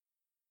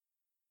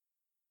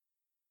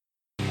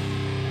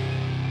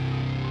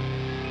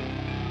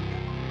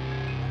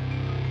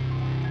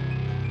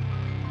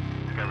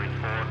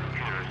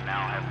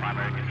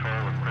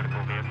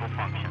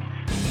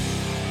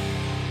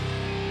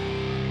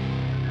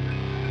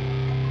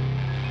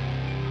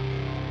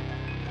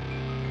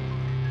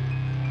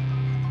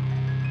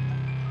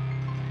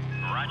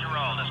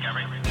roll,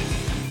 Discovery.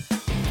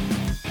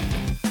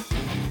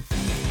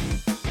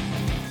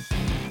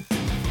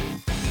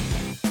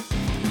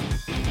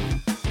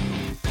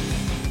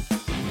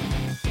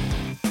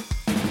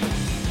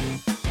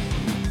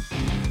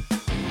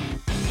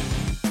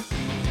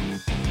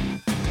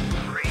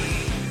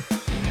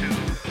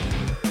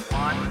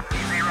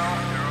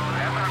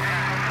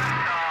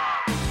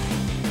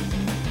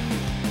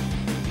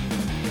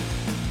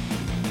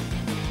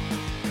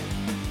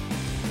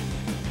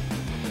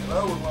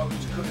 Hello and welcome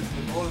to Cutting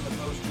Through the Bull in the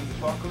Post-Truth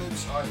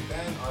Apocalypse. I'm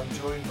Ben. I'm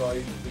joined by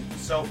the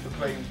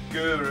self-proclaimed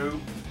guru,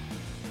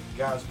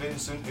 Gaz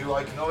Vincent, who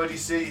I can already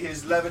see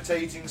is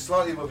levitating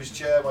slightly above his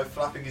chair by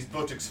flapping his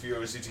buttocks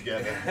furiously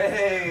together.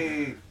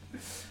 Hey!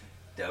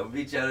 Don't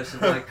be jealous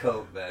of my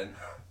cult, Ben.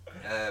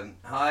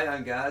 Hi,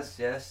 I'm Gaz.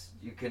 Yes,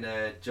 you can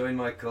join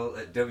my cult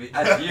at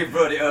as you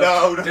brought it up.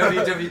 No. Can I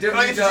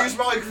introduce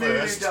Mike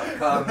first?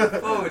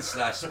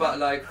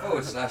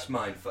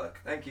 www.com/spotlight/mindfuck.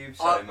 Thank you.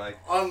 Sorry, Mike.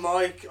 I'm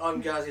Mike. I'm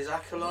Gaz's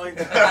acolyte.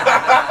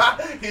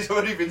 He's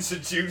already been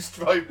seduced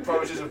by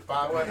promises of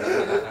power. I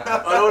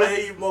don't want to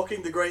hear you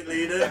mocking the great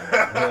leader.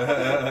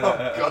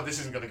 Oh God, this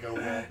isn't going to go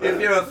well. If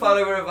you're a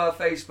follower of our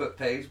Facebook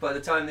page, by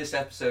the time this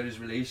episode is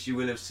released, you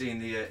will have seen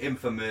the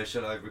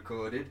infomercial I've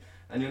recorded,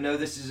 and you'll know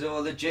this is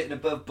all legit and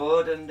above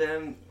board. And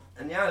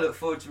yeah, I look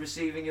forward to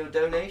receiving your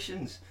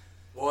donations.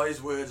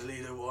 Wise words,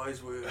 leader.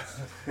 Wise words.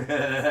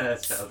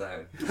 Settle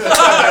down.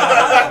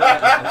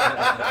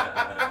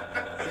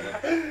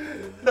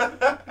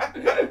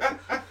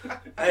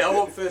 Hey, I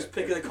want first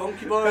pick of the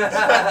concubines.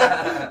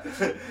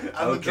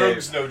 And the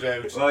drugs, no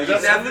doubt. Well,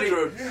 you're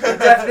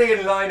definitely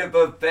in line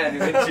above Ben,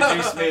 who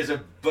introduced me as a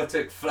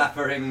buttock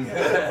flappering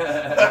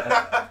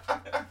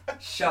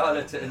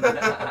charlatan.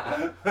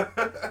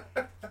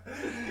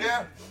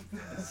 Yeah.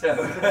 So,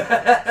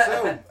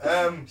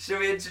 shall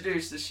we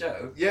introduce the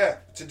show? Yeah,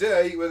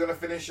 today we're going to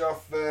finish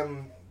off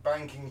the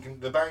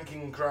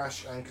banking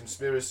crash and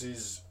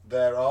conspiracies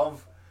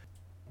thereof.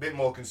 A bit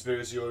more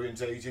conspiracy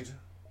orientated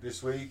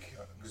this week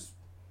because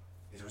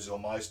it was all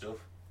my stuff.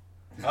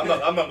 I'm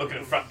not looking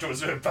at fractal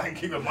reserve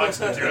banking with Mike's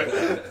not doing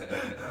it.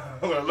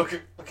 I'm going to look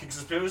at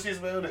conspiracies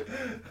about it.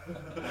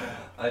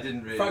 I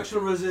didn't really.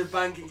 Fractional reserve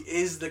banking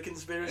is the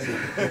conspiracy.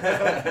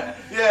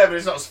 Yeah, but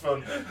it's not as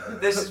fun.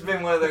 This has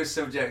been one of those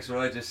subjects where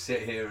I just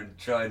sit here and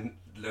try and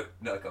look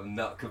like I'm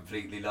not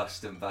completely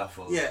lost and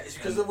baffled. Yeah, it's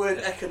because the word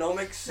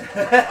economics.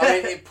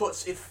 I mean, it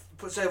puts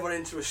everyone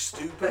into a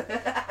stupor.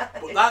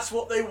 But that's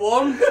what they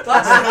want.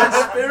 That's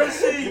the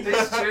conspiracy.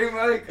 It's true,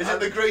 Mike. Is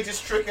it the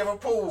greatest trick ever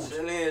pulled? It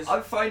certainly is.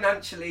 I'm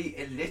financially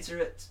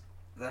illiterate.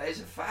 That is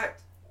a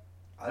fact.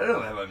 I don't know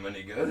where my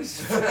money goes.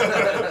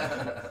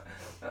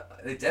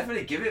 They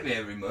definitely give it me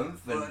every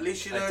month. Well, at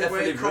least you I know where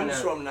definitely it comes run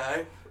out. from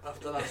now.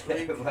 After last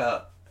week,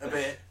 Well, a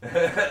bit.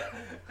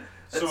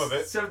 Some of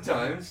it.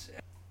 Sometimes,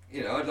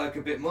 you know, I'd like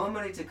a bit more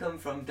money to come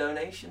from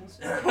donations.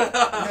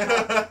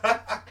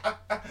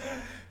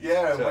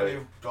 Yeah, and So, when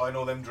you're buying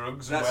all them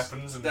drugs and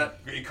weapons and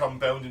get your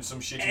compound in some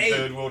shitty Hey,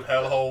 third world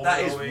hellhole.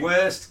 That is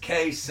worst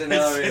case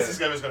scenario. This is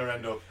where it's going to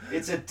end up.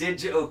 It's a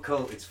digital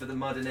cult. It's for the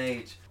modern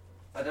age.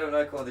 I don't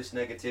like all this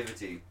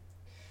negativity.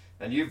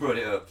 And you brought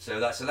it up, so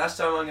that's the last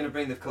time I'm going to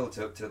bring the cult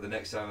up till the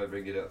next time I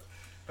bring it up.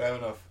 Fair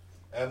enough.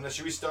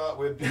 Should we start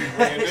with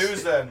weird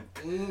news then?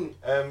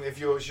 If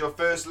it's your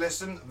first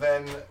listen,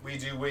 then we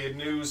do weird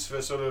news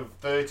for sort of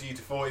 30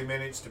 to 40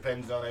 minutes,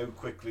 depending on how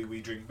quickly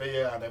we drink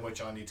beer and how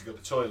much I need to go to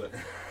the toilet.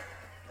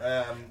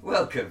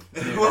 Welcome.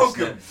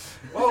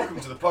 Welcome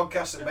to the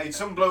podcast that made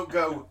some bloke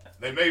go,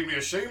 they made me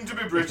ashamed to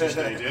be British,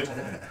 they did.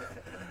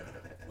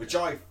 Which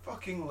I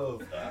fucking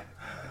love that.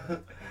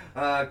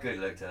 Good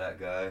luck to that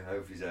guy.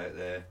 Hope he's out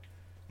there.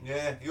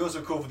 Yeah, he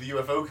also called for the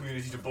UFO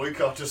community to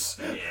boycott us.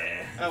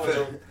 Yeah. That was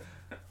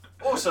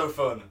also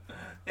fun.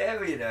 Yeah,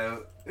 well, you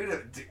know.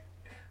 No,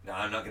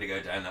 I'm not going to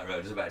go down that road. I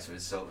was about to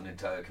insult an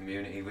entire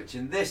community, which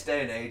in this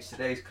day and age,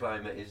 today's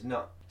climate is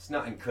not. It's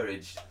not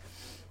encouraged.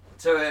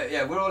 So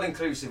yeah, we're all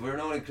inclusive. We're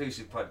an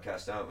all-inclusive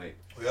podcast, aren't we?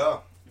 We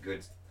are.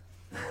 Good.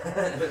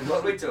 What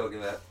are we talking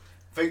about?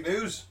 Fake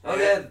news. Oh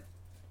yeah.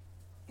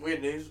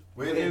 Weird news.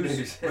 Weird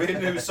news. Weird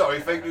news.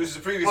 Sorry, fake news is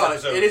the previous Well,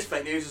 episode. it is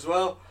fake news as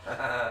well.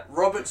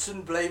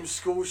 Robertson blames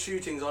school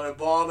shootings on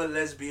Obama,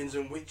 lesbians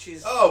and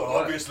witches. Oh, well,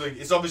 obviously.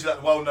 It's obviously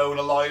that well-known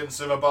alliance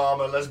of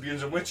Obama,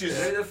 lesbians and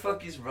witches. Who the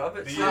fuck is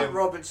Robert? Pat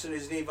Robertson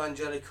is an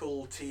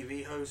evangelical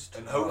TV host.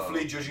 And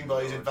hopefully, judging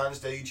by his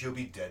advanced age, he'll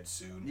be dead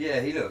soon.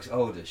 Yeah, he looks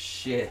old as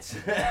shit.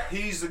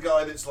 He's the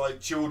guy that's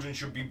like, children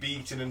should be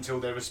beaten until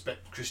they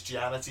respect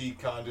Christianity,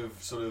 kind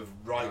of, sort of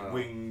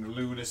right-wing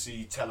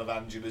lunacy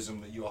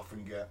televangelism that you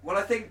often get. Well,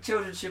 I think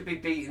children should be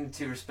beaten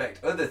to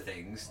respect other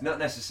things, not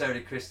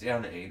necessarily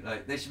Christianity.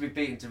 Like, they should be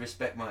beaten to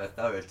respect my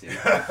authority.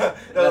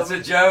 That's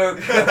a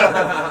joke.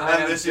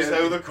 And this is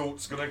how the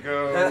cult's gonna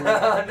go.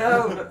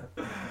 No.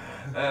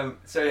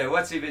 So yeah,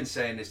 what's he been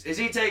saying? Is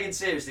he taken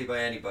seriously by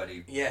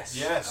anybody? Yes.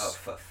 Yes. Oh,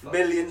 for fuck.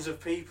 Millions of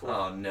people.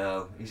 Oh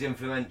no, he's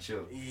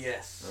influential.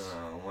 Yes.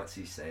 Oh, what's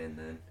he saying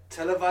then?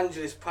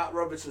 Televangelist Pat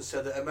Robertson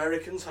said that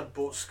Americans had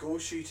brought school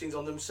shootings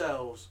on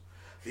themselves.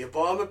 The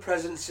Obama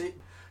presidency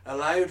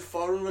allowed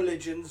foreign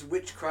religions,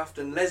 witchcraft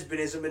and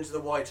lesbianism into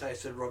the White House,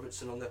 said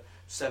Robertson on the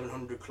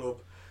 700 Club.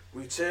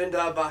 We turned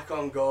our back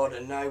on God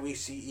and now we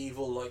see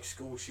evil like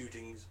school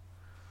shootings.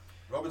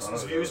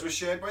 Robertson's views were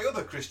shared by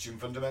other Christian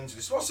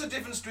fundamentalists. What's the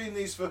difference between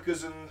these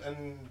fuckers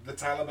and the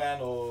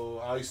Taliban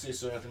or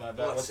ISIS or anything like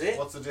that?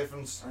 What's the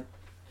difference?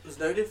 There's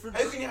no difference.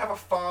 How can you have a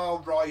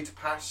far-right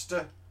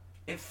pastor?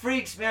 It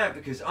freaks me out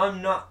because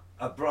I'm not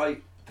a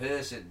bright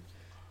person,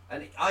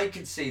 and I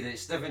could see that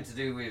it's nothing to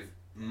do with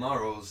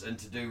morals and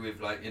to do with,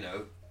 like, you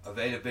know,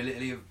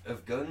 availability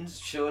of guns,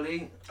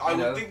 surely. I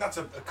would think that's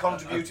a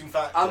contributing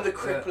factor. And the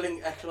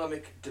crippling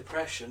economic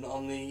depression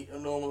on the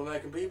normal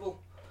American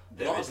people.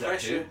 There is that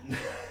too.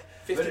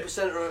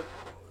 50% are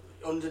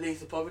underneath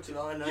the poverty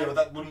line now. Yeah, but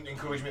that wouldn't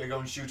encourage me to go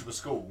and shoot up a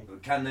school.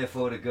 Can they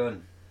afford a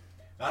gun?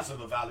 That's a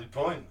valid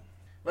point.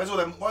 Why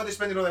are they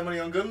spending all their money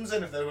on guns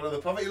then if they're below the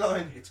poverty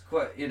line? It's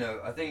quite, you know,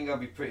 I think you got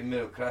to be pretty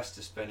middle class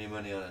to spend your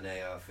money on an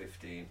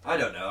AR-15. I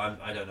don't know.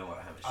 I don't know how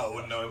much. I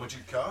wouldn't know how much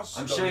it costs.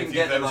 I'm sure you can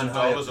get them on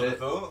hire.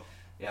 Thought.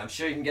 Yeah, I'm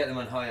sure you can get them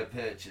on hire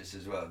purchase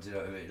as well. Do you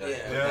know what I mean?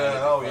 Like,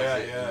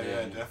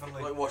 Yeah,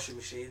 definitely. Like washing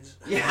machines.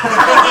 Yeah.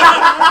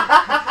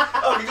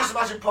 Oh, you just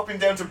imagine popping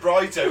down to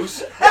Bright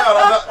House.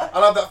 Yeah,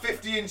 I'll have that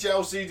 50-inch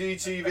LCD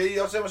TV.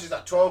 How much is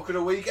that? 12 quid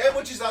a week. How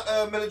much is that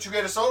military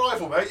grade assault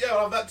rifle, mate? Yeah,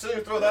 I'll have that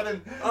too. Throw that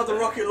in. I'll have the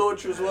rocket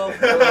launcher as well.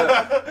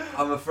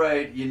 I'm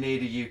afraid you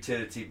need a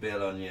utility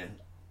bill on you.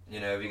 You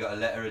know, have you got a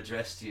letter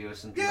addressed to you or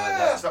something like that?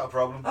 Yeah, that's not a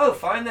problem. Oh,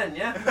 fine then,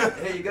 yeah.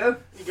 Here you go.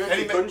 You go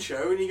to a gun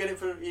show and you get it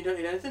for, you don't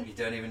need anything. You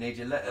don't even need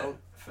your letter No.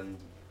 from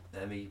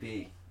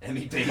MEB.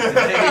 MEB, do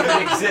they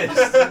even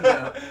exist?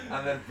 No,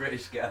 I'm a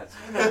British gas.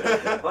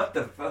 What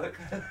the fuck?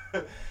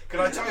 Can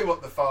I tell you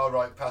what the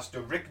far-right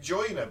pastor Rick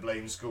Joyner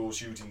blames school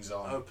shootings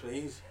on? Oh,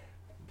 please.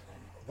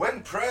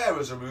 When prayer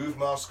was removed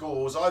from our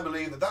schools, I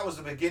believe that was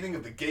the beginning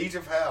of the gate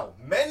of hell.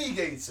 Many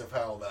gates of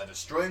hell that are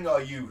destroying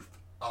our youth,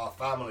 our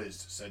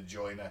families, said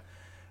Joyner,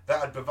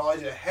 that had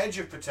provided a hedge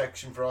of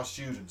protection for our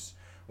students.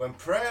 When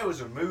prayer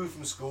was removed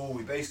from school,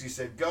 we basically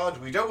said, God,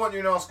 we don't want you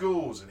in our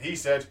schools. And he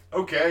said,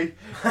 okay.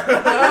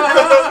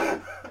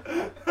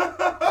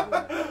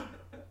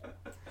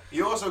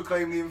 He also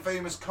claimed the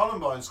infamous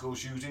Columbine school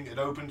shooting had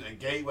opened a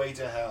gateway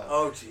to hell.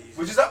 Oh, jeez.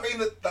 Well, does that mean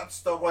that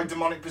that's why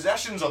demonic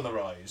possession's on the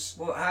rise?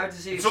 Well, how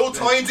does he... It's all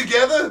tying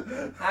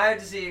together? How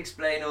does he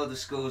explain all the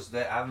schools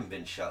that haven't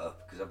been shut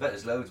up? Because I bet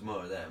there's loads more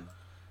of them.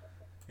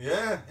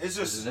 Yeah, it's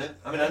just... Isn't it?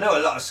 I mean, I know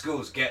a lot of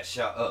schools get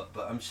shut up,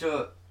 but I'm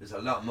sure there's a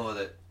lot more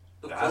that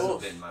there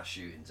hasn't been mass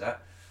shootings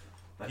at.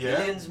 Like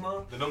millions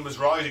more. The number's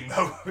rising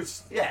though.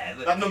 Yeah,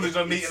 but that number's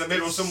going to meet in the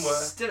middle somewhere.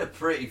 Still a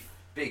pretty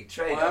big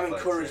trade. Well, I'm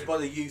encouraged by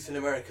the youth in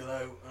America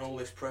though, and all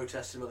this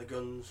protesting about the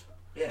guns.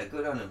 Yeah,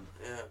 good on them.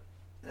 Yeah.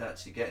 They're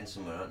actually getting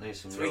somewhere, aren't they?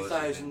 Some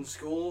 3,000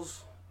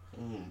 schools.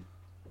 Mm.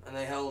 And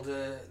they held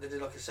they did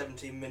like a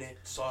 17-minute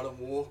silent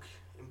walk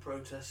in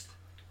protest.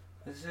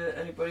 Has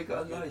anybody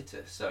got a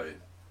lighter? Sorry.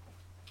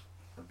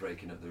 I'm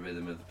breaking up the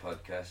rhythm of the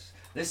podcast.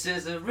 This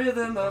is the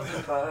rhythm of the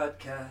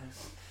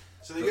podcast.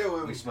 So there you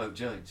go. We smoke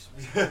joints.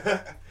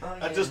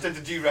 I just tend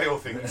to derail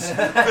things.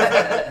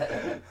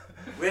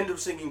 We end up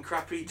singing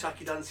crappy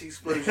tacky dancey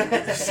explosion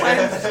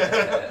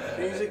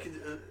music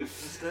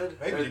instead.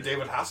 Maybe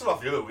David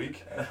Hasselhoff the other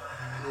week.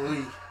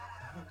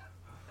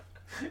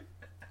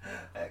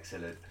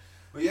 Excellent.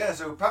 But yeah,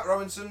 so Pat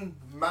Robinson,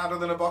 madder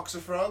than a box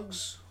of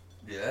frogs.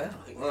 Yeah.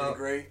 I think we're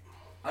great.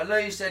 I know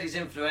you said he's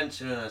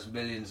influential and has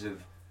millions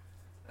of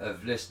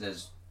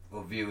listeners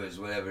or viewers,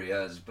 whatever he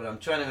has, but I'm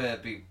trying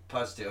to be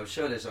positive. I'm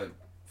sure there's like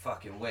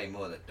fucking way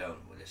more that don't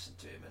listen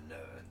to him and know.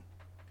 And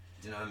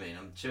do you know what I mean?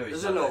 I'm sure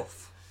he's there's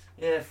enough.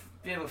 Yeah,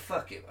 but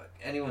fuck it. Like,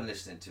 anyone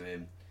listening to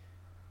him,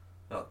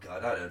 oh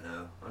God, I don't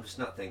know. I'm just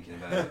not thinking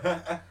about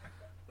it.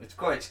 It's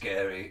quite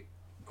scary.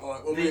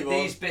 Alright, we'll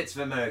These bits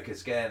of America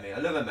scare me. I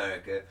love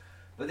America,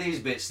 but these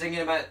bits,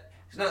 thinking about,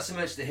 it's not so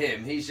much to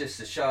him, he's just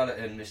a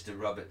charlatan, Mr.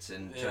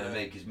 Robertson, trying to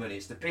make his money.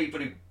 It's the people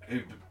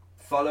who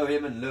follow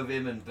him and love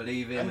him and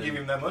believe him and give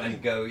him their money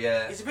and go,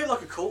 yeah. He's a bit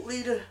like a cult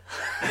leader.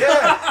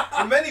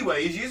 Yeah, in many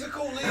ways, he's a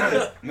cult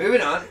leader.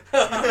 Moving on.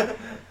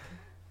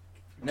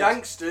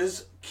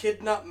 Gangsters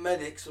kidnap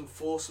medics and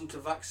force them to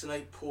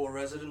vaccinate poor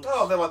residents.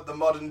 Oh, they're like the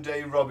modern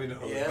day Robin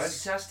Hood.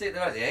 Yes. Fantastic.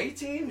 They're like the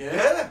A-team.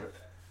 Yeah.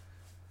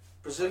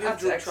 Brazilian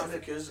drug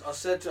traffickers are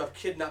said to have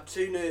kidnapped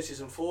 2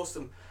 nurses and forced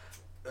them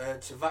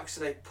to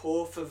vaccinate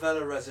poor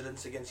favela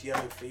residents against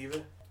yellow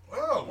fever.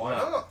 Well, why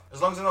not?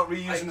 As long as they're not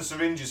reusing the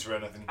syringes for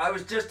anything. I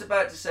was just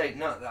about to say,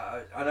 not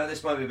that I know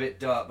this might be a bit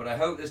dark, but I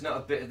hope there's not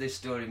a bit of this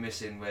story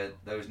missing where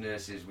those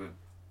nurses were,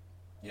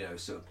 you know,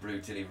 sort of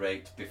brutally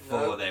raped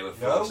before they were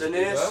forced. The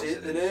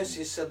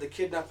nurses said the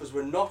kidnappers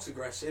were not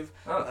aggressive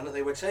and that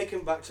they were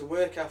taken back to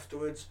work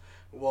afterwards,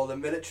 while the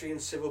military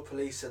and civil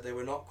police said they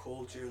were not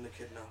called during the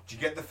kidnap. Do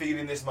you get the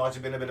feeling this might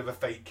have been a bit of a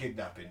fake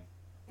kidnapping?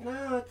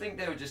 No, I think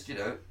they were just, you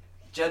know,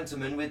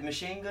 gentlemen with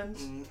machine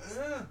guns.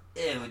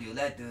 Yeah, would you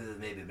like to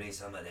maybe bring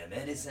some of their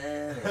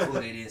medicine and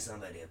put it in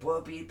some of their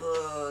poor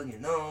people, you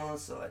know,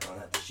 so I don't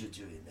have to shoot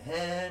you in the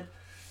head?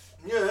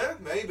 Yeah,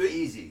 maybe.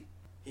 Easy.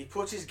 He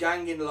put his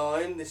gang in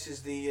line. This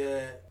is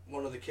the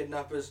one of the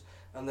kidnappers,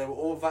 and they were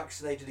all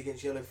vaccinated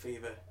against yellow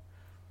fever.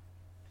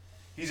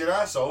 He's an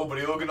asshole, but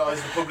he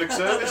organised the public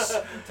service.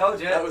 Told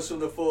you. That was from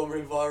the former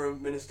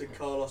Environment Minister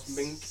Carlos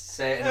Mink.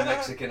 Say it in a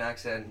Mexican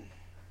accent.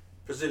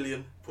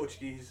 Brazilian,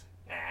 Portuguese.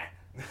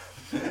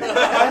 Did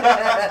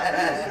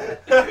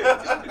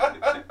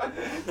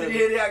you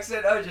hear the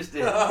accent I just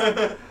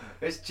did?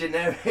 It's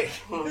generic.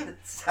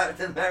 South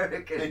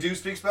American. They do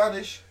speak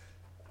Spanish.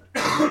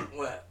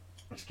 Where?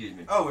 Excuse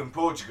me. Oh, in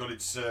Portugal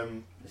it's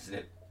Isn't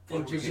it?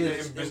 In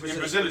Portuguese? Brazil. in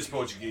Brazil it's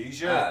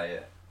Portuguese, yeah. Ah, yeah.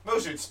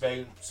 Most of it's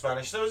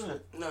Spanish though, isn't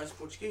it? No, it's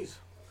Portuguese.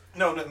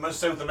 No, most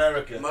South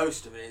America.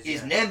 Most of it is.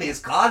 His yeah. name is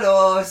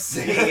Carlos.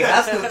 He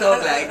has to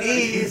talk like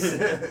this.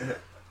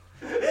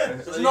 Yeah,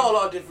 There's not a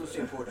lot of difference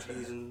between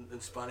Portuguese and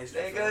Spanish.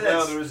 There you go. No,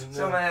 that's- there isn't,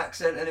 So no. my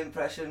accent and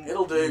impression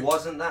It'll do.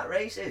 wasn't that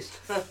racist.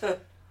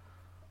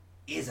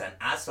 He's an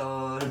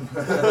asshole.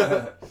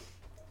 Why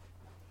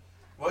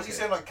does he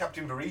sound like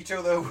Captain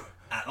Burrito though?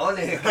 I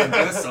only can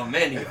do so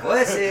many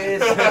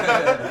voices.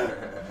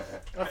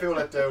 I feel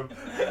let down.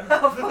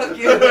 Oh, fuck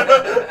you.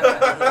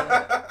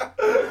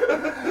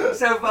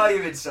 So far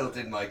you've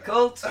insulted my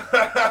cult.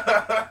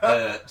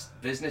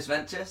 Business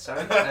venture,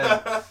 sorry.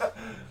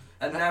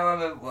 And now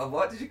I'm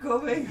what did you call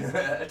me?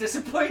 A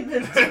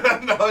disappointment.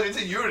 No, I didn't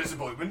say you were a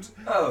disappointment.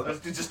 I Oh. was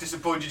just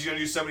disappointed you're going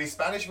to use so many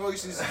Spanish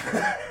voices.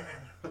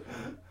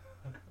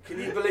 Can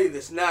you believe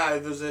this? Now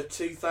there's a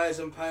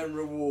 £2,000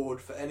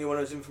 reward for anyone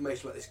who has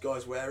information about this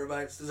guy's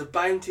whereabouts. There's a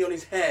bounty on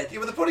his head. Yeah,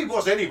 but the point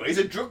was anyway, he's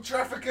a drug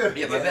trafficker.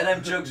 Yeah, but I bet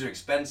them drugs are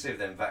expensive,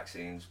 them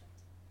vaccines.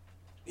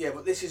 Yeah,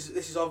 but this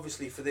is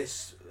obviously for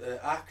this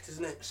act,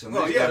 isn't it? Well,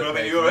 Somebody's yeah, gotta but I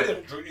mean, pay he for already,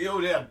 it. he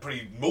already had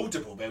pretty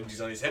multiple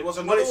bounties on his head. What's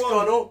Well, another it's one?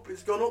 gone up.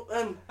 It's gone up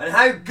then. And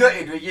how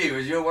gutted were you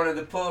as you're one of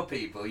the poor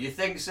people? You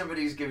think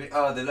somebody's giving,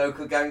 the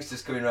local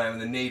gangster's coming around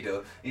with a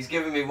needle. He's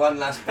giving me one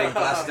last big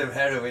blast of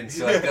heroin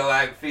so I go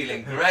out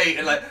feeling great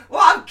and like,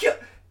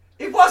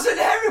 it wasn't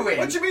heroin.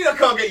 What do you mean I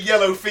can't get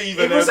yellow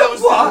fever It now? was That a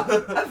what?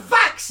 A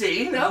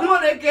vaccine? I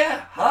want to get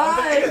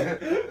high.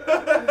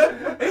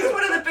 He's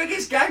one of the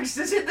biggest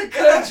gangsters in the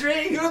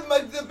country. You're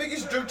the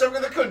biggest drug trafficker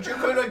in the country.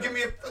 You're coming around and give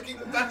me a fucking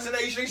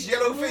vaccination against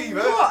yellow fever.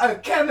 What a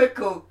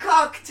chemical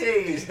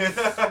cocktail.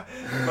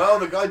 Well,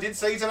 the guy did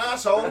say he's an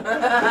asshole.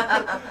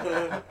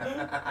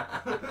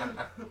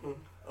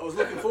 I was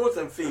looking forward to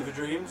them fever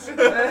dreams.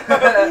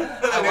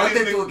 I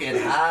wanted to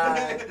get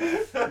high.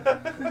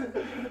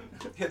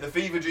 Yeah, the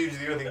fever dreams are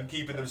the only thing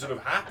keeping them sort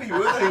of happy,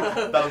 weren't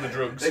they? Down the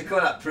drugs. They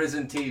call that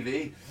prison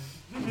TV.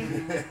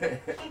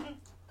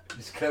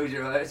 Just close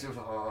your eyes.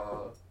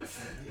 Oh.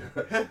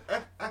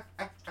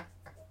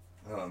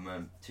 Oh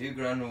man,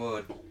 £2,000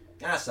 reward.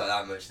 That's not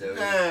that much though.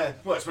 Yeah,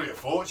 well, it's probably a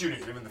fortune if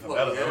you live in the favela,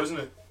 Well, yeah. though, isn't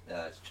it? Yeah,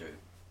 that's true.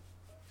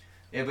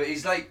 Yeah, but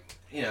he's like,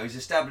 he's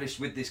established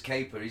with this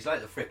caper. He's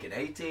like the frickin'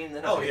 18.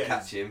 They're not going to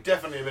catch he's him.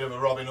 definitely a bit of a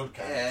Robin Hood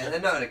character. Yeah, they're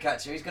not going to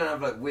catch him. He's going to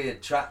have like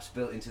weird traps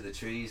built into the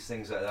trees,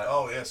 things like that.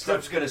 Oh, yeah.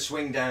 Stuff's going to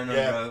swing down on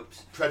Yeah.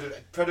 ropes.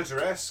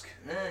 Predator-esque.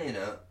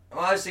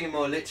 Well, I was thinking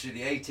more literally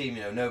the A-team,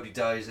 nobody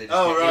dies, they just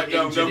Oh, get right,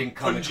 no injured in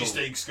comical... punchy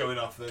stakes going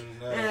off then.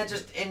 Yeah,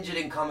 just injured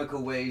in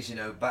comical ways,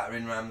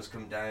 battering rams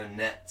come down,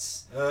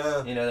 nets,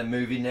 Uh, the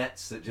movie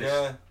nets that just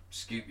yeah.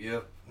 scoop you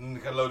up. And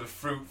a load of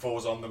fruit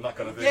falls on them, that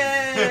kind of thing.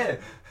 Yeah!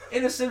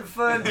 Innocent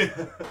fun!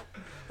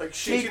 Like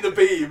shooting the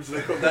beams and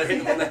they come down, hit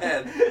them on the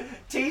head.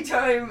 Tea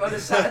time on a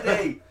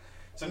Saturday!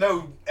 So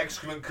no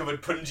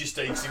excrement-covered punji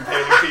stakes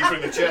impaling people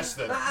in the chest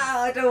then?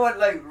 I don't want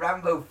like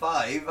Rambo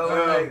 5,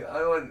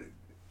 I want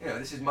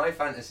this is my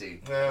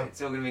fantasy. Yeah.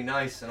 It's all going to be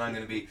nice and I'm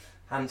going to be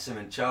handsome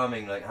and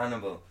charming like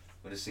Hannibal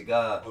with a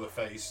cigar. Or the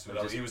face. Or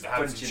Well, just he was the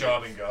handsome, punching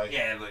charming guy.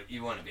 Yeah, but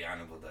you want to be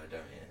Hannibal though, don't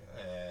you?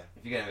 Yeah.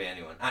 If you're going to be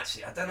anyone.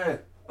 Actually, I don't know.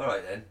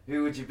 Alright then,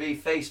 who would you be?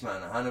 Face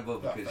Man or Hannibal?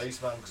 That Because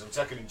face man, because I'm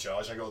second in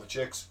charge, I got all the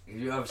chicks.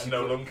 you obviously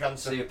And no put- lung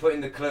cancer. So you're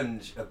putting the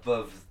clunge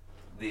above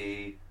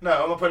the... No,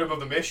 I'm not putting above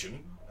the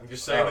mission. I'm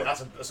just saying Oh.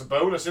 that that's a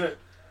bonus, isn't it?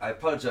 I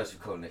apologise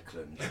for calling it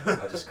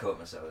clunge. I just caught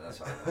myself, that's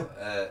what I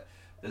thought.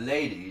 The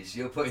ladies,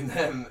 you're putting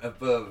them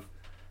above,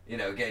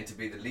 getting to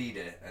be the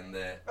leader and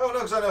the Oh no,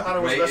 because I know Hannah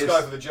was the best greatest-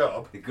 guy for the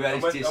job. the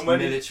greatest and when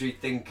he- military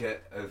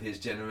thinker of his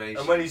generation.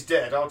 And when he's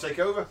dead, I'll take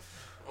over.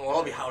 Oh,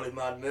 I'll be howling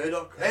mad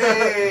Murdoch.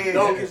 Hey!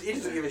 No, because he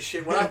doesn't give a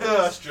shit what happens.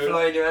 That's true.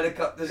 Flying your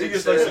helicopters He in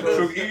just likes to circles.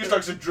 drug. He just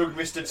likes to drug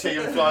Mr. T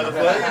and fly the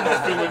plane.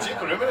 That's pretty much it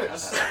for him,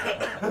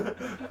 isn't it?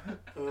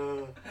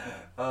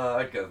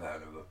 I'd go for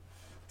Hannibal.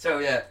 So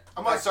yeah,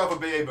 I might start for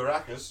B.A.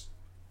 Baracus.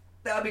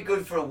 that'd be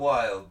good for a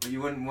while, but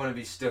you wouldn't want to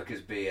be stuck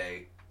as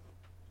BA.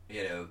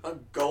 A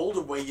gold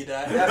will weigh you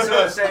down. That's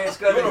what I'm saying. It's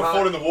You going to be wouldn't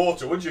fall in hard. the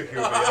water, would you,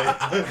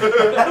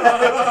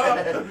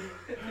 QBA?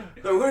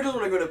 No, where doesn't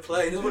want to go to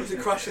play? He doesn't want it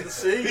to crash in the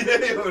sea.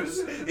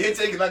 He ain't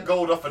taking that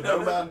gold off for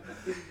no man.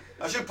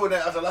 I should point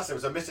out after last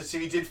episode, Mr.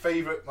 T did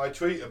favourite my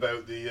tweet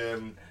about the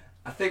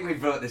I think we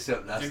brought this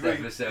up last Did we?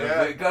 episode.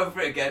 Yeah. But go for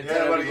it again. Yeah,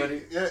 Tell well,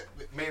 everybody.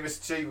 me and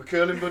Mr. T were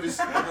curling buddies.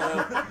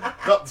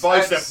 Not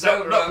bicep,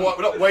 so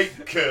not weight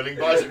curling,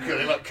 bicep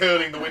curling, like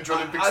curling the Winter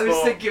Olympic I was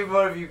sport. thinking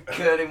more of you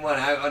curling one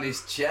out on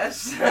his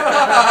chest. You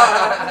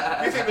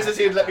think Mr.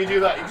 T would let me do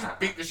that? He just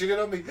beat the shit out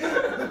of me.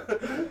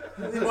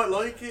 They might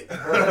like it.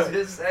 I was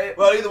just saying.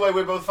 Well, either way,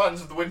 we're both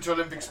fans of the Winter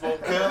Olympic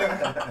sport,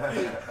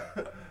 curling.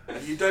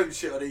 You don't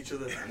shit on each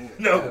other.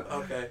 No.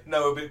 Okay.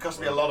 No, but it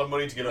cost me a lot of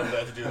money to get over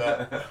there to do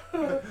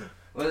that.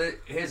 Well,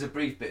 here's a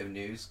brief bit of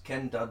news.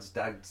 Ken Dodd's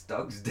dog's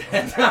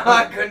dead.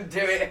 I couldn't do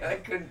it. I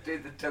couldn't do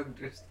the tongue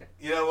twister.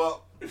 You know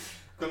what?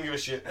 Couldn't give a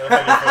shit. Never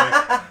found him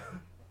funny.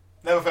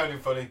 Never found him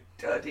funny.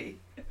 Doddy.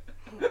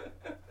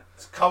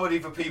 It's comedy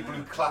for people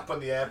who clap when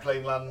the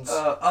airplane lands.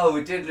 Oh,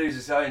 we did lose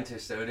a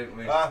scientist though, didn't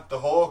we? The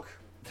hawk.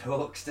 The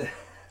Hawkster.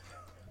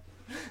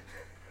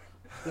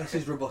 Bless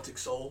his robotic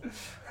soul.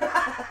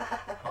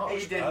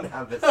 He didn't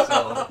have a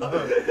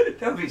soul.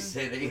 Don't be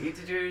silly. Did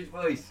you hear his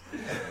voice?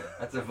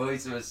 That's the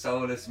voice of a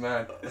soulless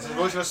man. It's the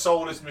voice of a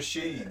soulless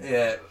machine.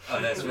 Yeah,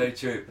 that's very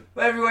true.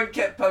 But everyone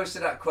kept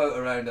posting that quote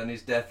around on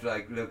his death,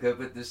 like, look up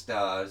at the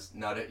stars,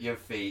 not at your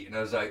feet. And I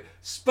was like,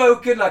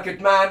 spoken like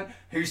a man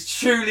who's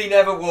truly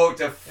never walked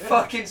a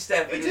fucking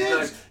step in He his did.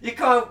 life. You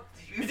can't...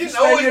 He you didn't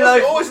spend always, your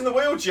life- always in the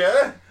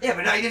wheelchair. Yeah,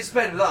 but no, he didn't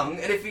spend long.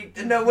 And if he...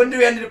 No wonder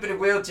he ended up in a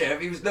wheelchair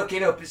if he was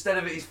looking up instead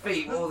of at his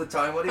feet all the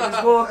time while he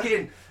was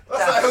walking. That's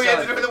not how he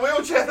ended up in the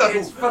wheelchair, though.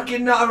 It's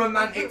fucking not a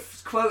romantic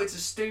quote. It's a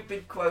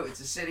stupid quote.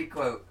 It's a silly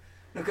quote.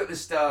 Look at the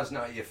stars,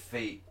 not at your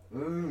feet.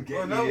 Ooh, get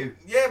Well, no. you.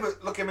 Yeah,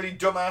 but look how many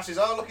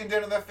dumbasses are looking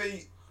down at their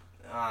feet.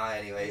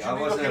 Anyway, You I should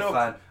be wasn't a looking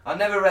fan. I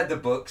never read the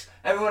books.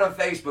 Everyone on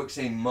Facebook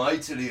seemed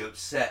mightily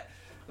upset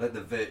at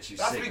the virtue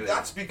signaling.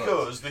 That's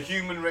because the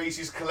human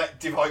race's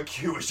collective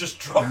IQ has just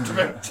dropped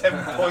about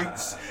 10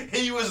 points.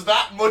 He was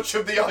that much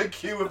of the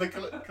IQ of the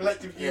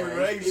collective human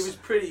race. He was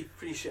pretty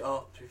shit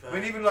up, to be fair. I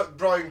mean, even like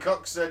Brian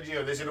Cox said, you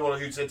know, they said, well,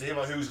 who said to him,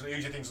 like, who do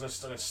you think's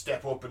going to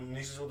step up? And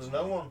he says, well, there's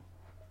no one.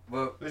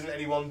 Well, There isn't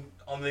anyone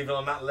even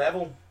on that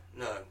level.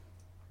 No.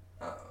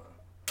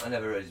 I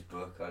never read his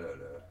book. I don't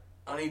know.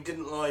 And he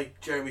didn't like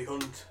Jeremy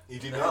Hunt, He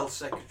did the not. health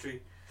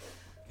secretary.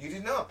 You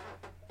did not.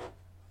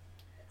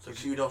 So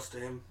kudos to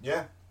him.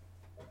 Yeah.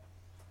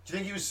 Do you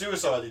think he was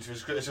suicided to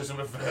his criticism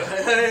of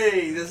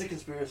Hey, there's a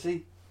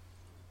conspiracy.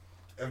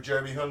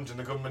 Jeremy Hunt and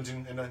the government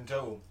in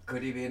total?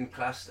 Could he be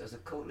classed as a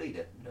cult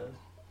leader? No.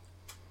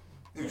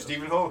 Who,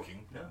 Stephen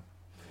Hawking? No.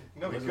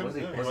 No, he couldn't. Was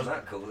he? No, he Wasn't wasn't.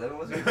 that cool then,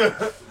 was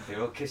he?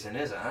 You're all kissing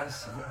his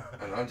ass.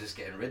 And I'm just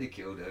getting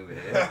ridiculed over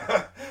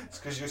here. It's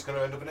because you're just going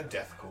to end up in a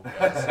death cult,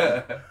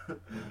 guys.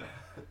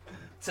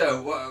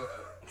 So, what...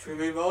 Should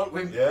we move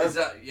on? Yeah. Is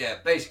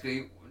that,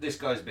 basically, this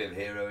guy's a bit of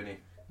a hero, isn't he?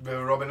 Bit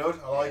of Robin Hood,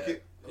 I like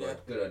it. Yeah.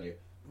 Good on you.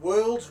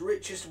 World's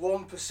richest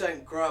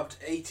 1% grabbed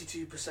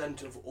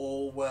 82% of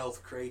all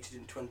wealth created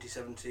in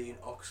 2017,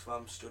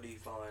 Oxfam study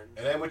finds.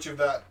 And how much of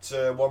that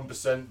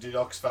 1% did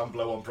Oxfam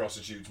blow on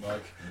prostitutes,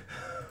 Mike?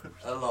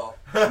 A lot.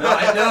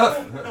 Not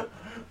enough!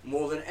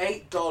 More than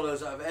 $8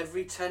 out of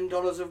every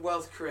 $10 of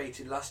wealth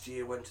created last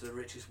year went to the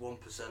richest 1%.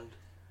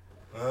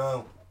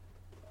 Oh.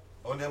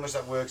 I wonder how much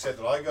that works out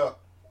that I got.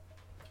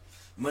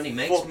 Money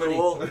makes Fuck money.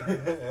 all.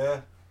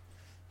 Yeah.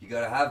 You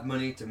gotta have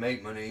money to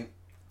make money.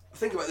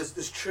 Think about this,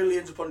 there's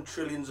trillions upon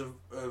trillions of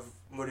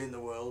money in the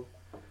world,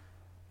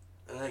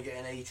 and they're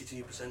getting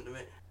 82% of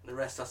it. The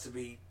rest has to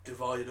be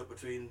divided up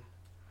between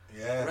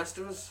the Yeah. rest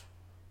of us.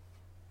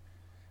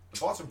 The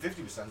bottom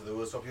 50% of the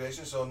world's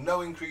population, so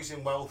no increase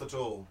in wealth at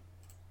all.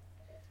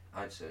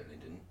 I certainly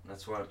didn't.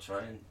 That's why I'm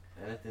trying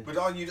anything. But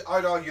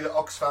I'd argue that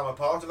Oxfam are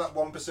part of that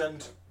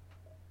 1%.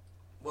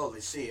 Well, the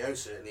CEO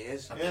certainly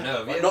is. I Yeah. don't know. Have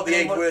you But ever not the been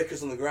in egg one-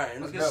 workers on the I was ground.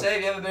 going to No. say,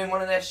 have you ever been in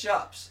one of their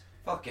shops?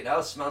 Fucking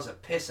hell, smells of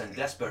piss and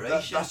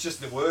desperation. That's just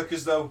the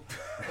workers, though.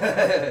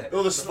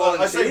 All The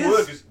I say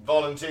volunteers?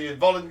 volunteers.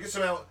 Get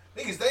some out.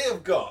 Thing is, they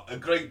have got a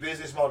great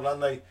business model,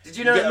 and they Did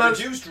you know get that a most...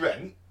 reduced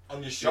rent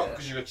on your shop Yeah.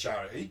 because you're a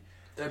charity.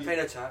 Don't pay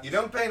no tax. You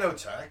don't pay no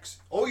tax.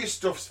 All your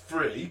stuff's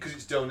free because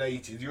it's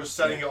donated. You're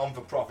selling it on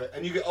for profit,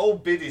 and you get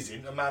old biddies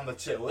in to man the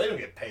till. They don't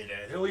get paid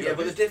anything. All you Yeah, got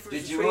but the is-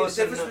 difference, Did you between, the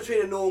also difference know-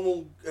 between a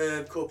normal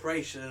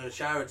corporation and a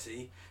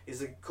charity is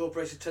the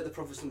corporation take the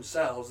profits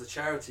themselves, the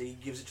charity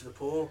gives it to the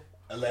poor.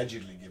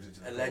 allegedly gives it to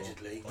the poor.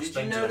 Allegedly. Or Did you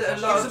spends know it that on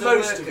a lot Gives of the the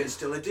most of workers- it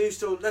still. They do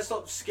still. Let's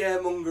not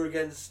scaremonger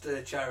against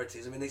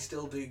charities. I mean, they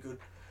still do good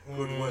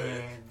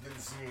work.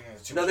 It's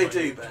No, too they much do,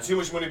 money- Ben. Too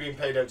much money being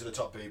paid out to the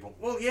top people.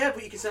 Well, yeah,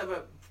 but you can say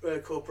about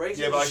corporations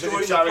Yeah, but I destroying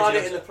expect the a charity.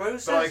 planet in the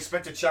process. But I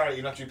expect a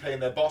charity not to be paying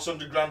their boss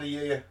 $100,000 a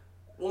year.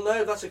 Well,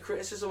 no, that's a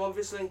criticism,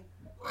 obviously.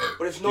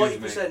 But if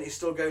Excuse 90% is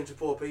still going to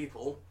poor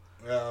people,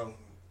 They're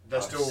Oh,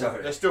 still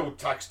sorry. they're still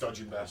tax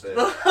dodging bastards.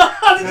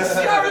 it's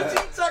charity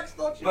tax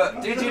dodging.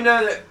 But did you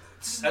know that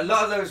a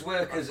lot of those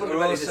workers I are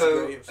fundamentally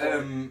also... disagree,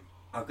 sorry.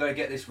 I've got to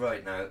get this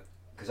right now,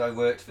 because I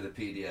worked for the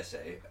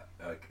PDSA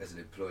as an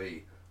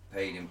employee,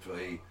 paid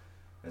employee,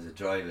 as a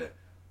driver.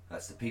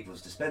 That's the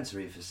People's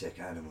Dispensary for Sick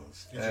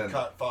Animals. Did you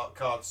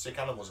cart sick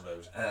animals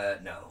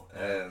about? No.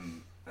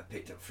 I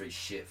picked up free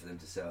shit for them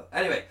to sell.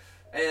 Anyway,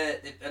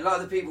 A lot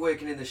of the people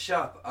working in the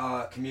shop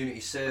are community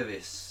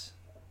service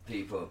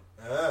people.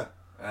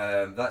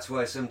 That's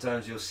why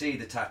sometimes you'll see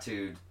the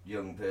tattooed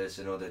young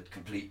person or the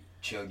complete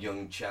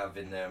young chav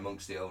in there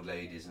amongst the old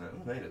ladies, and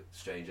they look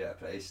strange out of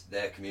place.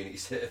 They're community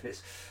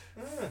service.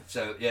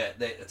 So yeah,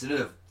 it's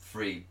another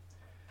free.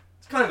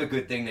 It's kind of a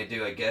good thing they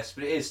do, I guess,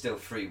 but it is still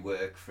free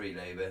work, free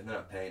labour. They're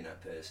not paying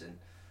that person.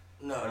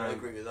 No, I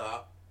agree with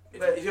that.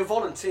 but- If you're a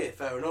volunteer,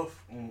 fair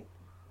enough.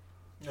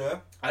 Yeah.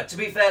 To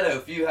be fair though,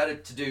 if you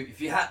had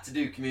to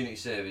do community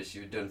service,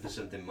 you were done for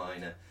something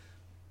minor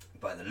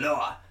by the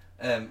law.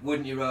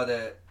 Wouldn't you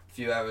rather a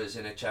few hours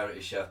in a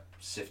charity shop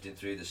sifting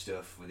through the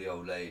stuff with the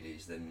old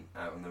ladies than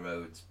out on the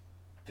roads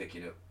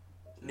picking up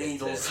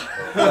Needles.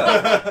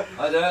 Well,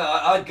 I don't know.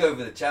 I'd go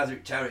for the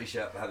charity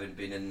shop, having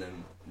been in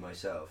them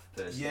myself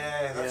personally.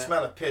 Yeah, that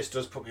smell of piss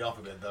does put me off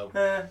a bit though.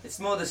 It's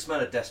more the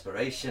smell of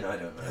desperation. I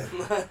don't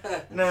know.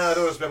 No, I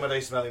don't want to spend my day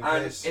smelling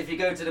And piss. if you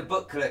go to the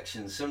book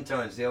collections,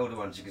 sometimes the older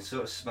ones, you can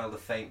sort of smell the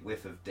faint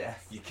whiff of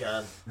death. You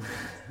can.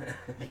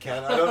 You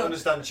can. I don't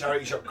understand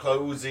charity shop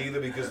clothes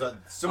either because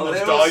someone's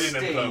they're all died in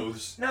them steamed.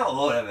 clothes. Not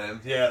all of them.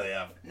 Yeah, they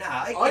have.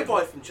 Nah, I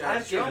buy from charity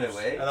I've given shops.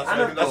 away. And that's And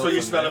why, I've that's bought why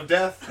you from smell them. of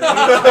death.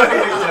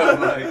 You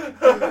don't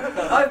like.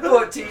 I've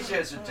bought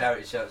t-shirts from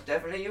charity shops,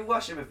 definitely. You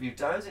wash them a few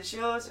times, it's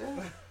yours.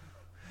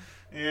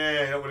 Yeah,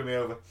 you're not winning me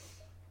over.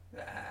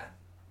 Nah,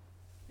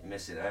 you're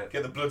missing out.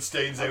 Get the blood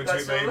stains I've out got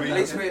of it, some At maybe.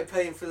 least we're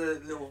paying for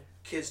the little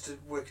kids to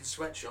work in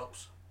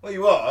sweatshops. Well,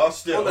 you are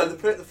still. Oh no, the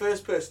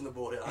first person that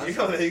bought it has.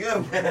 There you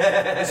go.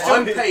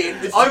 I'm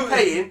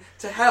paying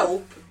to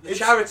help the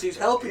charities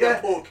helping Yeah.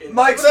 the poor kids.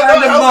 Mike's But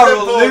found they're a not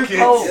helping moral them poor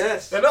loophole. kids.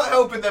 Yes. They're not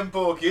helping them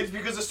poor kids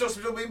because the stuff's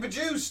still being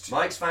produced.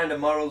 Mike's found a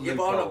moral Yeah,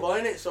 but I'm not loophole.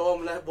 buying it, so I'm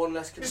one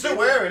less You're concerned. still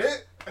wearing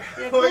it.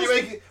 Yeah, of why, are you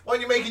course. why are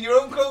you making your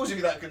own clothes if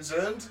you're that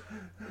concerned?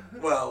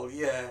 Well,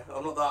 yeah,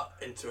 I'm not that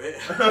into it.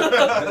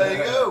 There you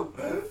go.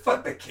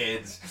 Fuck the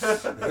kids.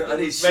 I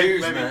need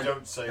shoes, Maybe man.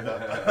 don't say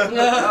that.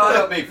 No, I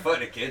don't mean fuck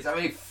the kids. I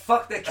mean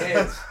fuck the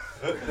kids.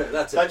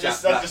 That's a that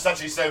Jack just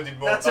actually sounded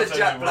more. That's a that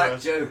Jack sounded Black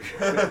worse. joke.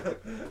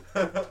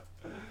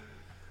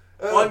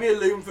 Buy me a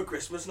loom for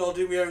Christmas and I'll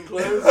do my own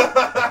clothes.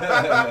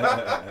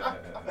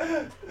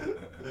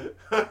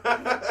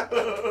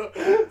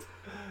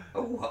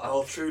 Oh, what?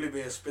 I'll truly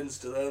be a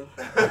spinster then.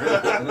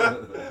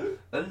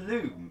 A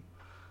loom.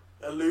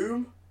 A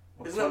loom?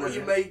 Isn't that what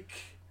you make?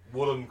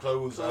 Woolen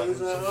clothes. Clothes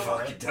something are- like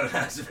Fucking that. don't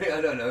ask me. I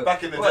don't know.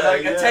 Back in the What, day,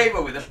 like yeah. a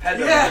table with a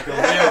pedal Yeah. and like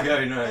a wheel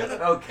going round.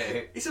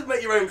 Okay. He said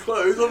make your own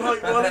clothes. I'm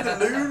like, well, I need a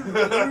loom.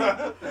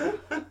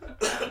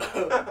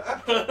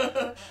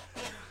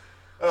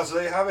 Oh, so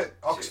there you have it.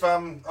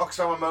 Oxfam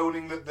are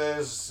moaning that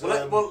there's.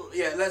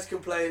 Let's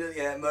complain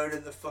that moaning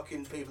at the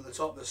fucking people at the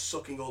top that's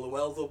sucking all the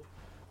wealth up,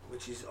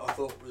 which is I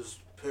thought was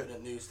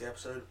pertinent news to the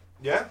episode.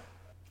 Yeah.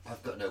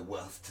 I've got no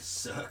wealth to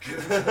suck.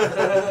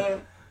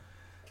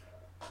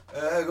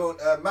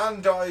 A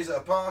man dies at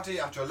a party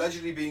after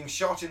allegedly being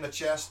shot in the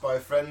chest by a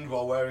friend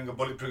while wearing a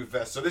bulletproof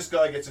vest. So this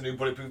guy gets a new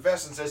bulletproof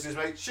vest and says to his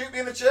mate, "Shoot me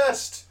in the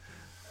chest."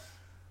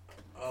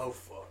 Oh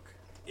fuck.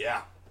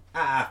 Yeah.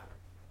 Ah.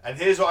 And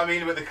here's what I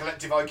mean about the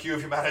collective IQ of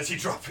humanity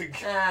dropping.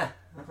 I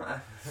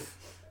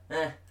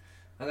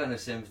got no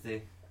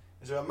sympathy.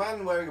 So a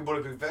man wearing a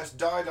bulletproof vest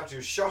died after he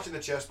was shot in the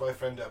chest by a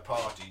friend at a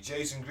party.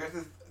 Jason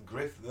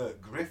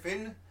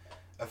Griffin,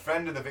 a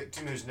friend of the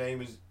victim whose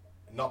name has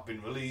not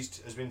been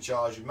released, has been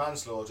charged with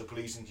manslaughter,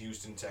 police in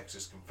Houston,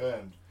 Texas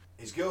confirmed.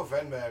 His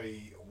girlfriend,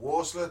 Mary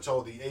Warsler,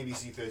 told the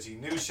ABC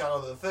 13 News channel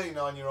that the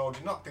 39-year-old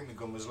did not think the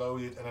gun was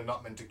loaded and had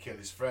not meant to kill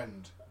his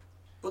friend.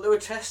 But they were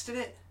testing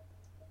it.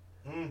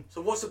 Mm. So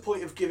what's the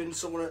point of giving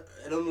someone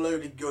an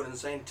unloaded gun and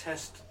saying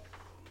test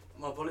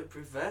my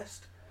bulletproof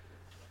vest?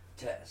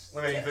 Test.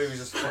 Well, he thought he was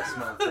just Test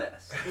my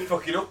vest.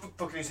 fucking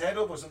his head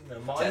up or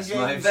something. Mind Test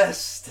games. my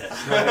vest.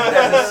 Test my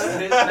vest.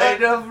 It's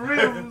made of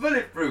real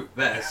bulletproof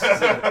vest.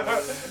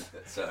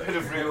 Bit Sorry.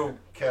 of real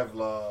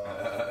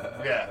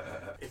Kevlar. Yeah.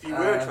 If you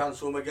were a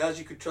Transformer, guys,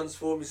 you could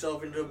transform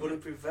yourself into a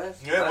bulletproof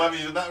vest. Yeah, why have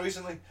you done that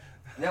recently?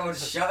 No one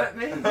shot at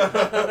me.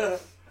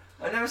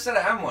 I never said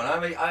I am one.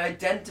 I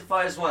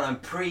identify as one. I'm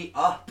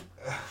pre-op.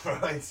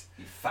 Right.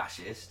 You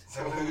fascist.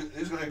 So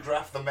who's going to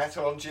graft the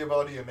metal onto your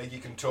body and make you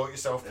contort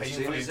yourself As soon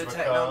painfully as, into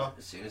the a car?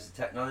 as soon as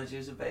the technology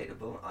is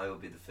available, I will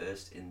be the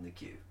first in the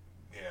queue.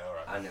 Yeah,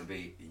 alright. And it'll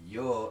be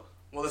your...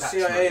 Well, the Tax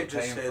CIA money have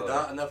just paying heard for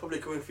that, it. and they're probably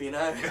coming for you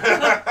now.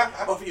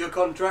 Offer you a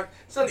contract,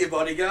 sell your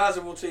bodyguards,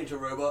 and we'll turn you into a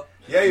robot.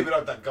 Yeah, you've been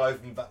like that guy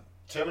from that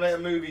Terminator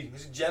movie.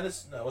 Was it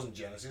Genesis? No, it wasn't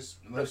Genesis.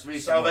 The most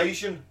recent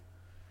Salvation.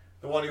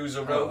 The one who was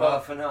a Oh, robot.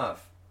 half and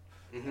half.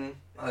 Mm-hmm.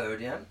 I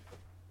already am.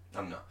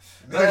 I'm not.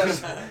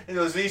 There's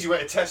an easy way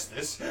to test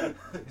this. Have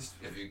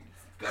you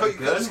got Cut a your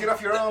gun? skin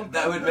off your arm.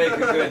 That would make a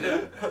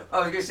good... I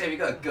was going to say, if you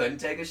got a gun,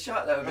 take a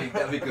shot.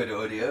 That'd be good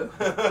audio.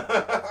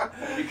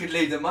 You could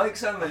leave the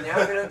mics on when the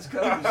ambulance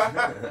comes.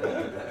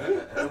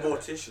 A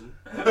mortician.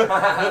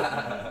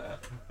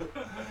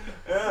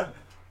 Yeah.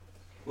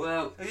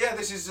 Well, Yeah,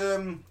 this is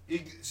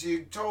he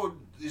told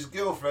his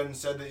girlfriend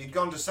said that he'd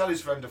gone to sell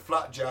his friend a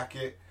flat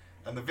jacket,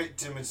 and the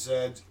victim had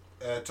said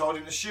told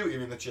him to shoot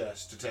him in the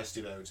chest to test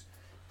it out,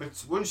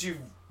 But once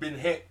you've been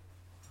hit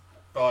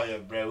by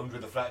a round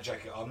with a flat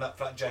jacket on, that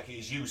flat jacket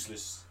is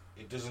useless.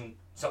 It's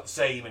not the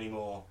same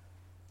anymore.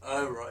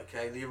 Oh, right,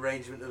 okay. The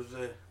arrangement of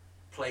the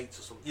plates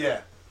or something.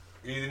 Yeah.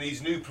 It either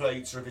needs new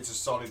plates or if it's a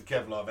solid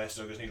Kevlar vest,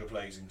 it just need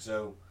replacing.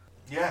 So,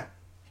 yeah,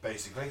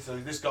 basically. So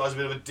this guy's a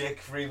bit of a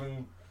dick for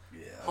even...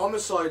 Yeah.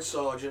 Homicide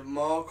Sergeant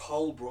Mark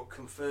Holbrook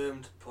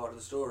confirmed part of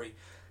the story.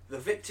 The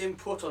victim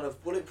put on a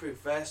bulletproof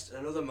vest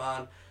and another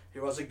man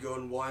who has a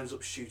gun winds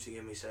up shooting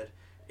him, he said.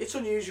 It's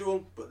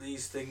unusual, but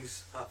these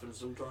things happen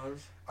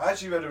sometimes. I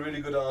actually read a really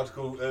good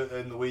article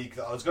in the week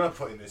that I was going to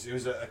put in this. It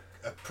was a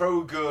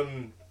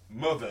pro-gun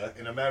mother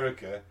in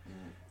America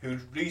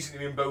who'd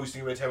recently been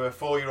boasting about how her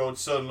 4-year-old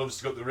son loves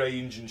to go up the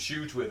range and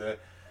shoot with her,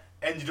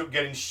 ended up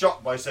getting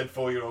shot by said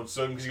 4-year-old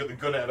son because he got the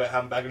gun out of her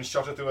handbag and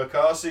shot her through her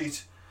car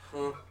seat.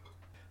 Huh.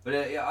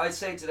 But yeah, I'd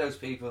say to those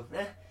people,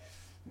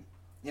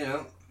 you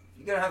know,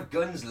 you're going to have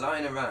guns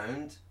lying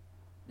around.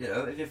 You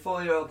know, if your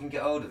 4-year-old can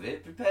get hold of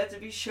it, prepare to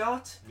be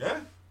shot. Yeah.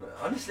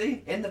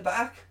 Honestly, in the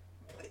back,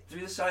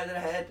 through the side of the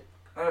head.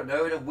 I don't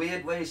know, in a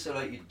weird way, so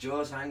like your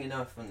jaw's hanging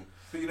off and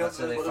But you know, that's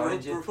how they But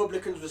find the you.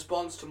 Republicans'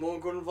 response to more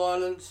gun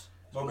violence?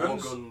 More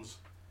guns? guns.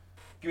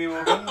 Give me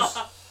more guns.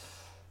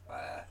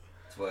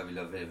 That's why we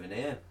love living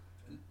here.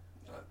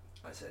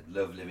 I said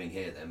love living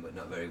here then, but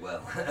not very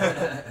well.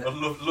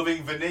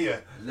 Loving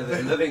veneer.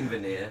 Loving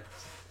veneer.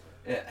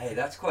 Yeah, hey,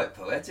 that's quite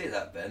poetic,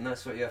 that, Ben.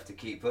 That's what you have to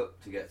keep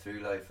up to get through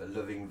life, a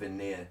loving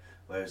veneer.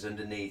 Whereas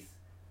underneath,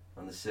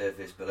 on the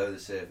surface, below the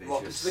surface,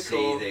 Rock you're to the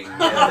core. seething.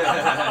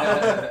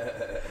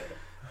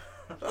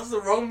 That's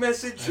the wrong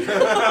message. No, you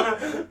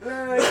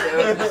know,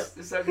 as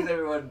long as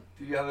everyone,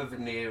 you have a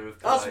veneer of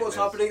That's what's politeness.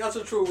 happening. That's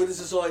what's trouble with the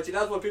society.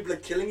 That's why people are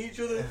killing each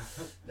other.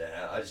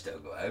 Nah, I just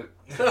don't go out.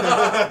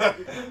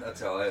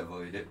 That's how I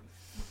avoid it.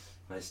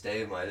 I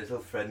stay in my little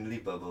friendly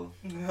bubble.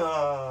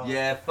 No.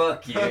 Yeah,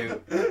 fuck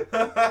you.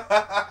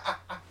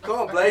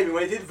 Can't blame him.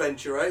 When he did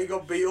venture out, he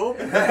got beat up.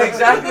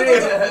 Exactly.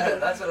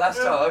 That's the last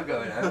time I'm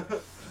going out.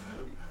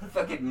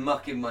 Fucking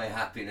mocking my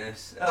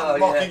happiness. Oh,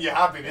 Mocking yeah. your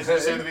happiness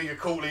and saying that being a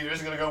cult leader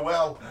isn't going to go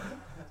well.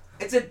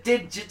 It's a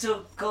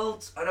digital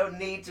cult. I don't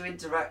need to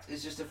interact.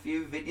 It's just a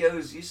few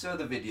videos. You saw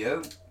the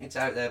video. It's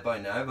out there by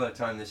now, by the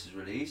time this is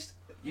released.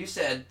 You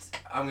said,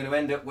 I'm going to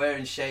end up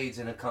wearing shades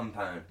in a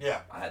compound.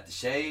 Yeah. I had the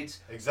shades.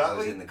 I was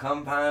Exactly. in the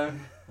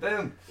compound.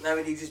 Boom. Now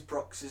he needs his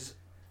proxies.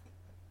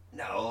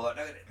 No,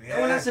 no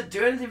Yeah. one has to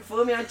do anything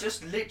for me. I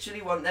just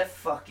literally want their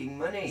fucking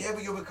money. Yeah,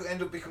 but you'll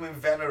end up becoming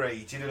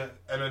venerated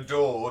and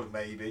adored,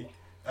 maybe.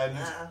 And,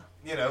 Ah.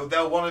 you know,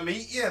 they'll want to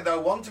meet you.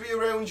 They'll want to be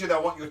around you.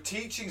 They'll want your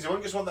teachings. They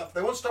won't just want that.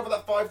 They won't stop at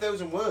that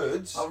 5,000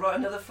 words. I'll write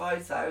another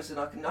 5,000.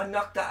 I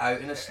knocked that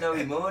out in a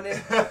snowy morning.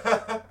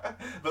 That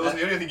wasn't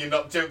the only thing you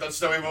knocked out that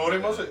snowy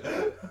morning, was it?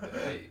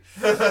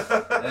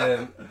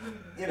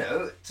 You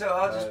know, so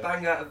I'll just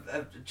bang out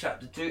a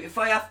chapter 2. If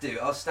I have to,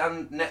 I'll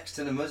stand next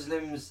to the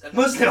Muslims.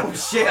 Oh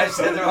shit, I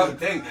said the wrong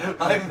thing.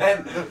 I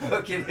meant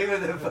fucking, who are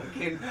the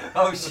fucking,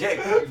 oh shit,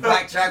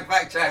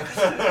 backtrack.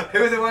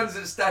 Who are the ones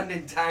that stand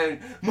in town?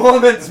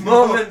 Mormons.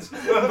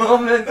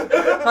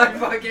 I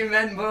fucking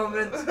meant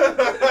Mormons.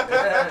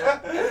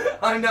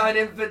 I'm not an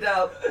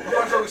infidel.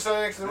 What's wrong with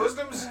standing next to the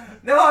Muslims?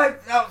 No,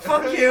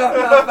 fuck you, I'm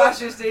not a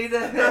fascist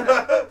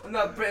either. I'm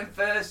not Britain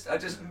first, I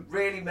just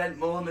really meant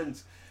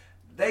Mormons.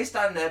 They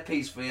stand there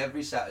peacefully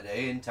every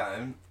Saturday in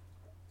town,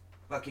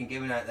 fucking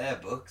giving out their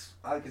books.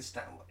 I could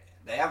stand.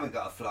 They haven't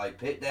got a fly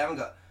pit. They haven't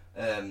got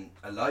a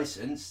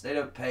license. They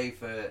don't pay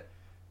for.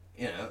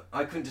 You know,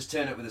 I couldn't just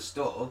turn up with a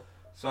stall,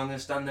 so I'm going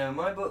to stand there with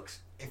my books.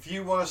 If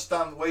you want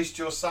to waste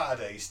your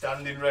Saturday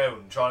standing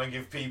round trying to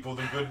give people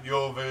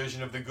your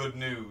version of the good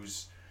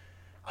news,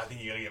 I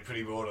think you're going to get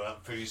pretty bored of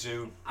that pretty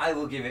soon. I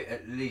will give it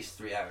at least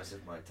 3 hours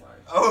of my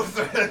time. Oh,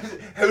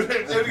 how to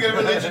get a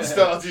religion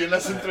started in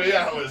less than 3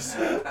 hours?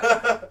 And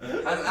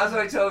as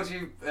I told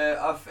you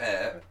off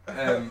air,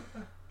 I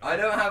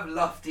don't have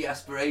lofty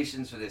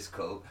aspirations for this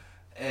cult.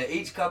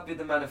 Each copy of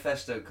the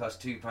manifesto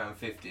costs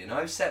 £2.50, and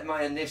I've set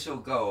my initial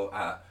goal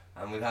at,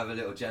 and we'll have a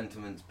little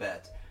gentleman's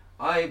bet.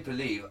 I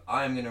believe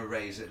I'm going to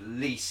raise at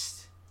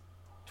least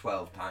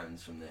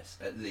 £12 from this,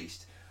 at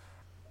least.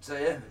 So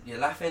yeah, you're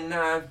laughing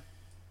now.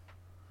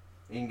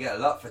 You can get a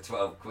lot for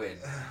 12 quid.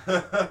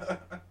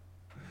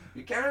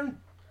 You can.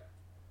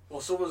 Well,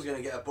 someone's going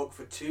to get a book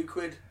for 2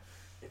 quid.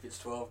 If it's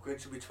 12 quid,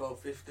 it should be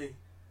 12.50.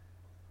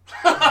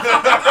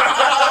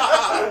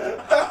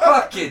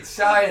 Fucking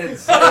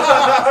science. Sorry, I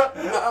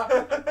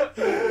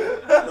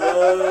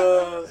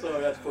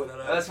had to put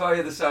that out. That's why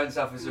you're the science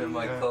officer in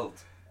my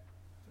cult.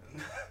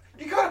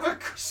 You can't have a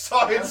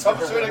science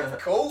officer in a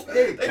cult.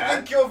 Yeah, you They can.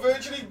 think you're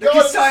virtually Look God.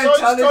 at Science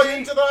tie Scientology.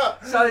 into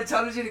that.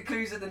 Scientology, the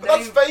clues in the But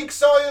that's name. fake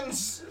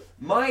science.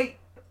 My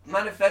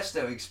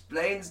manifesto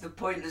explains the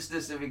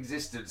pointlessness of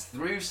existence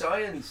through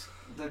science.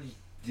 The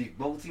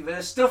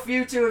multiverse stuff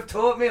you two have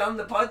taught me on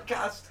the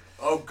podcast.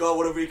 Oh God,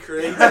 what have we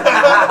created?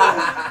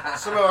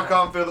 Somehow I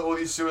can't feel that all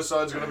these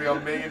suicides are going to be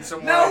on me in some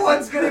way. No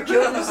one's going to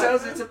kill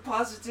themselves. It's a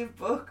positive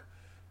book.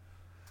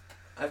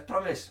 I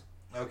promise.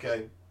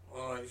 Okay.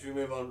 Alright, should we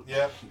move on?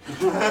 Yeah.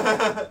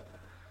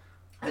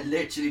 I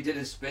literally did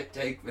a spit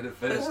take for the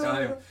first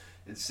time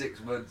in 6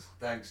 months.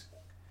 Thanks.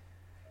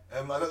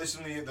 I got this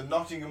from the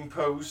Nottingham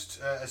Post.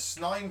 A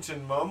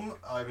Sneinton mum,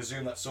 I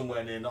presume that's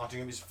somewhere near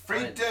Nottingham, is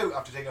freaked out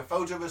after taking a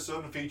photo of her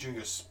son featuring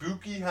a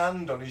spooky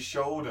hand on his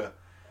shoulder.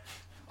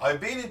 I've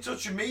been in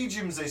touch with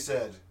mediums, they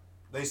said.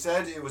 They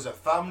said it was a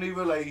family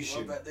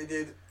relation. I bet they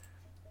did.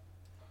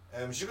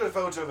 She got a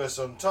photo of her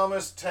son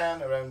Thomas,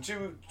 10, around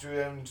 2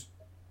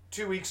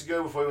 weeks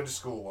ago before he went to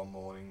school one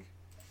morning.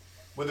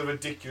 With a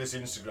ridiculous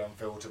Instagram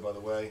filter, by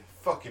the way.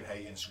 Fucking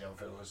hate Instagram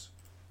filters.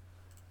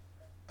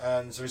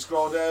 And so we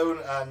scroll down,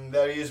 and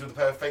there he is with a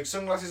pair of fake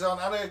sunglasses on,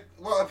 and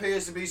what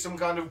appears to be some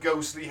kind of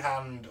ghostly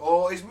hand,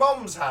 or his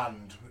mum's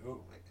hand,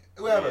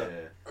 whoever.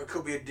 Yeah. Or it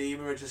could be a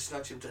demon and just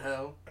snatch him to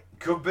hell.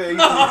 Could be.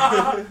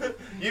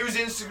 Use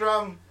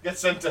Instagram, get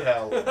sent to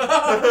hell.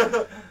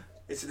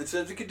 It's in the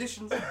terms and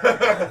conditions. No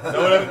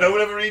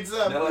one ever reads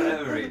them. No one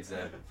ever reads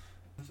them.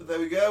 So there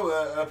we go.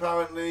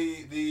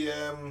 Apparently,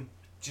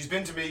 she's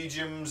been to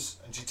mediums,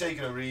 and she's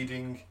taken a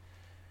reading,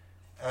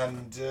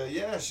 and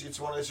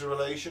it's a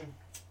relation.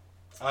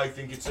 I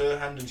think it's her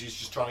hand, and she's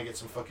just trying to get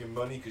some fucking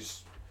money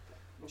because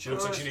she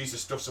looks like she needs to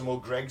stuff some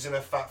more Greggs in her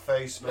fat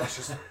face.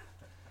 But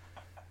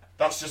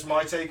that's just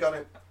my take on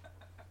it.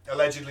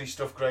 Allegedly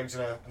stuffed Greggs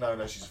in her.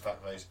 No, she's a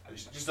fat face.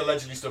 Just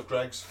allegedly stuffed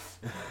Greggs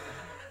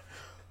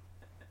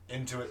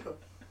into it.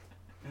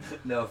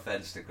 No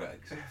offence to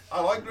Greggs.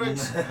 I like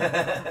Greggs.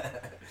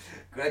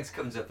 Greggs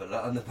comes up a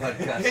lot on the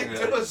podcast.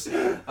 It does.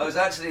 I was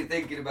actually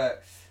thinking about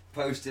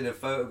posting a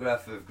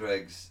photograph of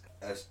Greg's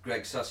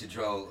sausage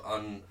roll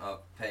on our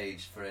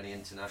page for any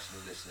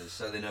international listeners,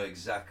 so they know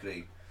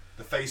exactly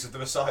The face of the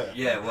Messiah.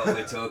 what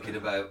we're talking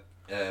about.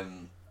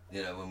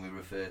 When we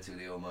refer to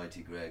the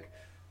Almighty Greg.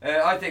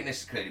 I think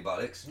this is clearly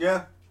bollocks.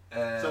 Yeah.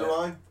 So do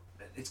I.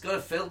 It's got a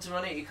filter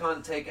on it. You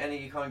can't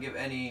give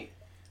any.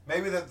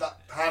 Maybe that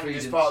hand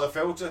Credence. is part of the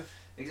filter.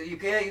 You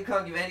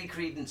can't give any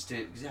credence to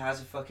it because it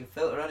has a fucking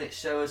filter on it.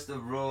 Show us the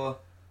raw.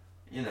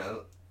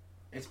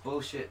 It's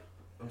bullshit.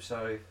 I'm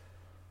sorry.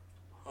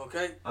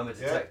 Okay. I'm a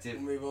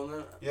detective. We'll move on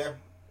then. Yeah.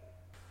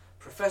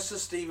 Professor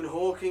Stephen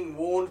Hawking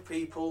warned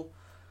people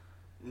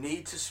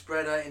need to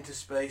spread out into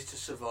space to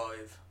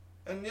survive.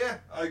 And yeah,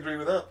 I agree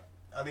with that.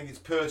 I think it's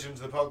pertinent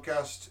to the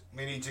podcast.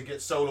 We need to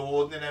get solar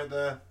wardening out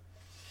there.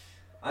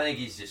 I think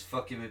he's just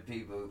fucking with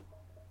people.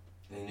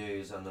 He knew he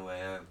was on the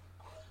way out.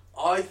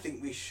 I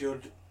think we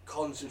should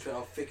concentrate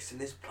on fixing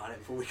this planet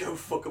before we go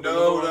fuck up.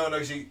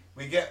 No. See,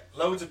 we get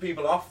loads of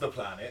people off the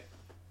planet,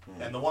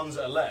 and the ones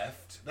that are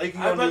left, they can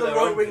How go and about do the their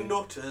right own wing thing.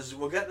 nutters?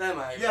 We'll get them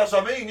out. Yeah, that's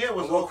what I mean. Yeah,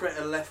 We'll create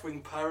a left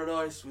wing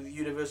paradise with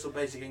universal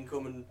basic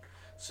income and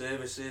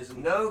services.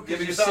 And No, Yeah, because you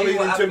because that see means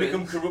what in turn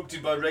become happens.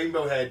 corrupted by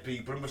rainbow haired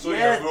people, and so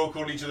Yeah. we're all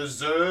calling each other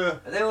Zer.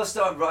 And they all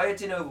start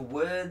rioting over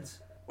words.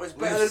 Well, it's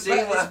We've better, seen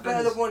what it's better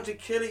happens. than wanting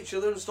to kill each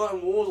other and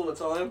starting wars all the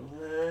time.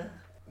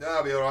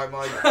 That'll be alright,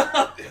 mate.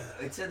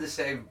 It's in the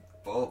same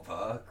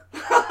ballpark.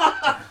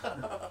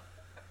 Because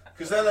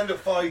they'll end up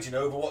fighting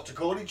over what to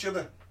call each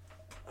other.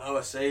 Oh,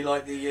 I see,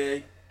 like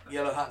the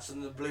yellow hats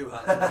and the blue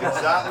hats.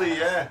 Exactly,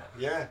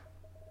 yeah.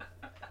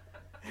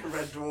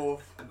 Red Dwarf.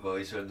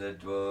 Voice from the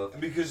dwarf.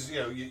 And because,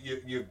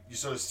 you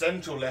sort of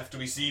central left to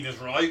be seen as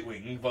right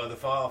wing by the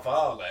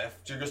far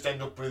left, you just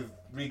end up with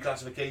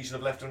reclassification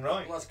of left and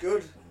right. Well, that's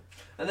good.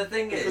 And the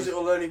thing Because is, it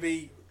will only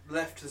be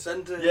left to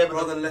centre Yeah,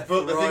 rather than left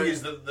but to the right. thing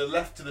is that the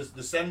left to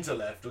the centre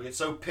left will get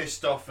so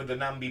pissed off with the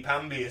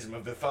namby-pambyism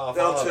of the far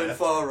They'll left. turn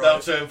far right. They'll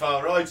turn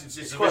far right.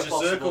 It's a quite vicious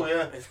possible. circle,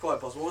 yeah. It's quite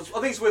possible. I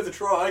think it's worth a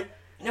try.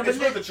 no, It's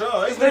worth a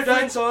try. There's no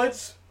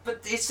downsides.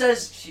 But it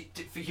says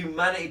for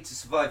humanity to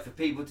survive, for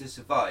people to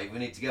survive, we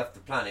need to get off the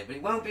planet. But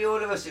it won't be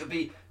all of us. It'll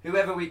be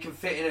whoever we can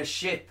fit in a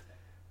ship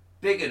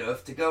big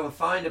enough to go and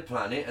find a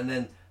planet, and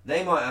then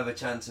they might have a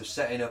chance of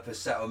setting up a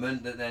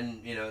settlement that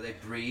then, they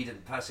breed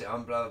and pass it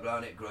on, blah, blah, blah,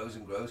 and it grows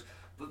and grows.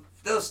 But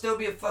there'll still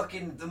be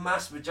the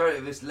mass majority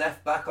of us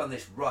left back on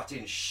this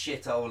rotting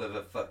shithole of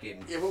a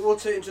fucking... Yeah, but we'll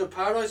take it into a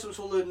paradise with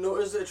all the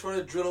nutters that are trying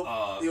to drill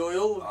up the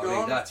oil. I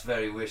think that's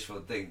very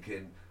wishful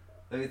thinking.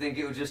 Don't you think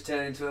it would just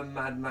turn into a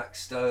Mad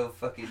Max style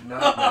fucking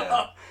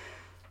nightmare?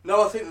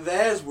 No, I think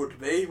theirs would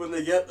be when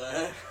they get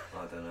there.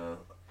 I don't know.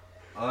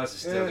 Ours is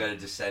still going to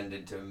descend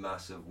into a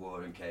massive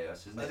war and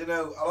chaos, isn't I it? don't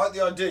know. I like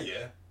the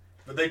idea,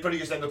 but they'd probably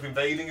just end up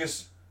invading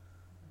us.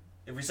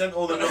 If we sent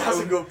all the That's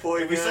a good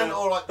point. if we yeah. sent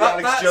all like the That-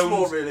 Alex that's Jones,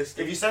 more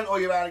realistic. if you sent all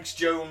your Alex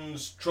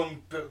Jones,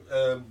 Trump,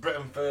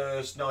 Britain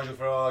First, Nigel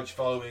Farage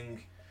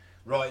following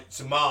right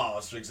to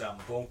Mars, for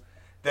example,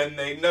 then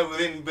they know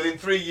within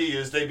 3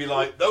 years they'd be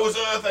like, those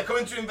Earth, they're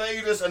coming to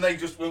invade us, and we'd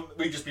just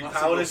be That's a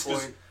powerless good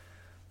point.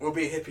 We'll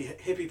be a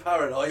hippie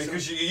paradise.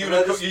 because and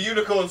they'll your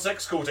unicorn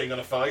sex cult ain't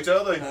gonna fight,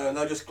 are they? and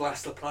they'll just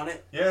glass the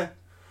planet. Yeah.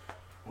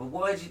 Well,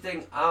 why do you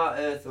think our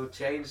Earth will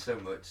change so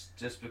much?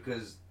 Just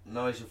because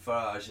Nigel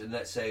Farage and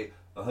let's say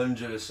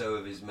 100 or so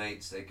of his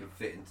mates, they can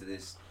fit into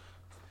this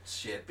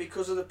ship?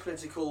 Because of the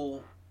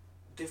political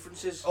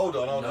differences. Hold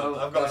on. No,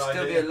 I've got there'll an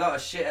still idea. be a lot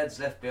of shitheads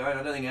left behind.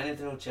 I don't think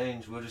anything will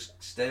change. We'll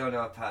just stay on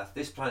our path.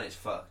 This planet's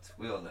fucked.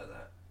 We all know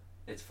that.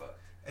 It's fucked.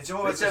 It's But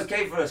almost it's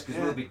okay for us because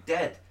yeah. we'll be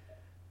dead.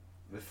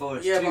 before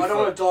it's Yeah, too but I don't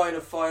far. want to die in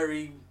a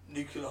fiery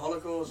nuclear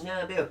holocaust. No,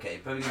 it'll be okay.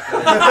 Probably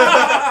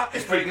gonna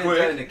it's probably pretty going to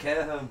die quick. in a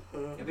care home.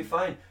 It'll be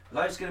fine.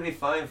 Life's going to be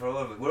fine for all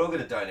of it. We're all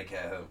going to die in a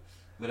care home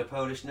with a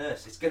Polish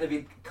nurse. It's going to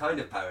be kind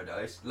of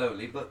paradise,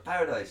 lonely, but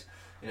paradise.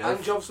 You know,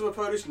 And jobs from a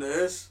Polish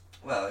nurse.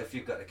 well, if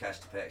you've got the cash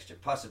to pay extra,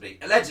 possibly,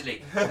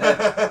 allegedly.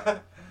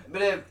 But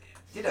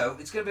you know,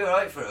 it's going to be all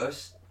right for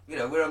us. You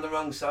know, we're on the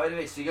wrong side of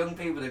it. It's the young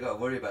people that got to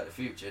worry about the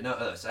future,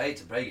 not us. I hate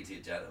to break it to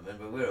you, gentlemen,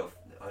 but we're all.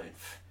 I mean,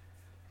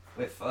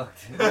 we're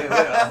fucked.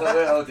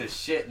 we're old as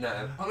shit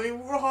now. I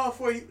mean, we're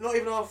halfway, not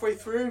even halfway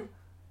through.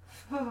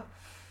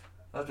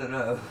 I don't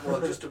know. Well,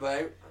 just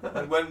about.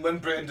 And when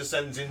Britain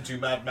descends into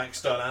Mad Max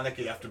style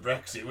anarchy after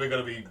Brexit, we're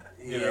gonna be,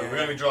 you know, Yeah. we're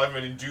gonna be driving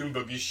around in dune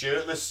buggies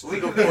shirtless. We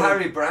could be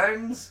Harry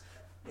Browns.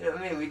 You know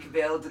what I mean? We could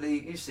be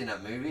elderly. You've seen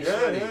that movie, Yeah,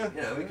 surely. yeah.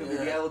 You know, we could be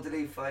the Yeah.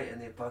 elderly fighting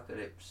the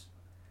apocalypse.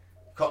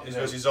 Cockneys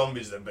You know. versus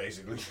zombies, then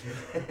basically.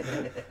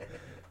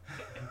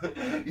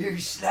 You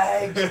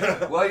slags!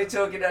 Why are you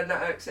talking in that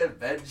accent,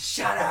 Ben?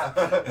 Shut up!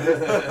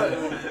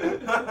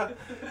 No,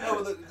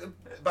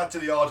 but back to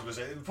the article.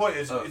 The point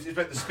is, Oh. it's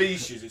about the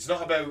species. It's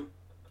not about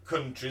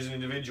countries and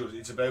individuals.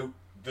 It's about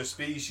the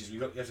species.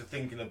 You have to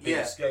think in a big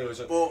Yeah, scale.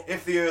 So but-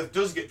 if the Earth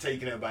does get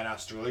taken out by an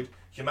asteroid,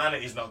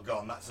 humanity's not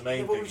gone. That's the main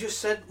Yeah, but thing. we just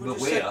said But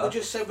we are.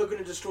 we're going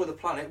to destroy the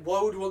planet.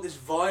 Why would we want this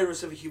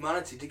virus of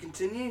humanity to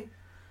continue?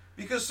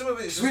 Because some of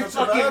it's We not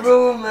so fucking bad.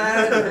 rule,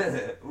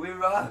 man! We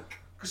rock!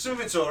 Because some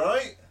of it's all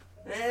right.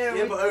 Yeah,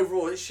 Yeah, we- but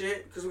overall it's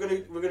shit because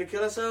we're gonna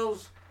kill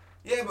ourselves.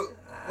 Yeah, but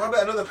what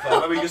about another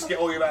plan where we just get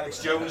all your Alex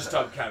Jones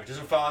type characters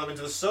and fire them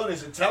into the sun?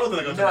 Is it tell them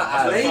they're going to No,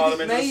 Mars and fire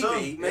them into the sun?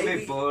 maybe, It'd be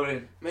maybe,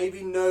 boring.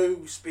 maybe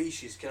no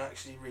species can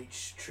actually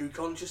reach true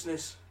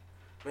consciousness.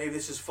 Maybe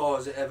this is as far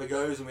as it ever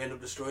goes, and we end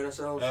up destroying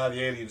ourselves. Ah,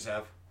 the aliens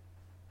have.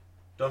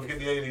 Don't forget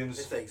the aliens.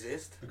 If they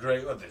exist. The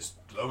great. Well, there's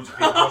loads of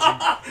people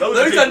watching.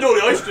 Those of down people-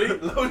 Dolly High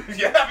Street.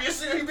 Yeah, have you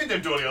seen? You've been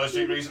down Dolly High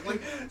Street recently.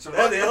 So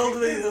Yeah, the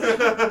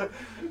elderly.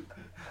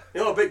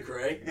 You're a bit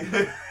grey.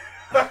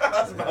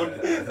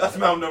 that's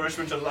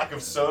malnourishment and lack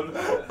of sun.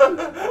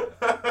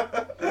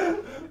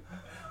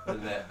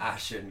 And their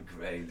ashen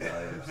grey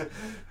lives.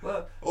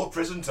 Well, Or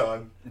prison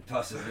time.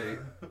 possibly.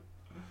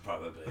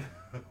 Probably.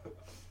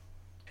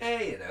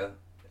 Hey, you know,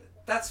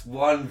 that's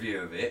one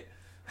view of it.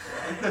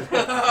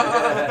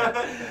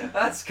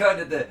 That's kind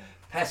of the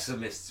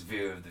pessimist's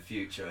view of the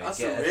future, I That's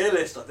guess. a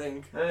realist, I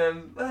think.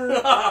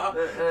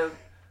 But,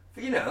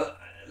 you know,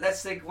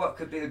 let's think what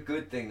could be a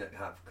good thing that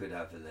could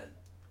happen then.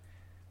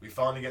 We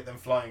finally get them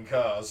flying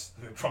cars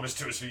that were promised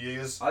to us for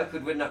years. I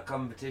could win that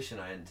competition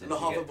I entered. And the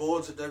to get-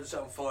 hoverboards that don't set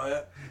on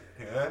fire.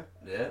 Yeah,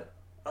 Yeah,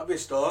 That'd be a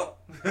start.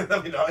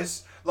 that'd be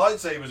nice.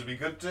 Lightsabers would be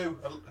good too.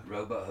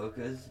 robot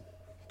hookers.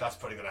 That's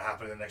probably going to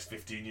happen in the next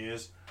 15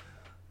 years.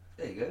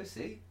 There you go,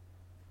 see?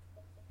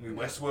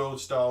 Westworld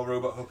style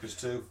robot hookers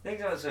too.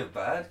 Things aren't so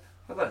bad.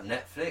 What about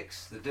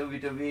Netflix, the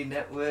WWE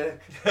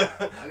network?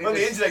 When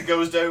the internet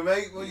goes down,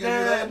 mate, what are you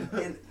going to do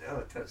then?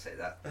 Oh, don't say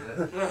that.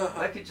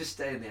 I could just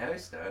stay in the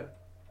house now.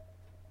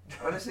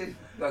 Honestly,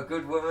 got a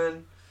good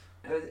woman.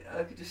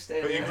 I could just stay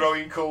in But the you're house.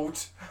 growing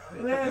cult.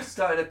 Yeah,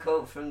 starting a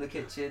cult from the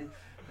kitchen.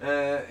 You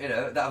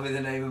know, that'll be the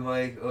name of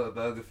my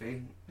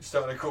autobiography.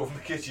 Starting a call from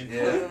the kitchen.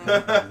 Yeah.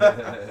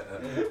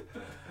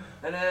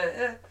 And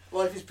yeah,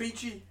 Life is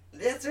peachy.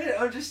 that's it.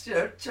 I'm just, you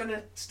know, trying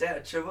to stay out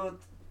of trouble.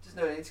 There's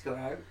no need to go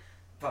out,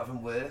 apart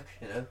from work,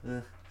 you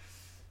know.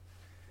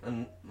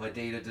 And my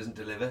dealer doesn't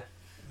deliver.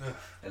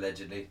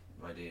 Allegedly,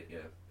 my dealer,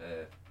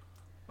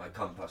 my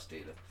compost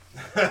dealer.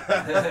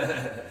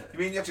 You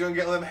mean you have to go and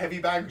get all them heavy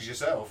bags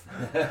yourself?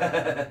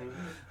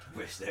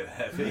 Wish they were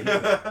heavy.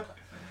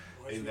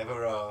 They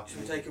never are.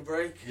 Should we take a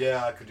break?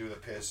 Yeah, I could do with a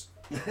piss.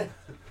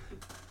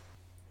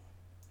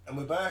 And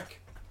we're back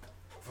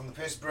from the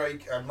piss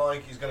break, and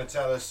Mike is going to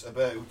tell us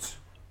about.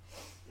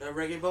 No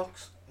reggae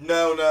box?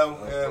 No.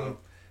 Oh,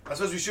 I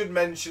suppose we should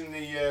mention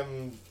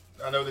the.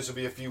 I know this will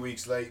be a few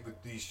weeks late,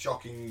 but the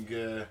shocking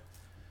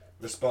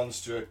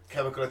response to a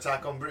chemical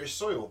attack on British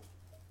soil.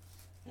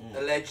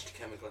 Alleged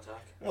chemical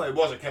attack. Well, it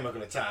was a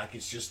chemical attack.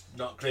 It's just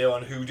not clear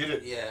on who did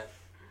it. Yeah.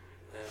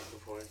 Yeah,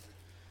 good point.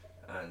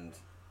 And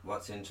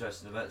what's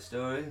interesting about the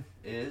story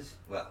is,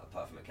 well,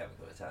 apart from a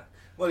chemical attack,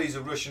 Well, he's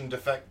a Russian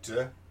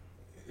defector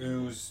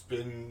who's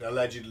been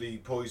allegedly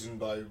poisoned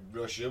by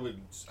Russia,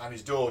 and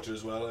his daughter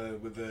as well,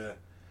 with a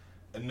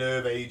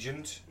nerve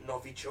agent,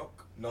 Novichok.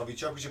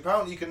 Novichok, which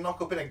apparently you can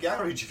knock up in a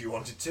garage if you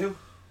wanted to.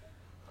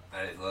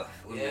 and it wouldn't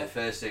be Yeah. the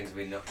first thing to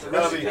be knocked The up.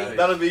 recipe-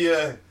 That'll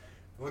be.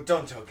 Well,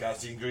 don't tell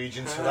guys the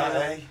ingredients for that,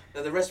 eh?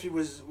 Now, the recipe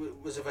was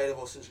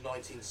available since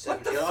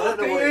 1970. What the I fuck don't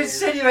know are what you it is.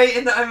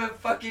 insinuating that I'm a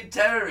fucking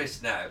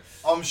terrorist now?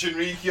 Om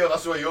Shinrikyo,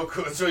 that's where you're.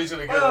 That's where he's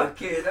gonna go.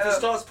 Fuck it If he up.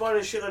 starts buying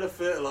a shitload of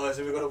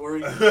fertiliser, we've got to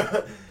worry.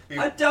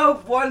 I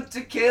don't want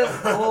to kill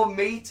or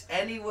meet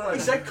anyone. He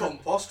said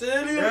compost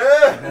earlier.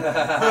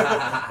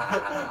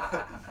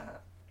 Yeah.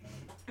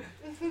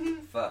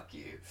 Fuck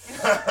you.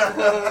 I'm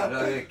not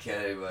gonna kill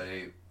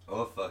anybody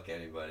or fuck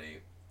anybody.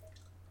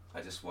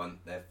 I just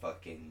want their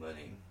fucking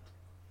money.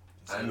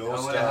 And it I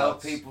all want to help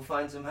starts. people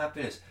find some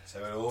happiness.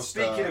 So it all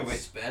Speaking starts. of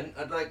which, Ben,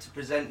 I'd like to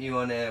present you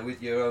on air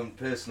with your own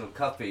personal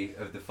copy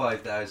of the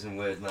 5,000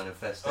 word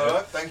manifesto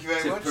Alright, thank you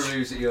very to much.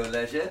 peruse at your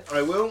leisure.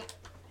 I will.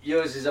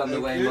 Yours is on the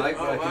Thank way, you. Mike,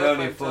 but Oh, I can wow,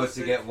 only afford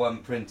to fantastic. get one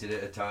printed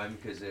at a time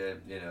because,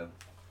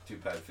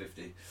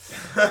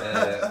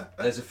 £2.50.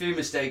 There's a few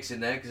mistakes in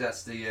there because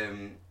that's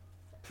the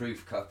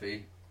proof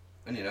copy.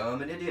 And,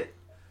 I'm an idiot.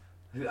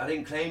 I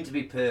didn't claim to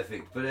be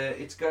perfect, but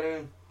it's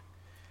gonna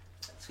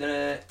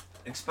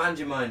expand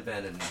your mind,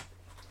 Ben, and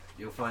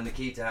you'll find the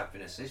key to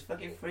happiness. It's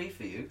fucking free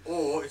for you.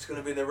 Or it's going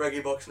to be in the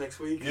reggae box next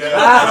week.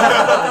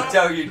 Yeah.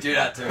 Don't you do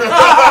that to me.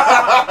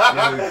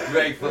 You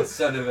grateful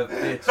son of a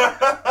bitch.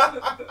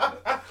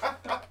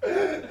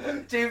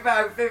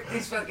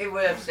 £2.50's fucking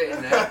worth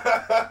sitting there.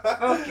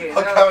 Fucking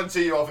I hell.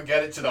 guarantee you I'll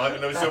forget it tonight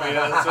and there'll be something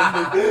else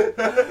Sunday.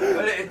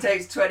 Well, it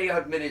takes 20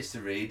 odd minutes to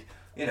read,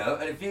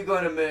 and if you go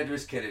on a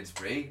murderous killing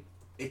spree,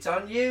 it's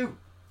on you.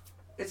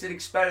 It's an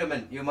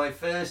experiment. You're my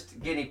first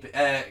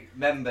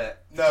member.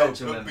 No,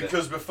 potential but member.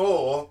 because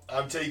before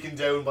I'm taken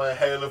down by a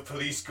hail of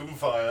police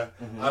gunfire,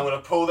 I'm going to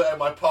pull that out of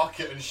my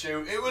pocket and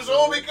shoot, it was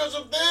all because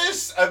of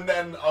this! And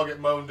then I'll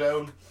get mown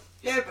down.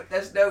 Yeah, but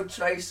there's no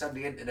trace on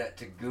the internet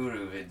to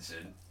Guru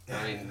Vincent.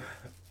 I mean,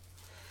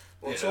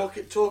 Well, you know.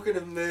 talking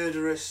of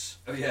murderous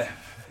Oh yeah.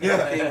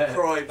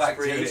 crime Back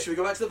to sprees, it. should we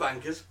go back to the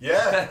bankers?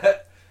 Yeah,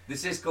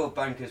 This is called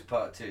Bankers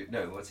Part 2.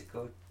 No, what's it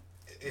called?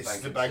 it's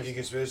the banking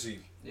conspiracy.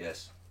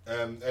 Yes.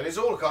 And it's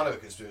all kind of a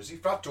conspiracy.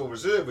 Fractal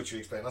Reserve, which we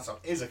explained last time,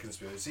 is a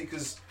conspiracy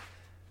because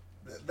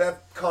they're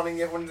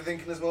conning everyone into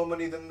thinking there's more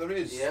money than there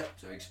is. Yeah.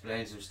 So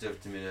explain some stuff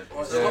to me now.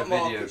 Right, Is there a stock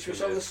video market. Should we coming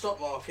start with up? the stock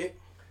market?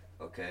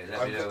 Okay,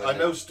 let me know. I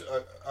know.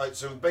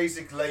 So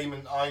basic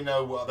layman, I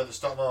know what about the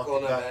stock market. Go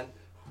on that then,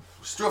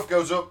 stuff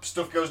goes up,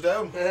 stuff goes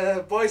down.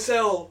 Ben. Buy,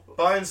 sell.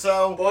 Buy and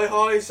sell. Buy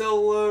high, sell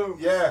low.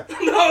 Yeah.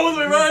 No, other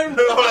way round.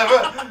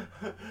 Whatever.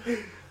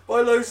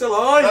 Buy low, sell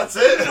high. That's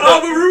it. Oh,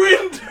 we're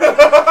ruined.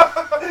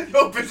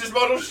 Your business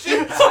model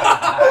shit.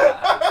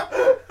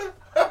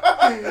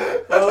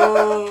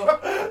 Oh,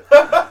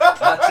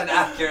 That's an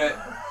accurate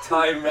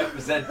time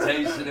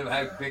representation of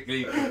how quickly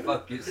you can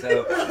fuck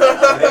yourself.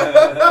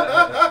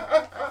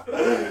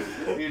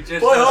 You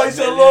just buy high, lost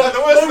sell millions. low. And the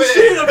worst Oh bit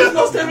shit, is- I've just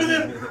lost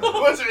everything.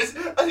 What's it?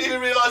 I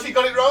didn't realise he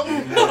got it wrong.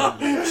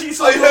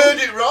 She's I heard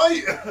it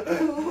right.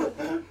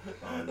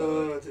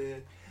 Oh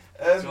dear.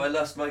 So I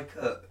lost my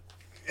cut.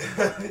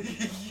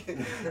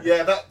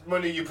 Yeah, that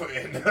money you put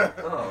in.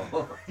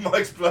 Oh,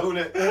 Mike's blown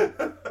it.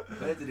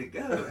 where did it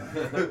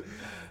go?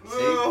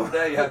 See,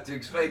 now you have to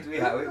explain to me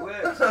how it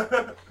works.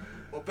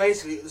 Well,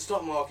 basically, the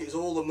stock market is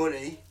all the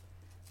money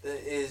that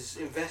is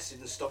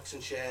invested in stocks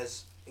and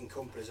shares in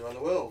companies around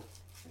the world.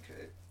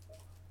 Okay.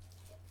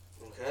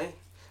 Okay?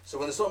 So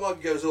when the stock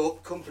market goes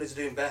up, companies are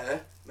doing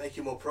better,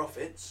 making more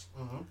profits.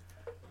 Mhm.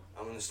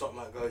 And when the stock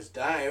market goes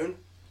down,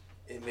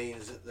 it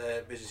means that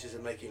their businesses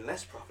are making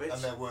less profits.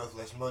 And they're worth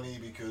less money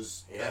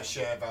because Yeah. their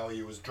share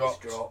value was It's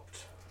dropped.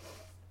 dropped.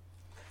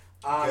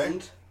 Okay.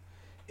 And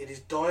it is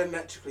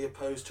diametrically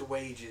opposed to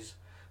wages.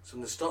 So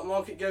when the stock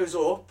market goes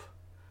up,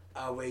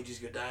 our wages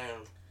go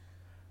down.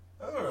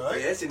 Alright.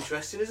 Yeah, it's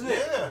interesting, isn't it?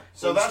 Yeah.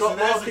 So When the that's stock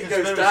there's a market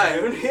goes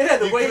conspiracy. down, yeah,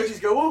 the You could- wages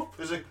go up.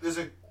 There's a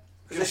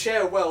Because the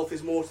share of wealth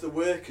is more to the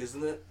workers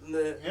than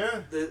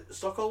yeah. the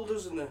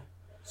stockholders and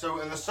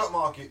So stock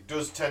market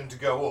does tend to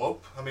go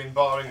up. I mean,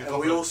 barring a and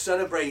couple we all of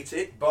celebrate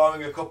it.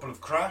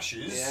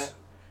 crashes. Yeah.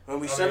 When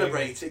we I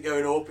celebrate it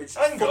going up, it's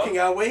Hang fucking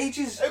on. our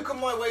wages. How come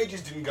my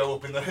wages didn't go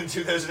up in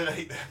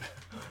 2008 then?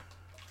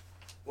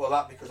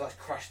 Well, because that's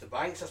crashed the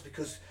banks. That's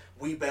because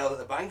we bailed at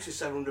the banks with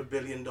 $700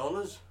 billion.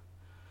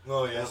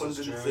 Oh yes, that's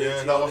true. 130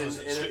 Yeah, that wasn't in-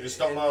 strictly in- the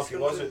stock in market, this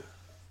was country. it?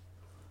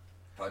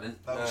 Pardon?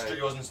 That No.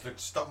 strictly wasn't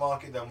the stock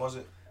market then, was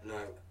it? No.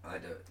 I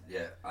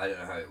don't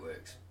know how it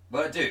works.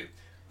 Well, I do,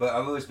 but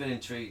I've always been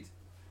intrigued.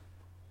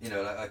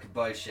 Like I could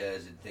buy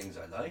shares in things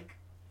I like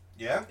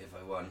Yeah. if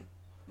I want.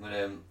 But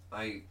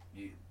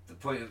the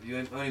point of you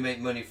only make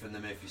money from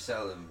them if you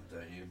sell them,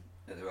 don't you?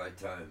 At the right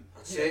time.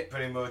 That's it.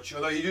 Pretty much.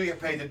 Although you do get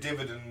paid a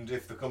dividend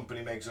if the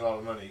company makes a lot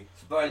of money.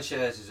 So buying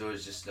shares is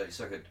always just it's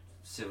like a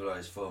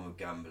civilized form of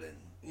gambling.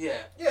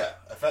 Yeah. Yeah,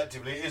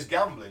 effectively it is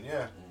gambling.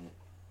 Yeah.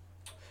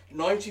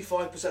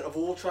 95% of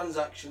all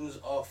transactions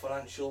are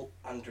financial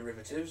and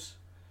derivatives.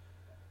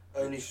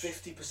 Only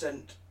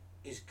 50%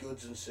 is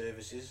goods and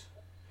services.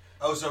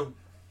 Oh, so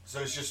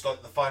it's just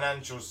like the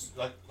financials,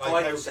 like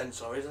 5%,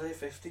 sorry, is it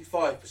 50? 5% is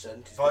goods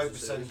and 5%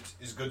 services.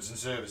 is goods and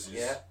services.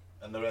 Yeah.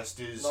 And the rest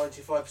is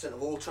 95%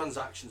 of all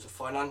transactions are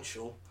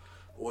financial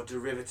or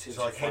derivatives.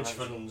 So like of hedge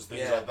financial. funds,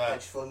 things yeah, like that.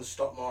 hedge funds,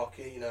 stock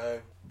market,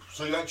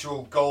 so the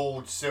actual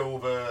gold,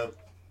 silver,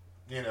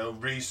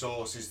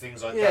 resources,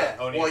 things like yeah, that.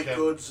 Only white account,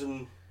 goods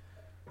and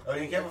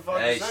only account for 5%.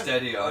 Hey,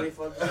 steady on.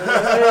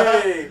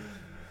 25%. Hey!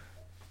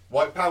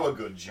 White power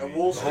goods. You And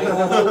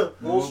mean?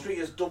 Wall Street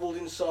has doubled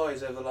in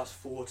size over the last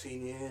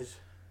 14 years.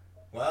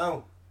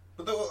 Wow.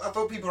 But I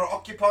thought people are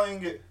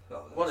occupying it.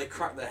 Well, they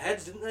cracked their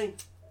heads, didn't they?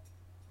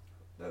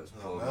 Those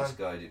Oh, poor man.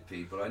 misguided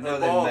people. I know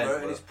And they Barber meant and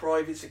well. his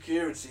private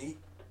security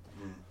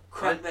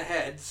cracked their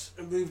heads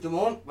and moved them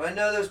on. Well, I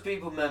know those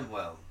people meant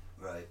well,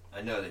 right?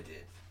 I know they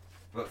did.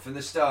 But from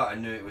the start, I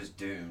knew it was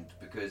doomed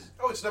because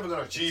it's never going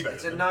to achieve it.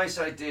 it's a nice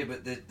idea,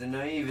 but the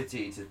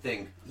naivety to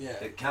think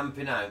that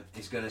camping out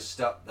is going to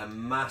stop the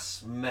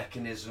mass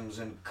mechanisms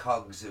and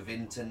cogs of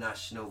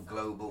international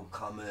global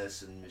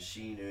commerce and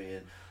machinery,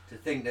 and to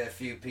think that a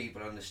few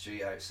people on the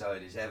street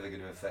outside is ever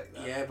going to affect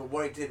that. Yeah, but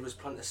what it did was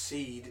plant a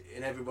seed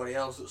in everybody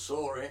else that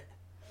saw it.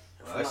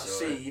 And from that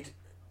seed,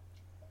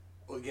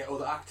 we'll get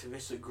other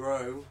activists that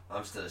grow.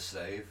 I'm still a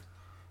slave.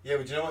 Yeah,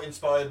 but do you know what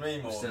inspired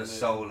me more? I'm still a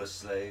soulless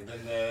slave.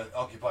 Than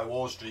Occupy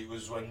Wall Street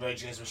was when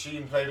Rage Against the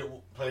Machine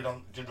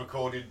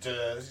recorded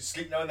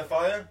Sleep Now in the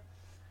Fire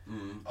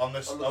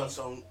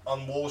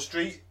on Wall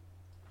Street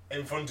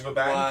in front of a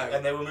bank,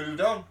 and they were moved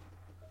on.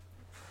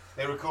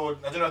 I don't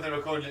know if they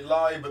recorded it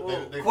live,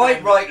 but they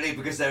quite rightly,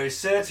 because there is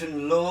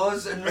certain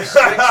laws and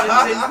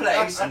restrictions in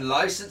place and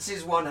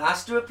licenses one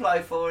has to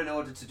apply for in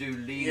order to do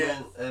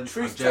legal.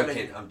 Truth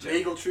telling. I'm joking.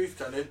 Legal truth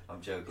telling.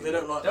 I'm joking. They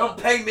don't like Don't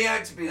pay me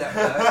out to be that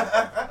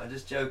guy. I'm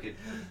just joking.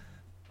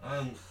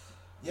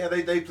 Yeah,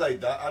 they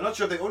played that. I'm not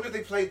sure. I wonder if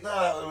they played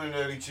that in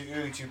early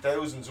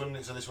 2000s, wouldn't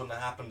it? So this wouldn't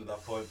have happened at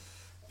that point.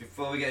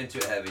 Before we get into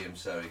it heavy, I'm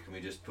sorry. Can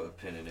we just put a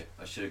pin in it?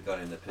 I should have gone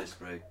in the piss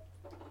break.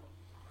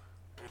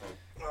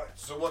 Right,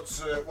 so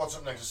what's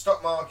up next? The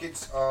stock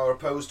markets are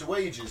opposed to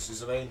wages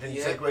is the main thing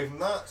to take away from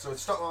that. So the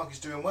stock market's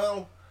doing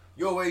well,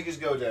 your wages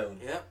go down.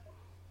 Yeah.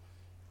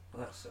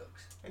 Well, that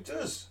sucks. It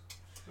does.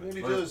 It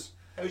really does.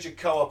 How's your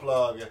co-op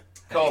lager?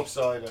 Co-op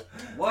cider?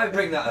 Why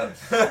bring that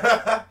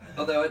up?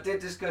 Although I did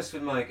discuss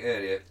with Mike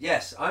earlier,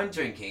 yes, I'm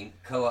drinking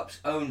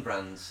Co-op's own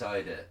brand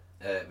cider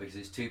because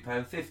it's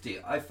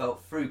 £2.50. I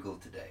felt frugal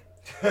today.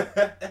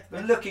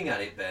 But looking at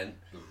it, Ben,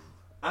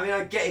 I mean,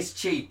 I get it's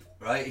cheap.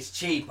 Right, it's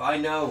cheap, I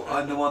know,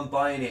 I'm the one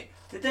buying it.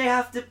 Did they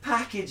have to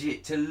package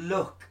it to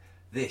look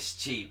this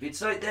cheap?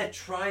 It's like they're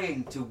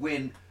trying to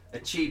win a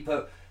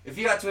cheapo... If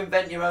you had to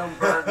invent your own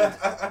brand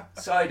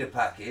cider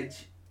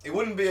package... It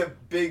wouldn't be a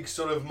big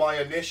sort of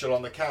my initial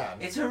on the can.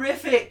 It's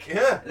horrific!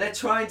 Yeah. They're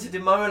trying to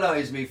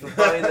demoralise me for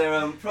buying their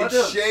own product.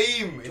 It's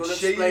shame! Do you want It's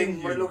to explain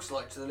shaming what it you. looks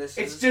like to the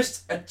listeners? It's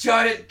just a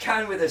giant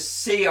can with a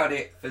C on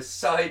it for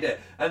cider,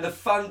 and the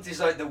font is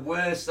like the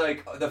worst,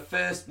 like the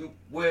first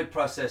word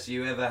processor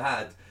you ever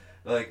had.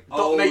 Like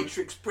Dot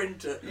matrix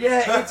printer.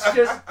 Yeah, it's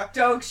just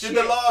dog shit.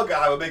 Did the lager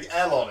have a big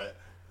L on it?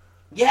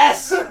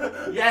 Yes!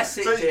 Yes,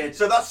 it did.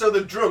 So that's so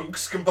the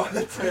drunks can buy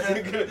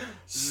the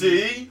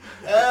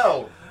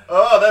C-L.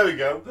 Oh, there we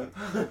go.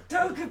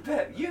 Don't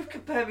compare. You've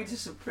compared me to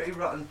some pretty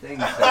rotten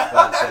things.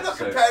 I'm not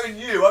comparing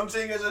you. I'm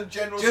saying as a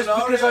general Just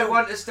scenario. because I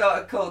want to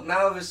start a cult,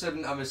 now all of a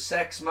sudden I'm a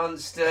sex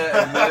monster,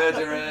 a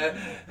murderer,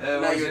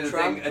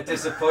 a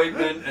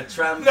disappointment, a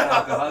tramp, an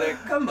alcoholic.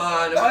 Come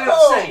on, have I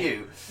upset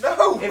you?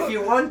 No. If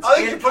you want, I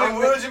think you're putting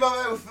words in my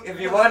mouth. If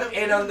you want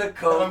in on the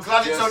cult, I'm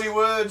glad it's only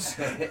words.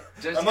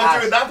 Just I'm not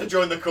doing that to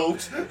join the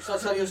cult. Shall I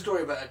tell you a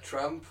story about a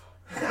tramp?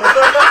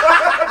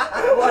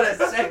 What a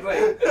segue.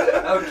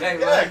 Okay,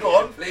 Yeah, Mike, go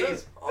on.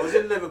 please. I was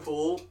in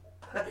Liverpool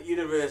at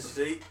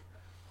university.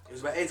 It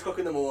was about 8 o'clock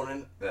in the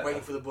morning, Yeah.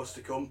 waiting for the bus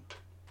to come.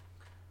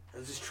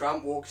 And this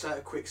tramp walks out,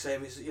 a quick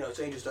save. It's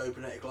only just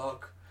open 8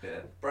 o'clock. Yeah.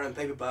 Brown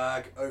paper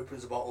bag,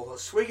 opens the bottle, like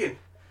swigging.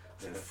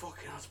 I said, Yeah.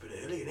 fucking hell, it's a bit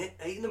early, innit?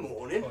 8 in the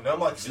morning. Oh, no,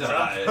 Mike. It's not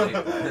that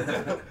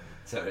early.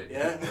 Sorry.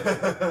 Yeah.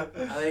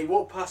 And then he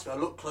walked past me, I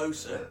looked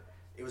closer.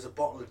 It was a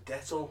bottle of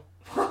Dettol.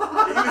 He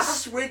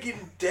was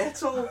swigging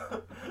Dettol.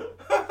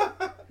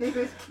 He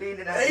was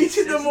cleaning out 8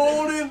 in the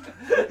morning.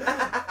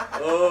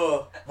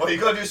 Oh. Well, you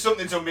got to do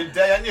something till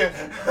midday, haven't you?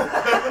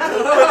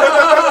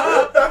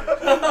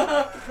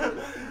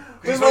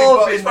 We've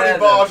all been He's there, funny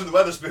bars with the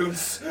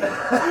Weatherspoons.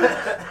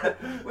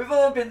 We've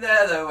all been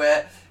there though,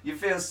 where you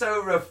feel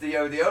so rough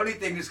that the only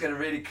thing that's going to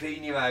really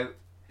clean you out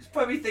he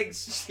probably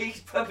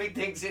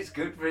thinks it's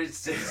good for his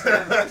system.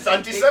 It's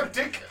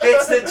antiseptic.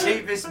 It's the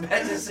cheapest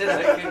medicine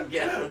I can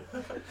get.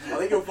 I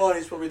think you'll find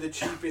it's probably the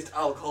cheapest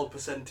alcohol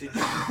percentage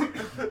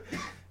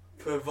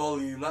per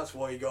volume. That's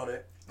why he got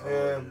it.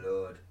 Oh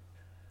Lord.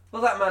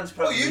 Well, that man's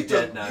probably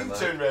dead now, You've man.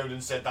 turned around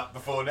and said that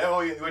before now,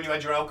 when you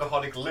had your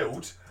alcoholic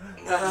lilt.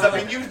 Does that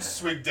mean you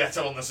swig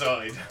Dettol on the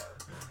side?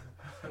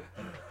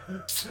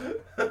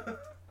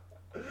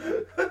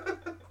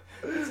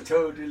 It's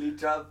totally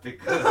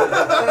tropical.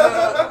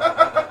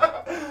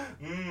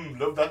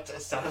 Love that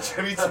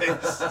sanitary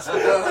taste.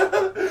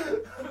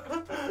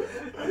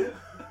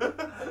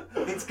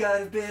 It's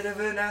got a bit of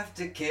an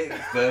afterkick,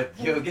 but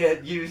you'll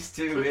get used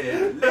to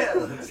it.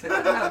 Lilt.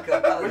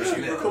 Alcoholic Once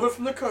you lilt. recover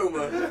from the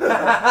coma.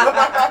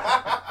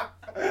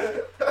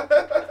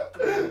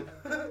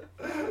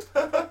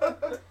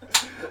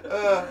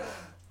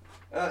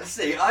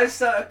 See, I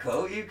start a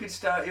cult, you could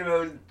start your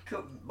own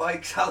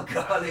Mike's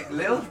Alcoholic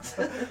Lilt.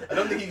 I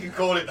don't think you can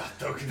call it that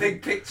though. can you?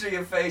 Big picture of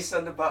your face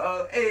on the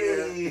bottle.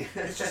 Hey!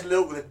 It's just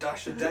lilt with a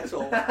dash of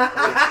Dettol.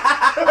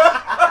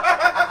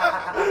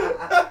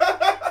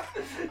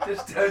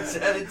 Just don't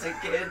sell it to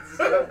kids.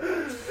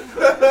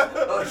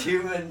 Or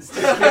humans.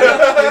 Just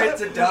give it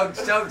to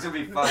dogs. Dogs will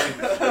be fine.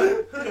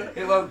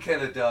 It won't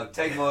kill a dog.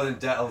 Take more than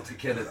Dettol to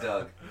kill a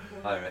dog.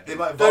 I reckon. They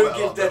might vomit Don't a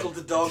give lot, though. Dettle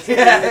to dogs.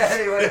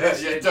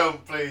 Yeah,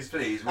 don't, please.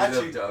 Please, we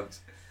Actually, love dogs.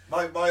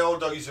 My old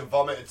dog used to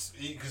vomit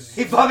because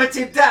He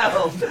vomited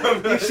down.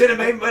 You should have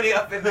made money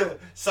off him.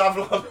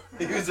 Savlon.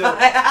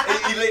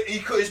 He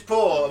cut his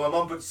paw, and my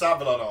mum put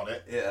Savlon on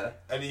it. Yeah.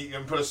 And he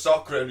put a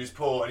sock around his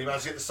paw, and he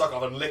managed to get the sock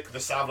off and lick the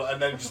Savlon,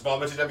 and then just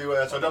vomited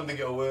everywhere. So I don't think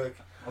it'll work.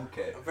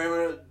 Okay. If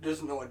anyone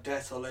doesn't know what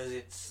Dettol is,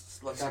 it's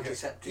like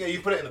antiseptic. Yeah,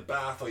 you put it in the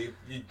bath, or you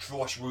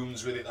wash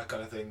wounds with it, that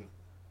kind of thing.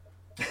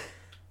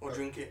 Or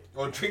drink it.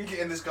 Or drink it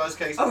in this guy's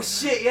case. Oh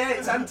shit! Yeah,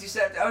 it's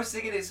antiseptic. I was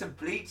thinking it's a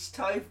bleach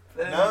type.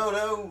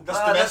 No, that's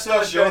that's Domestos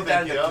what you're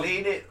down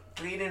thinking the of.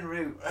 cleaning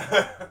route.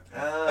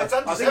 That's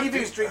I think if he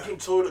antiseptic. was drinking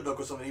toilet milk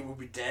or something, he would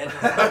be dead.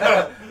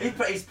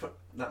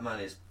 That man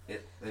is in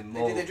They,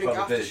 more they drink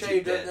probability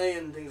aftershave, don't dead. they,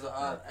 and things like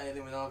that.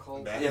 Anything with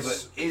alcohol. Yeah. Yeah,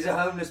 but he's a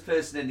homeless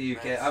person in the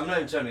UK. Mess. I'm not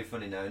even trying to be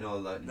funny now. In all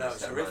like, No, it's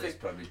that man is horrific.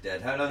 probably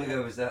dead. How long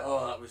ago was that?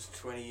 Oh, that was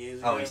 20 years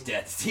ago. Oh, he's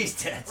dead. He's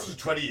dead. This was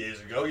 20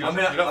 years ago. I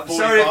mean, I'm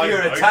sorry if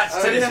you're attached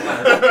to this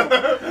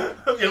man.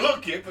 You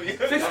look it, but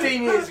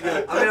 15 years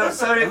ago. I mean, I'm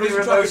sorry if Who's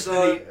you're trying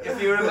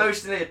to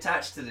emotionally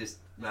attached to this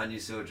man you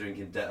saw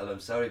drinking Dettel. I'm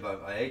sorry,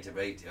 but I hate to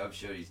rate it. I'm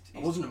sure he's I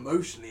wasn't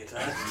emotionally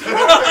attached.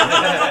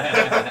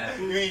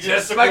 You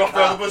Just took my me off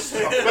car. the bus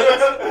stop.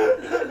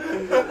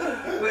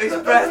 But his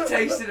breath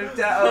tasted of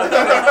Dettel.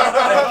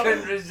 I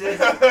couldn't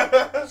resist.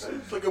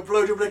 It's like a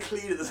blowjob and a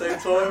clean at the same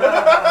time.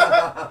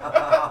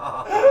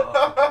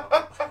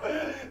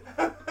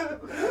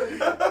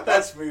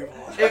 Let's move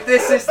on. If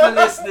this is the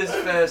listener's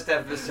first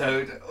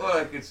episode, all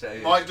I could say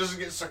is... Mike doesn't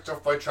get sucked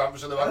off by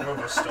tramps at the back of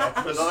a bus stop.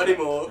 Not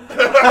anymore. What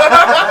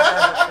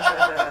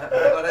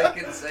I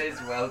can say is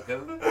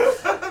welcome.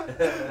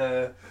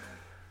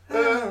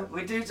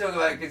 We do talk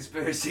about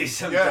conspiracies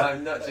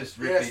sometimes, not just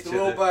rip Yes, each the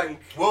World other. Bank.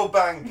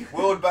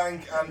 World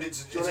Bank, and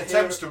its Do you wanna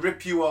attempts hear to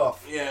rip you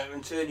off. Yeah,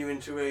 and turn you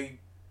into a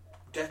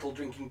Dettle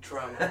drinking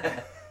tramp.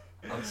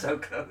 I'm so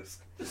close.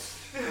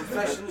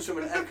 Confessions from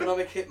an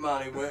economic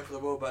hitman who worked for the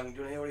World Bank. Do you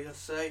want to hear what he had to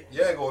say?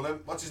 Yeah, go on then.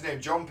 What's his name?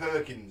 John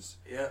Perkins.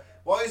 Yeah.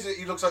 Why is it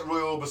he looks like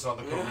Roy Orbison on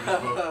the cover of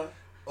his book?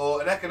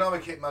 Or an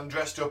economic hitman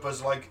dressed up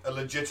as like a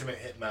legitimate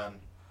hitman.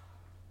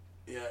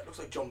 Yeah, it looks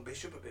like John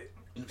Bishop a bit.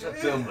 Looks like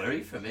Bill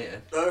Murray from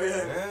here. Oh,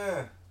 yeah.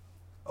 Yeah.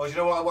 Oh, do you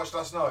know what I watched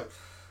last night?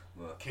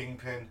 What?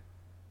 Kingpin.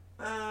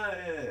 Ah,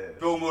 yeah.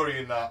 Bill Murray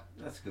in that.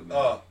 That's a good movie.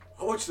 Oh,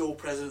 I watched All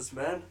President's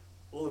Men.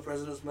 All the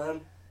President's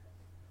Men.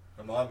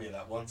 remind me of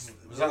that one.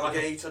 Was that like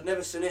a... Gate. I'd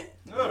never seen it.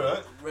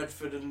 Alright.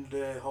 Redford and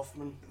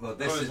Hoffman. Well, Oh,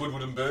 this it's is...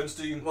 Woodward and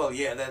Bernstein. Well,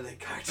 yeah, they're the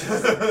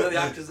characters. They're the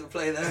actors that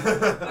play them.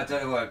 I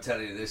don't know why I'm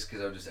telling you this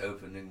because I'm just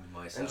opening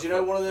myself. And do you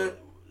know up one of for-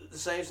 the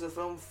sayings of the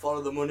film?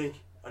 Follow the money.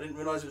 I didn't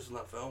realise it was from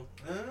that film.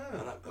 And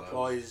Ah. that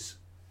applies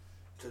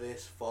to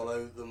this.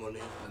 Follow the money.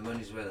 The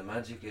money's where the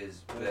magic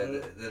is.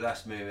 Mhm. The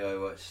last movie I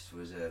watched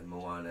was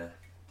Moana,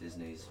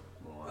 Disney's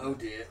Moana. Oh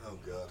dear. Oh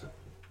god.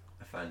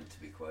 I found it to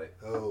be quite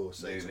Oh,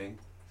 Satan.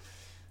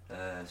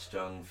 moving.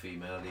 Strong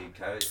female lead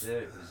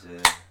character. It was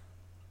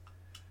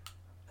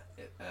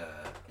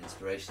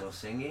inspirational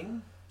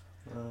singing.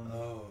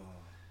 Oh.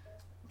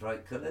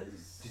 Bright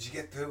colours. Did you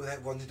get through it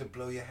without wanting to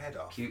blow your head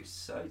off? Cute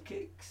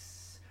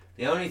sidekicks.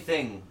 The only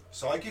thing,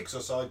 Sidekicks or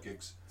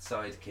sidekicks?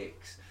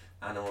 sidekicks,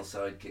 animal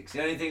sidekicks.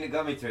 The only thing that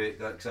got me through it,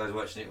 because I was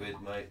watching it with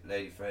my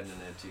lady friend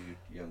and her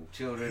 2 young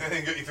children. I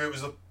think got you through it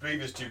was the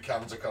previous 2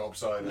 cans of carb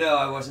cider. No,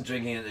 I wasn't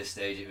drinking at this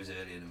stage. It was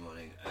early in the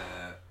morning.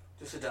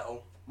 Just a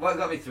Dettle. What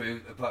got me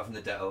through, apart from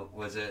the Dettle,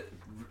 was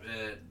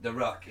The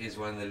Rock is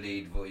one of the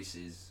lead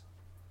voices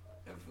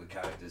of the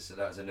characters, so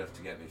that was enough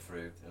to get me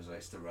through. I was like,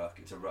 it's The Rock.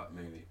 It's a Rock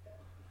movie.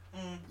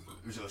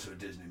 It was also a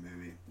Disney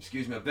movie.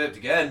 Excuse me, I burped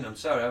again. I'm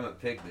sorry, I'm a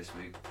pig this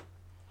week.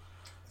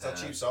 Is that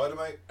cheap cider,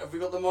 mate? Have we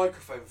got the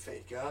microphone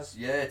fitted, guys?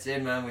 Yeah, it's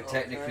in, man. We're Okay.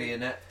 technically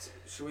inept.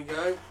 Shall we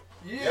go?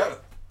 Yeah.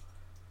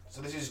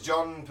 So this is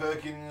John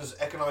Perkins,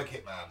 economic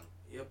hitman.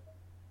 Yep.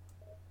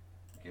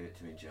 Give it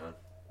to me,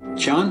 John.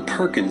 John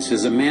Perkins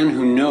is a man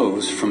who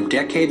knows from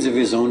decades of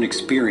his own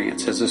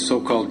experience as a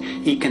so-called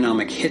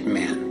economic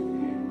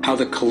hitman how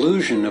the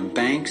collusion of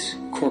banks,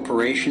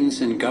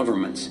 corporations, and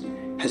governments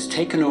has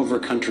taken over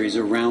countries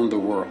around the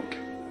world.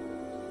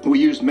 We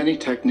use many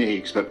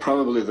techniques, but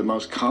probably the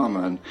most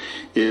common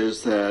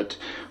is that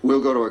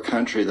we'll go to a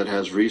country that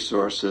has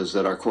resources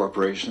that our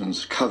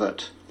corporations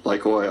covet,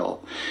 like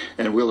oil,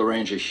 and we'll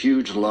arrange a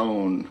huge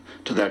loan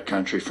to that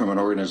country from an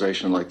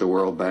organization like the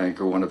World Bank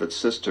or one of its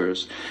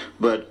sisters,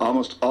 but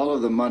almost all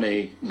of the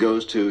money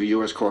goes to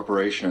U.S.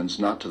 corporations,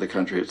 not to the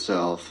country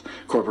itself.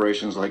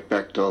 Corporations like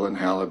Bechtel and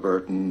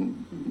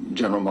Halliburton,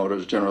 General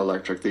Motors, General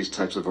Electric, these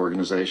types of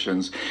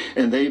organizations,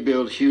 and they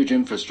build huge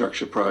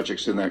infrastructure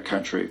projects in that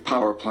country,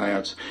 power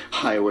plants,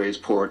 highways,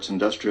 ports,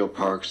 industrial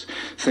parks,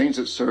 things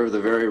that serve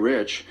the very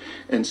rich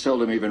and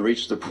seldom even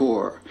reach the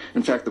poor.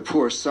 In fact, the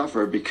poor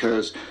suffer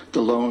because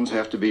the loans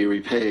have to be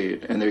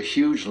repaid, and they're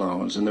huge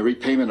loans, and the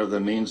repayment of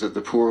them means that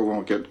the poor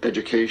won't get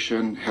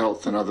education,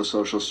 health, and other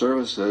social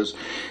services,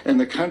 and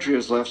the country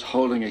is left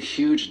holding a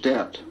huge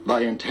debt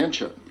by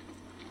intention.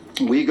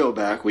 We go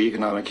back, we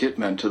economic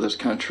hitmen, to this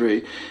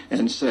country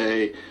and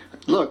say,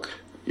 look,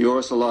 You owe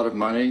us a lot of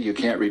money. You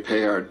can't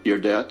repay your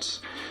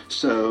debts.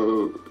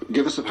 So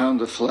give us a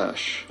pound of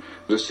flesh.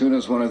 But as soon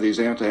as one of these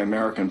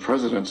anti-American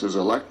presidents is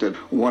elected,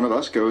 one of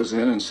us goes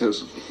in and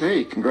says,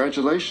 hey,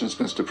 congratulations,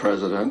 Mr.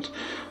 President.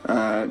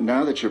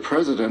 Now that you're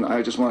president,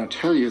 I just want to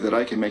tell you that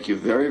I can make you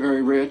very,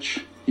 very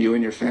rich, you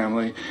and your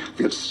family.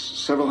 Get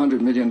several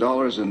 $100 million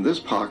in this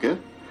pocket.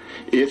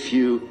 If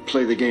you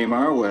play the game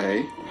our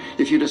way,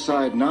 if you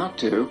decide not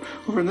to,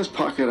 over in this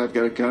pocket I've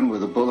got a gun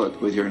with a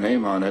bullet with your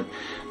name on it,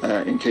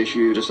 in case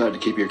you decide to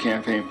keep your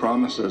campaign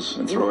promises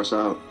and throw us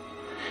out.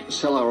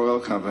 Sell our oil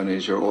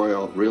companies your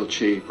oil real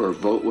cheap, or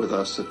vote with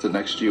us at the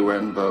next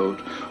UN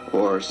vote,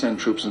 or send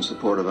troops in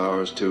support of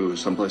ours to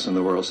someplace in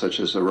the world such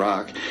as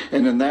Iraq.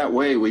 And in that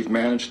way we've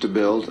managed to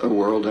build a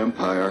world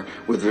empire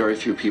with very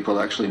few people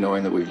actually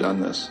knowing that we've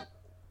done this.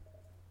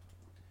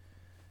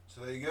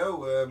 So there you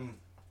go.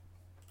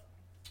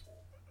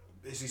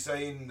 Is he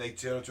saying they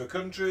turn up to a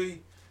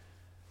country,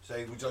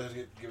 say, would you like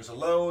to give us a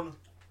loan?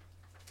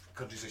 The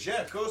country says,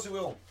 yeah, of course it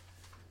will.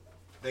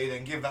 They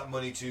then give that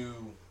money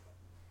to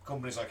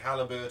companies like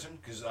Halliburton,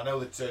 because I know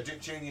that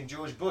Dick Cheney and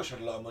George Bush had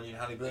a lot of money in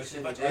Halliburton.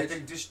 In fact, I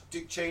think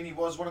Dick Cheney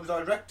was one of the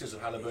directors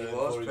of Halliburton. He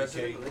was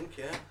president, I think,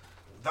 yeah.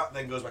 That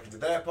then goes back into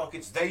their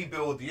pockets. They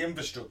build the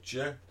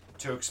infrastructure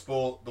to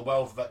export the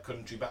wealth of that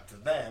country back to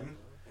them.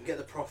 And get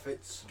the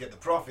profits. Get the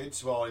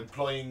profits while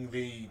employing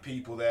the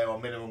people there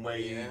on minimum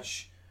wage.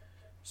 Yeah.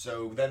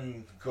 So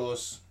then, of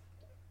course,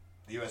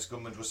 the US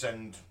government will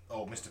send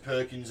Mr.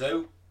 Perkins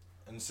out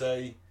and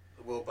say...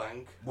 The World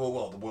Bank.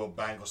 Well, the World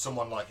Bank or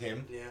someone like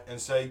him. Yeah. And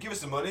say, give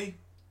us the money.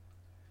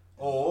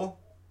 Or,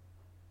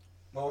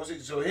 what was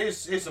it? So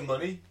here's some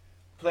money.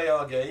 Play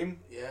our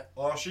game. Yeah.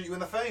 Or I'll shoot you in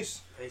the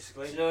face.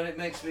 Basically. So, you know what it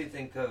makes me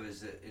think of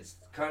is that it's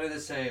kind of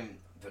the same,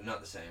 but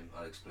not the same.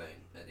 I'll explain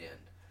at the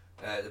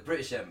end. The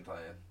British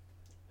Empire.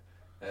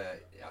 I'll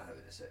have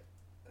it in a sec.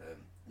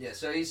 Yeah,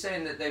 so he's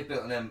saying that they've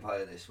built an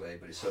empire this way,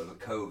 but it's sort of a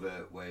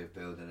covert way of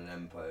building an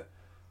empire.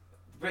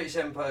 The British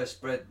Empire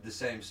spread the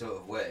same sort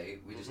of way.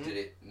 We just did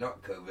it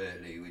not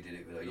covertly. We did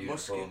it with our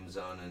uniforms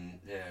on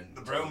and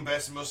the Brown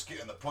Bess musket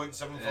and the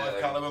 .75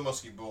 caliber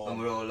musket ball. And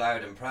we're all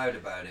loud and proud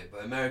about it.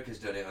 But America's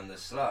done it on the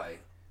sly. It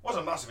was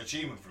a massive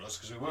achievement for us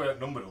because we were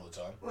outnumbered all the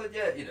time. Well,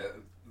 yeah, you know.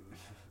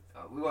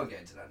 We won't get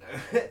into that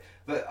now.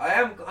 But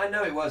I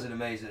know it was an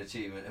amazing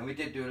achievement, and we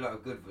did do a lot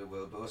of good for the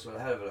world, but also a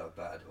hell of a lot of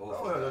bad.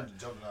 Awful bad.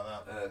 Don't know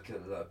that.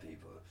 Killed a lot of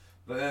people.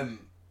 But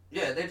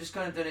yeah, they just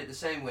kind of done it the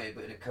same way,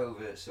 but in a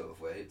covert sort of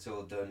way. It's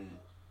all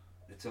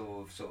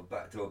sort of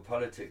backdoor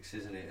politics,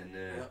 isn't it?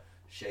 And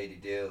shady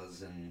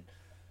deals and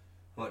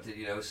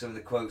some of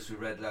the quotes we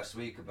read last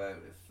week about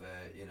if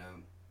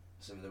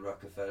some of the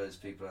Rockefellers,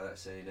 people like that,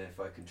 saying if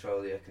I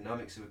control the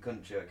economics of a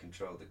country, I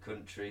control the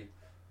country,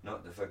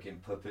 not the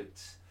fucking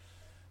puppets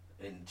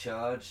in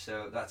charge.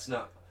 So that's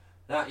not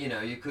that,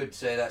 you could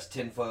say that's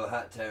tinfoil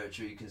hat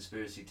territory,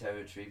 conspiracy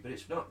territory, but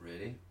it's not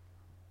really.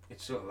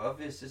 It's sort of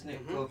obvious, isn't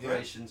it?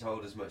 Corporations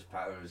hold as much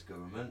power as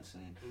governments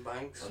and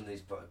banks. And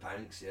these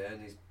banks,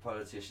 and these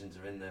politicians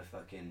are in their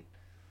fucking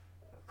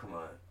come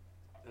on.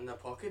 In their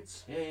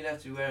pockets. Yeah, you'd have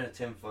to be wearing a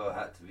tinfoil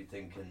hat to be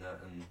thinking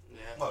that. And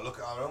well, look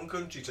at our own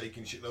country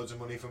taking shitloads of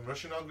money from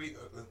Russian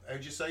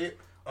how'd you say it?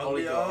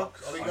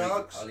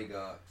 Oligarchs.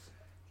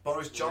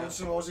 Boris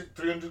Johnson, what was it,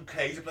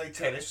 300k to play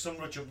tennis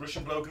with some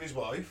Russian bloke and his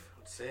wife.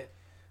 That's it.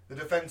 The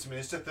defence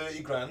minister, 30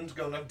 grand to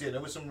go and have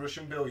dinner with some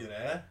Russian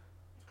billionaire.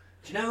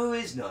 Do you know who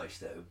is nice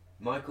though?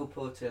 Michael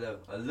Portillo.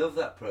 I love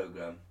that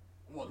programme.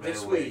 What,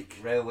 this week?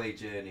 Railway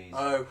Journeys.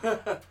 Oh, I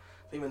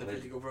think we're in the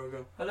political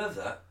programme. I love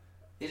that.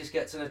 He just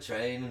gets on a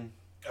train and...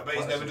 I bet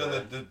he's never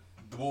done the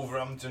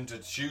Wolverhampton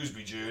to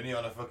Shrewsbury journey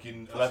on a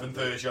fucking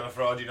 11:30 on a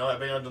Friday night. I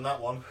bet he's done that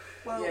one.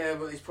 Well, yeah,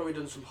 but he's probably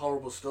done some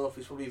horrible stuff.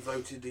 He's probably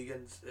voted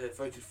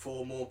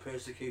for more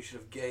persecution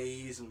of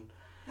gays and...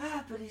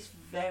 but he's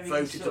very...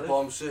 Voted to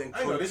bomb certain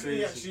countries. Hang on, isn't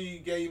he actually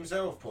gay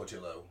himself,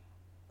 Portillo?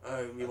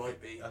 Oh, he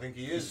might be. I think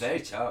he is. He's very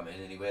charming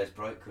and he wears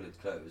bright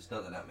coloured clothes.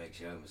 Not that makes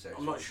you homosexual.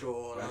 I'm not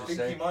sure. I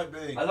think he might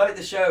be. I like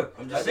the show.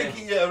 I think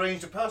he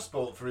arranged a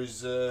passport for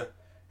his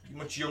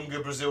much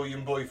younger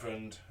Brazilian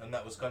boyfriend, and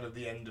that was kind of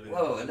the end of it.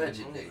 Well,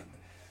 allegedly.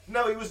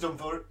 No, he was done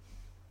for it.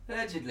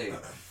 Allegedly.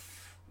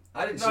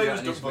 I didn't see that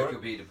on his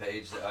Wikipedia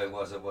page that I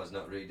was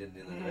not reading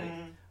the other day.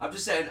 I'm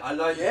just saying, I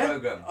like the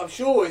programme. I'm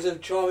sure he's a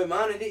charming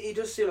man. He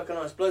does seem like a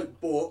nice bloke,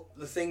 but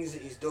the things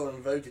that he's done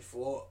and voted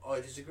for, I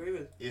disagree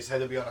with. His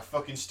head will be on a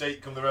fucking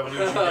stake come the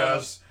revolution,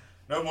 guys.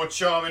 No more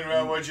charming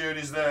railway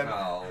journeys then.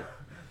 Oh.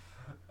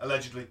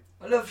 Allegedly.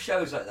 I love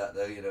shows like that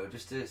though,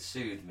 just to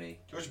soothe me.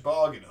 Do you watch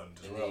Bargain Hunt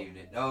as well? In the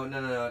evening. No.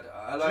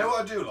 I like... Do you know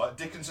what I do like?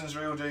 Dickinson's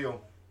Real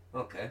Deal.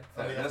 Okay,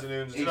 fair enough.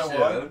 Afternoons. Do you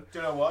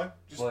know why?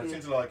 Just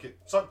seem to like it.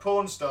 It's like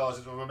Porn Stars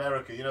of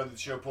America, the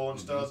show Porn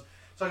Stars.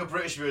 It's like a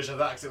British version of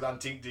that, except with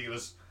antique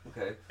dealers.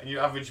 Okay. And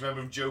your average member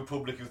of Joe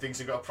Public who thinks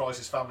he got a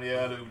priceless family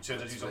heirloom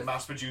turns out he's a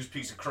mass-produced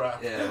piece of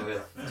crap. Yeah,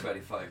 with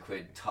 25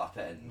 quid top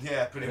end.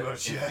 Yeah, pretty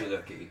much, yeah. If you're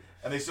lucky.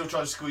 And they still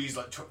try to squeeze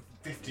like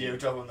 50 out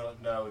of them, and they're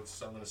like, no,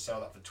 I'm going to sell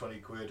that for 20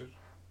 quid.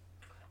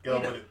 Get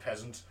on with it,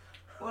 peasant.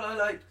 Well,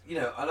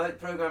 I like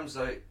programs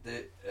like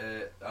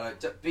I like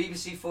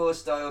BBC Four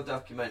style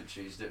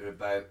documentaries that are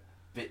about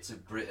bits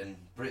of Britain,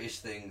 British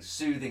things,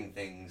 soothing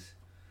things,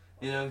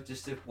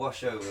 just to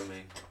wash over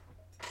me.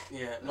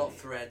 Yeah, not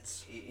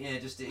Threads. Yeah,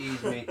 just to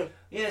ease me.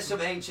 Yeah, some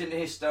ancient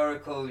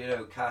historical,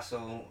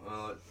 castle.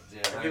 Or,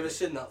 Have you ever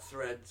seen that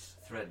Threads?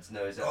 Threads?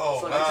 No, is that?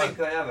 Oh, I think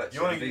I have actually.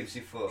 You wanna-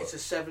 BBC Four. It's a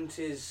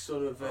 70s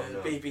sort of Oh,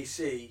 no.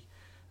 BBC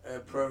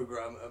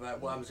programme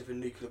about what happens if a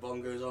nuclear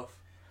bomb goes off.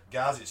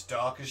 Guys, it's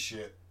dark as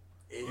shit.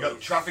 It You got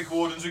is- traffic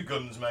wardens with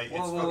guns, mate.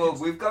 Whoa,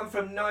 we've gone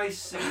from nice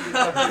soothing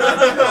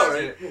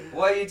documentaries to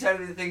why are you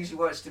telling me the things you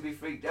watch to be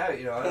freaked out?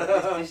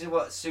 This is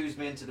what soothes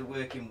me into the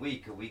working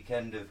week, a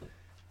weekend of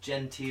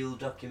genteel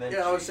documentaries.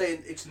 Yeah, I was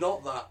saying it's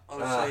not that. I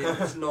was saying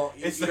it's not.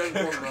 You, It's you the don't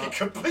want that.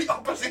 complete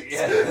opposite.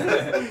 Yeah.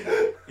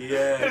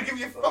 Yeah. It'll give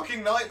you fucking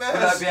And I'd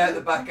nightmares. be out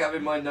the back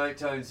having my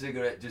nighttime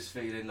cigarette just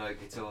feeling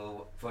like it's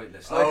all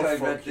pointless. Like Oh, I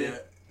fuck read the yeah.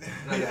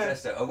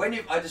 manifesto. Oh,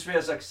 I just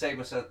realised I could save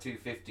myself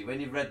 $2.50.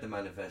 When you've read the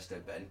manifesto,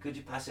 Ben, could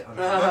you pass it on?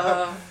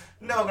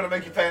 No, I'm going to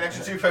make you pay an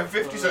extra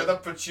 £2.50, so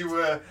that puts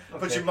you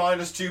puts you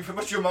minus two.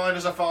 Puts your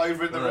minus a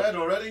fiver in the Well, red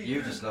already.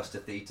 You just lost a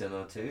thetan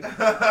or two.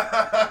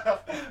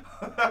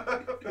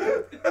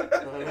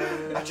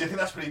 Actually, I think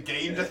that's pretty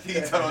gained a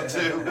thetan or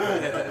two.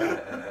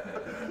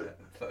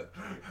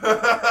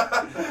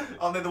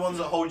 Aren't they the ones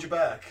that hold you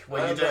back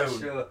when you I'm not don't?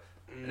 sure.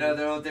 No,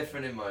 they're all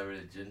different in my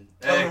religion.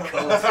 Cult.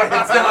 It's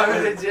not a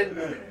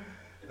religion.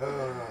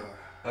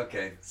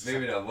 Okay,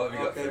 moving on. What have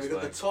we got Okay, for we've us,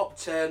 got the Mike? top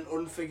 10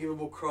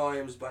 unforgivable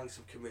crimes banks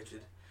have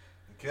committed.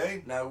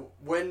 Okay. Now,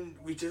 when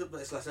we did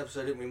this last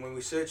episode, didn't we? When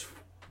we searched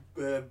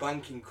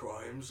banking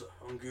crimes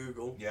on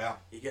Google, Yeah.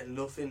 you get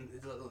nothing.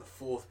 It's like the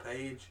fourth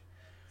page.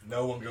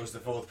 No one goes to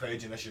the fourth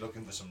page unless you're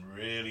looking for some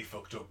really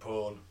fucked up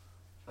porn.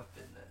 I've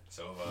been there.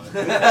 So have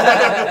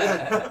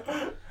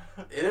I.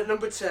 In at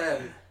number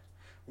 10,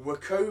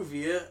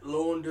 Wachovia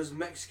launders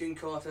Mexican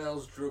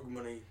cartels drug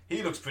money.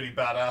 He looks pretty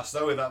badass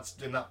though in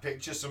that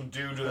picture. Some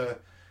dude with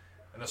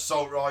an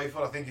assault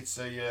rifle. I think it's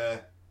an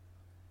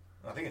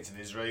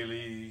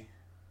Israeli.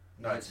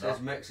 No, It it's says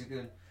not.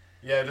 Mexican.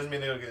 Yeah, it doesn't mean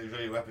they're gonna get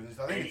Israeli weapons.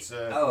 I think it's. You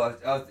were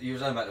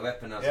talking about the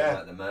weapon. I was Yeah.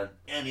 talking about the man.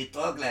 And he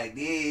talk like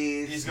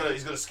this. He's got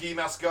a ski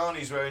mask on.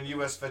 He's wearing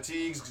US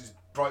fatigues.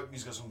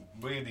 He's got some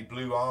weirdly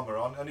blue armor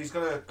on, and he's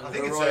got a. I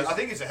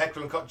think it's a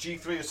Heckler & Koch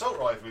G3 assault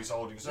rifle he's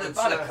holding. So The it's,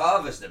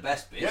 balaclava's the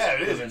best bit. yeah, it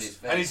covering is. his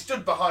face. And he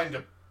stood behind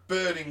a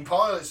burning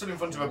pile. It stood in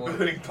front of a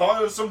burning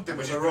pile or something,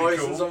 which The is pretty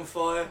horizon's cool. on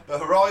fire. The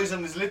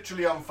horizon is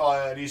literally on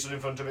fire, and he stood in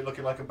front of it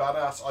looking like a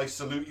badass. I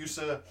salute you,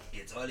 sir.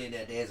 It's all in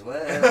a day's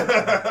work.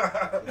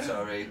 I'm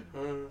sorry.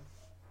 Mm.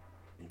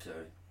 I'm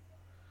sorry.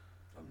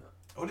 I'm not.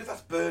 I wonder if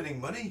that's burning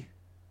money.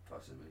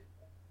 Possibly.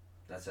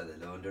 That's how they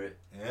launder it.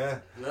 Yeah.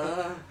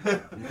 Nah.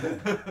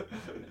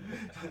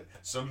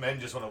 Some men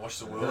just want to watch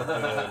the world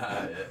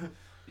burn. Yeah.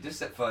 He just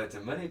set fire to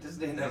money,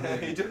 doesn't he? in that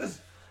movie? He does.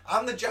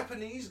 And the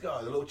Japanese guy,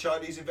 the little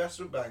Chinese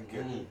investment banker.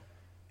 Mm.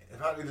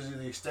 Apparently, there's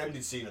the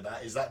extended scene of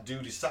that. Is that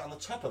dude is sat on the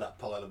top of that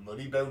pile of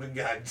money, bound and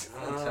gagged.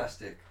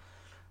 Fantastic.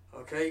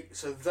 Okay,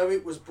 so though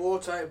it was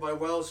bought out by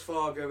Wells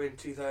Fargo in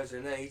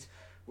 2008,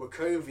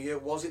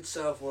 Wachovia was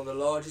itself one of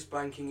the largest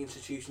banking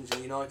institutions in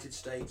the United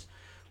States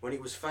when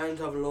it was found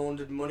to have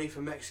laundered money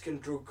for Mexican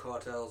drug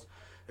cartels.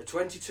 A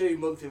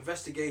 22-month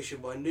investigation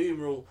by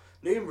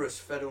numerous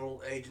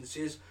federal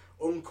agencies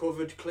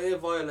uncovered clear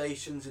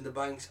violations in the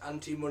bank's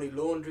anti-money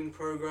laundering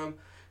program,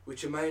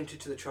 which amounted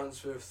to the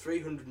transfer of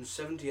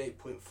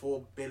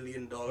 $378.4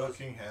 billion.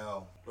 Fucking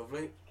hell.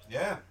 Lovely.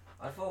 Yeah.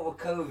 I thought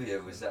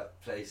Wachovia was that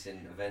place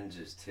in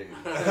Avengers 2.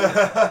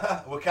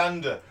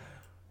 Wakanda.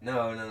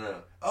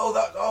 No.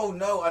 Oh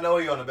no, I know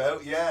what you're on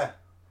about. Yeah.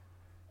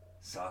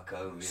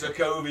 Sarkovia.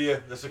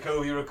 Sokovia, the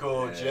Sokovia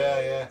Accords.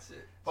 Yeah. That's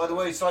it. By the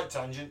way, slight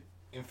tangent.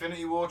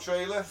 Infinity War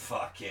trailer.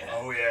 Fuck yeah.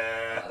 Oh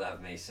yeah. I'll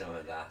have me some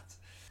of that.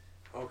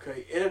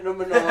 Okay, in at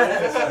number 9.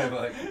 Sorry,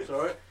 Mike.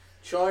 Sorry.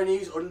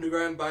 Chinese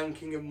underground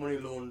banking and money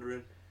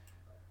laundering.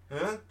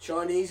 Huh?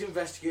 Chinese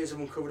investigators have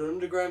uncovered an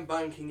underground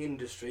banking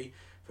industry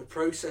for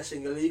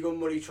processing illegal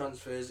money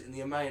transfers in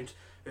the amount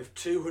of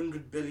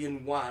 200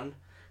 billion yuan,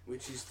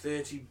 which is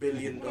 $30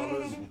 billion.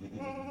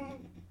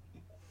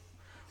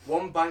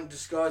 One bank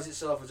disguised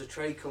itself as a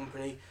trade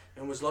company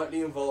and was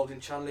likely involved in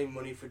channeling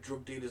money for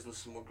drug dealers and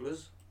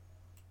smugglers.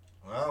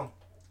 Wow.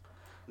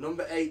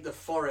 Number 8, the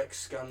Forex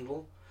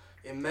scandal.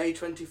 In May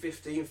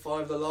 2015,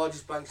 5 of the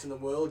largest banks in the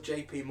world,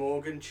 JP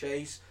Morgan,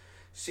 Chase,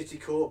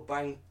 Citicorp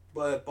Bank,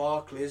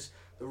 Barclays,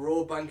 the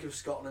Royal Bank of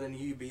Scotland and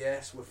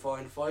UBS were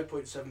fined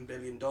 $5.7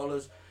 billion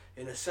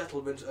in a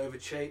settlement over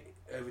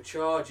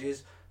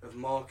charges of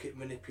market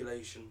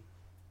manipulation.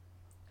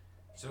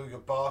 So we've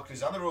got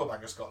Barclays and the Royal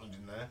Bank of Scotland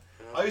in there.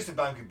 I used to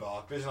bank in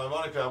Barclays, and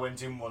ironically I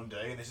went in one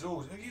day and they said, "Oh,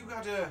 have you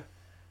had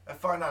a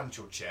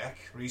financial check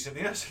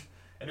recently?"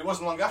 And it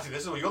wasn't long after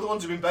this. "Oh, you're the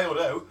ones who've been bailed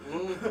out."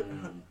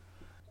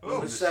 Oh,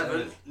 Number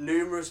 7,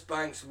 numerous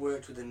banks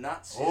worked with the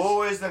Nazis.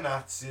 always the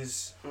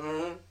Nazis.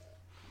 Mhm.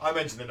 I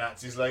mentioned the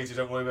Nazis later,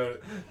 don't worry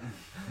about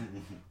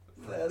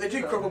it. They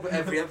do crop up at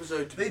every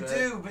episode. To be They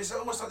fair. do, but it's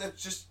almost like they're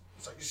just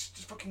It's like, just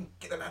fucking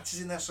get the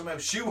Nazis in there somehow.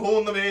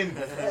 Shoehorn them in.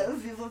 Well,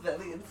 we were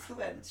very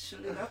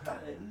influential in our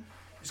time.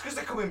 It's because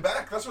they're coming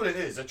back. That's what it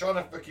is. They're trying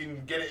to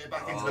fucking get it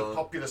back into the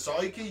popular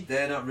psyche.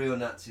 They're not real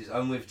Nazis.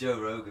 I'm with Joe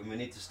Rogan. We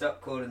need to stop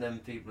calling them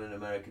people in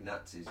America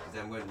Nazis, because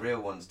then when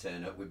real ones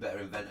turn up, we better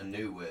invent a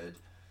new word.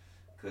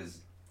 Because,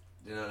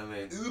 you know what I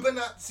mean? Uber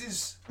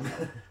Nazis.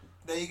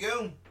 There you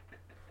go.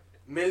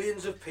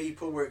 Millions of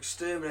people were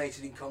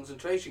exterminated in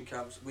concentration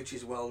camps, which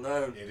is well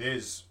known. It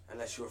is.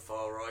 Unless you're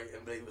far right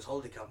and believe it was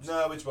holiday camps.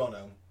 No, it's well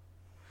known.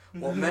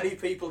 What many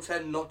people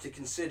tend not to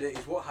consider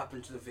is what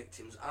happened to the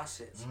victims'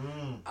 assets.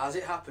 As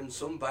it happened,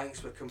 some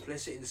banks were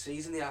complicit in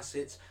seizing the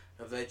assets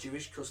of their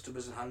Jewish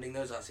customers and handing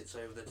those assets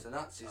over to the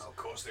Nazis. Oh, of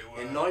course they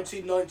were. In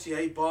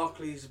 1998,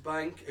 Barclays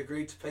Bank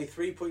agreed to pay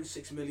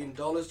 $3.6 million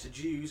to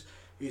Jews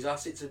whose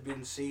assets had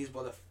been seized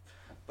by the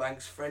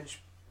bank's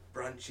French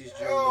branches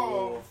during the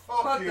war.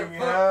 Fucking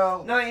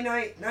hell.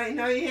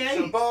 1998.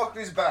 So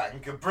Barclays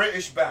Bank, a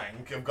British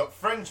bank, have got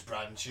French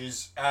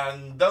branches,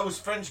 and those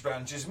French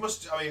branches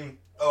must, I mean,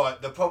 alright,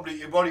 they're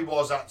probably, what he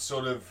was at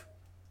sort of,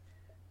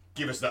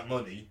 give us that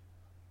money.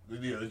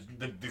 You know,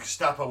 the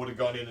Gestapo would have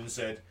gone in and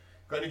said,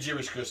 got any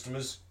Jewish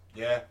customers?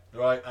 Yeah,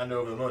 right, hand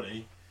over the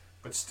money.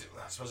 But still,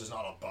 I suppose there's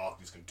not a lot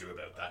Barclays can do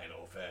about that, in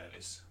all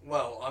fairness.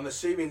 Well, I'm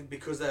assuming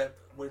because they're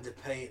willing to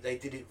pay it, they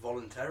did it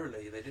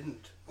voluntarily. They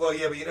didn't. Well,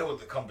 yeah, but you know what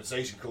the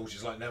compensation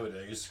culture's like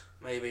nowadays.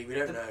 Maybe, we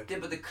don't know. Yeah,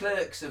 but the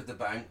clerks of the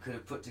bank could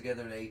have put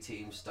together an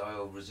A-team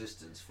style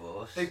resistance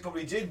force. They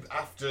probably did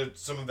after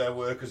some of their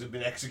workers had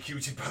been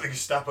executed by the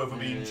Gestapo for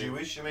being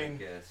Jewish. I mean,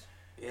 Yes.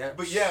 Yeah.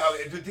 but yeah, I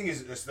mean, the thing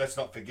is, let's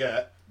not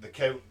forget the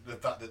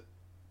fact that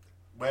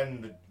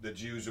when the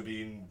Jews were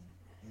being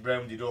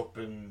rounded up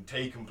and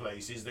taken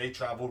places, they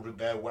travelled with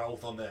their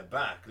wealth on their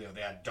back. You know,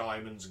 they had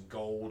diamonds and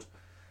gold,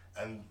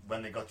 and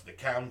when they got to the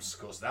camps, of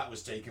course, that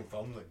was taken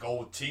from them. The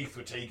gold teeth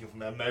were taken from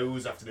their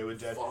mouths after they were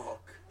dead.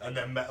 Fuck. And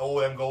then all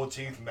them gold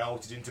teeth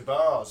melted into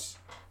bars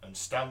and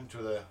stamped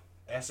with a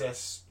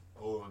SS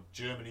or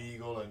German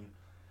Eagle, and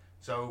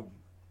so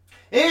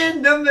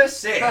In number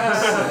 6.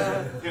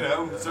 you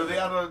know, so they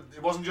had a.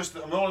 It wasn't just.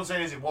 All I'm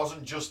saying is, it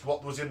wasn't just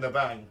what was in the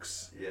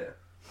banks. Yeah.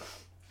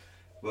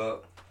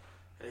 Well,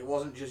 And it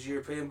wasn't just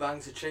European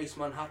banks, the Chase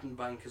Manhattan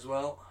Bank as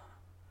well.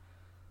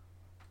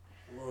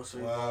 Were also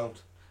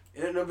involved.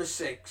 In at number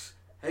 6,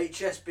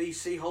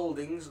 HSBC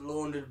Holdings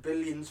laundered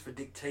billions for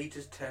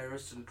dictators,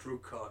 terrorists and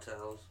drug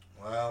cartels.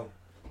 Wow.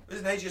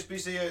 Isn't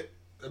HSBC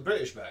a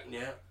British bank?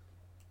 Yeah.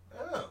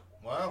 Oh,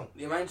 wow.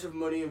 The amount of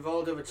money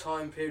involved over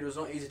time period was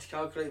not easy to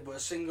calculate, but a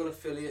single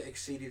affiliate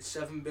exceeded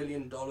 $7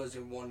 billion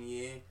in 1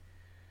 year.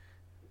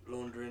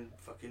 Laundering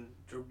fucking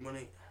drug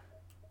money.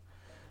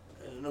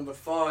 Number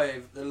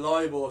 5, the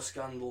LIBOR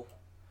scandal.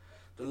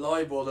 The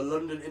LIBOR, the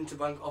London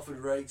Interbank Offered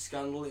Rate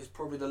scandal, is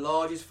probably the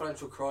largest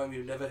financial crime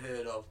you've never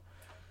heard of.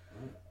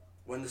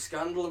 When the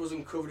scandal was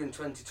uncovered in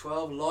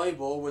 2012,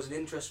 LIBOR was an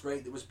interest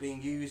rate that was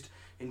being used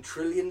in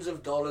trillions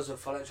of dollars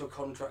of financial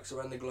contracts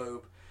around the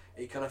globe.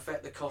 It can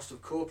affect the cost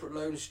of corporate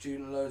loans,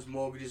 student loans,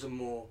 mortgages and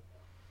more.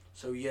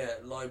 So yeah,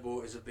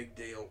 LIBOR is a big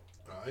deal.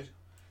 Right.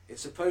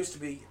 It's supposed to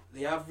be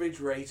the average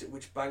rate at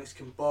which banks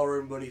can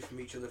borrow money from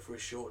each other for a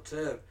short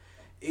term.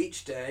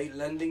 Each day,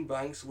 lending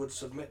banks would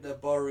submit their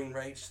borrowing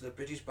rates to the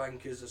British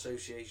Bankers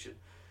Association,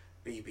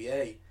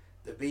 BBA.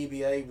 The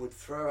BBA would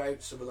throw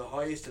out some of the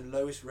highest and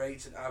lowest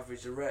rates and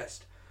average the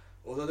rest.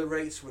 Although the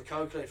rates were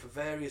calculated for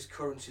various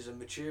currencies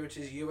and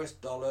maturities, US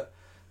dollar,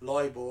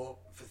 LIBOR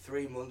for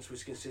 3 months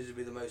was considered to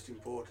be the most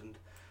important.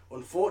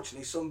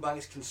 Unfortunately, some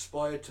banks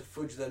conspired to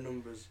fudge their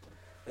numbers.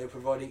 They were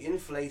providing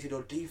inflated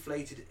or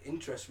deflated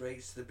interest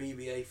rates to the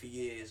BBA for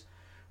years.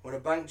 When a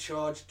bank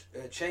changed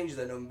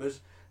their numbers,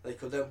 they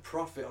could then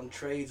profit on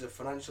trades of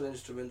financial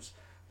instruments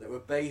that were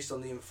based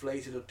on the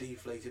inflated or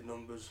deflated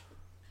numbers.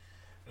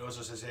 It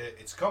also says here,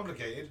 it's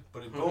complicated,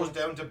 but it boils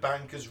down to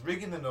bankers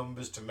rigging the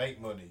numbers to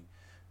make money.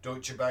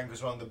 Deutsche Bank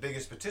was one of the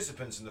biggest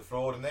participants in the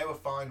fraud, and they were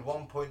fined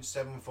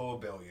 1.74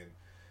 billion.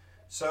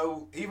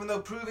 So, even though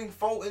proving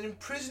fault and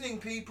imprisoning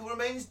people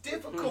remains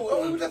difficult,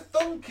 oh, who would have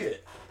thunk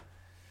it?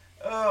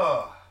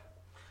 Oh.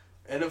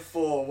 And at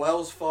 4,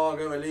 Wells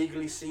Fargo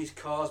illegally seized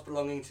cars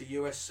belonging to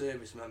US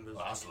service members.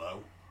 Well, that's low.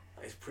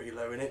 It's pretty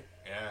low, isn't it?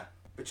 Yeah.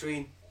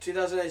 Between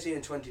 2018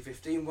 and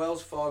 2015,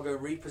 Wells Fargo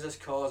repossessed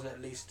cars in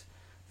at least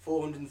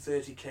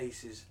 430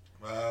 cases.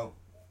 Well,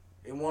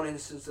 In one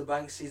instance, the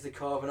bank seized the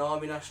car of an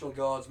Army National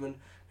Guardsman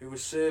who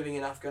was serving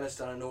in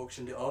Afghanistan and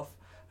auctioned it off.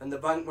 And the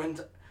bank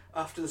went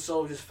after the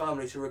soldier's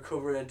family to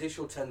recover an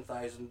additional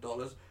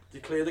 $10,000 to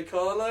clear the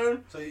car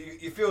loan. so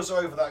you feel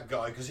sorry for that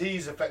guy, because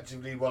he's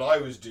effectively what I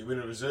was doing,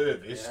 a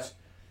reservist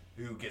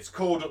who gets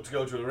called up to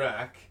go to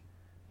Iraq,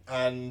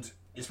 and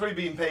he's probably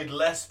being paid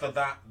less for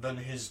that than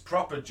his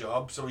proper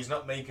job, so he's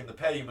not making the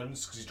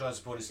payments because he's trying to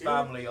support his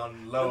family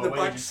on lower And the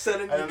wages. bank's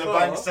selling and then the the car.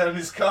 bank's selling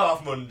his car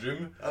from under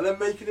him. And then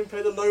making him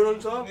pay the loan on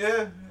top.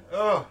 Yeah.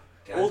 Oh.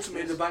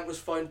 Ultimately, the bank was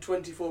fined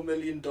 $24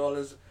 million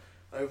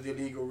over the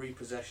illegal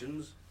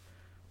repossessions.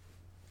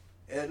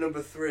 At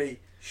number 3,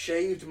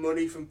 shaved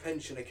money from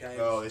pension accounts.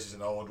 Oh, this is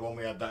an old one.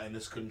 We had that in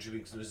this country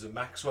because there was a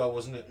Maxwell,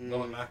 wasn't it?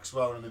 Robert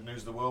Maxwell in the News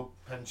of the World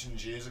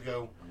pensions years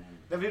ago.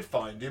 Never did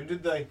find him,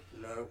 did they?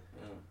 No.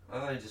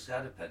 Oh, I just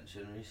had a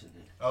pension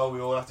recently. Oh, we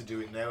all have to do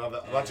it now.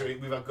 We've got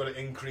to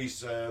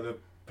increase the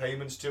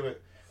payments to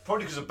it.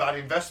 Probably because of bad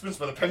investments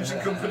by the pension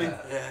company.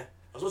 Yeah.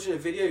 I was watching a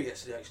video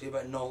yesterday actually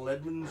about Noel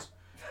Edmonds.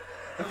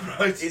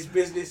 Right. His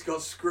business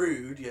got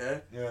screwed, Yeah.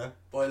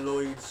 by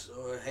Lloyd's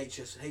or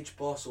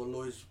HBOS or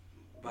Lloyd's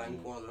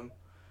Bank, one of them.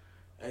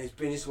 And his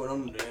business went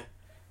under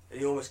and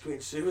he almost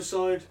committed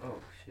suicide Oh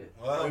shit!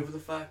 Wow. over the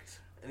fact.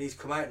 And he's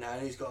come out now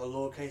and he's got a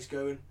law case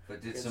going.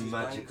 But did against some his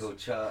magical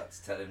banks. charts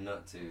tell him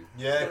not to?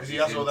 Yeah, because he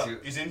has all that.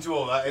 He's into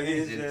all that. Isn't he? He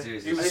is, He's yeah. into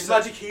his- And his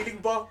magic healing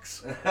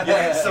box.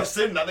 Yeah, I've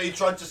seen that he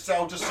tried to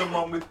sell to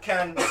someone with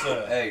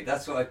cancer. Hey,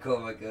 that's what I call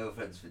my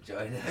girlfriend's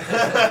vagina.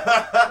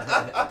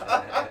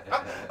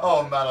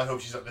 Oh man, I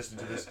hope she's not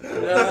listening to this.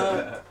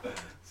 No.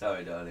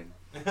 Sorry, darling.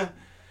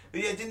 But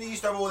yeah, didn't he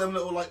used to have all them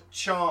little like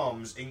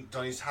charms inked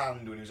on his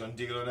hand when he was on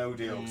Deal or No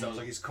Deal? 'Cause that was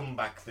like his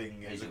comeback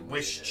thing. It was He's like a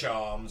wish weirdo.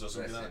 charms or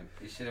something Bless like him.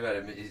 He should have had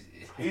him.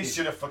 that. He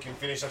should have fucking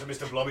finished after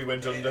Mr. Blobby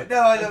went under. No,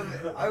 I love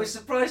it. I was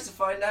surprised to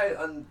find out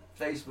on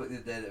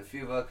Facebook that a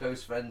few of our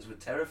close friends were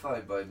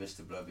terrified by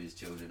Mr. Blobby's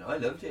children. I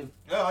loved him.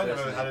 No, I never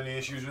Personally. had any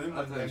issues with him.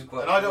 I thought he was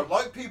quite And I don't cool.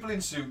 like people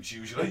in suits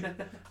usually.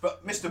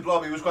 But Mr.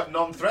 Blobby was quite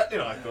non-threatening,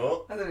 I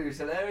thought. I thought he was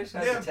hilarious.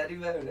 Had Yeah. the teddy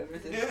bear and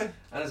everything. Yeah.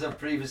 And as I've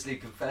previously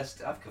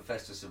confessed, I've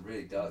confessed to some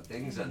really dark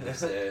things on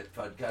this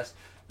podcast.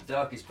 The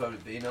darkest probably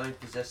been I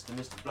possessed the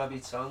Mr. Blobby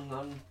song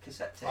on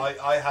cassette tape.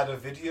 I had a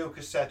video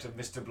cassette of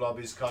Mr.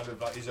 Blobby's kind of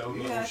like his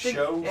own I little think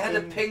show. it had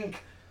a thing.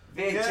 pink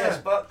VHS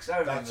Yeah, box. I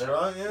remember. That's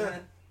right, yeah.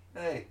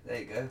 Hey, there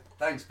you go.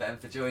 Thanks, Ben,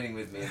 for joining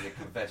with me in the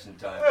confession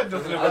time. Yeah,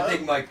 nothing I about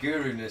think it. my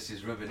guru-ness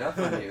is rubbing off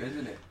on you,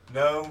 isn't it?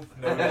 No,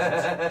 it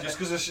isn't. Just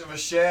because of a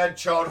shared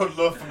childhood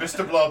love for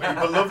Mr. Blobby,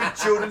 beloved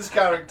children's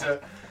character,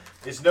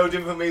 it's no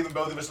different for me than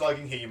both of us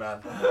liking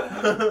He-Man.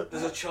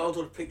 There's a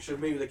childhood picture of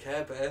me with a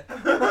Care Bear.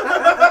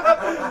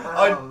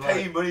 I'd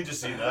pay money to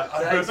see that.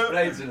 That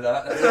explains a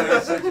lot. That's why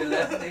you're such a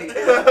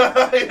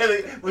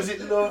lefty. Was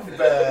it Love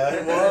Bear?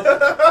 It was.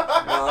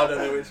 No, I don't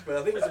know which bear.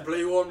 I think it's the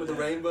blue one with the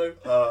rainbow.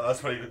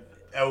 That's pretty good.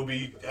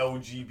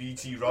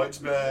 LGBT rights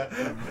bear.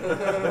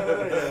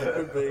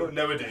 Could be.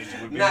 Nowadays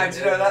it would be. Now, do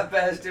you know what that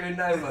bear's doing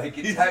now, Mike?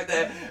 It's out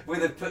there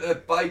with a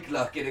bike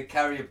lock in a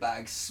carrier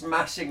bag,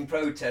 smashing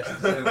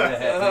protesters over the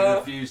head who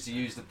refuse to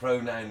use the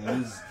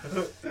pronoun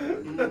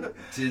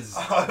tis.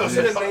 I was I've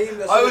seen a gonna- meme,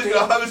 that's I a was meme.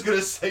 gonna- I was going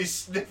to say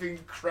sniffing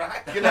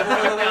crack in a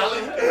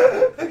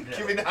alley,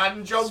 giving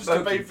hand jobs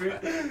to pay for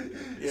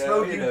Yeah,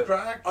 smoking you know.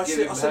 crack. I Give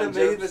seen him a hand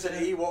meme that jobs.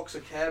 said Ewoks are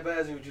Care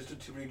Bears who just did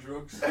too many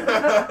drugs.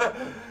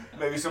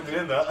 Maybe something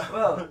in that.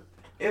 Well,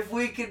 if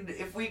we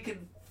could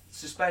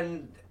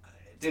suspend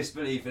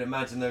disbelief and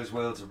imagine those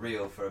worlds are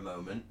real for a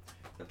moment,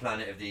 the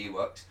planet of the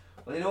Ewoks.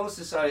 Well, in all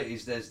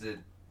societies, there's the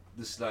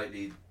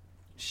slightly,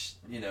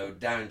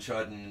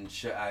 downtrodden,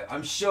 shut out.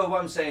 I'm sure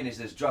what I'm saying is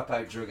there's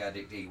dropout drug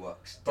addict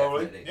Ewoks.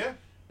 Probably, Definitely. yeah.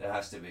 There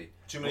has to be.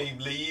 Too many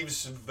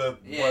leaves of the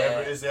Yeah.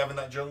 whatever it is they have in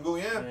that jungle,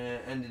 yeah.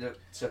 Ended up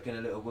sucking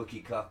a little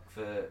Wookiee cock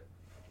for.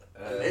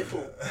 A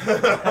little.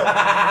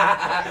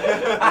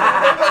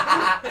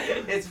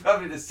 It's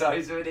probably the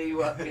size of an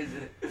Ewok,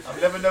 isn't it? I've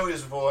never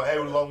noticed before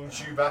how long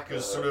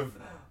Chewbacca's sort of.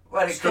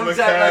 Well, it Stomach comes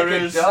out like a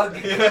carriers. dog.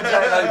 It comes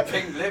out like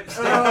pink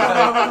lipstick.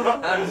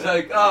 And it's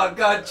like, oh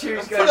god, Chew's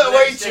Put going it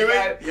away, lipstick Chewie.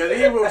 out. Yeah, the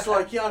Ewok's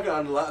like, yeah, I can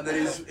handle that, and then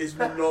his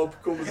knob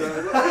comes out.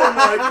 Oh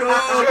my Do you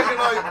god! reckon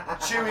like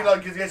Chewie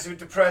like gets a bit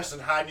depressed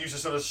and Han used to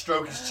sort of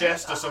stroke his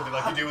chest or something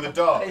like you do with a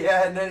dog?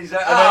 Yeah, and then he's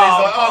like, And then he's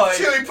like, oh, oh,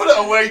 Chewie, put it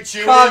away,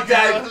 Chewie. calm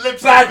down,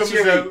 Lipstick bad comes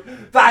Chewie,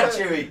 out. bad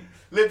Chewie.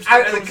 Lipstick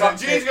Out of the comes out.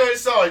 cockpit. Chewie, go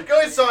inside.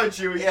 Go inside,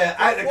 Chewie. Yeah,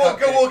 out of the Go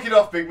cockpit. walk it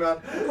off, big man.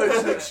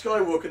 Poke Luke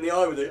Skywalker in the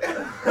eye with it.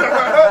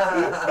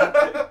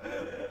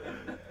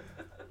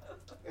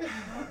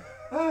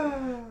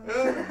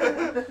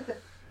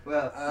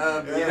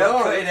 Well, you're yeah.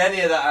 not putting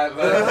any of that out,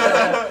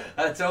 but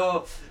that's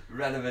all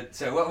relevant.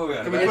 So what were we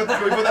on Can we about?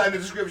 put that in the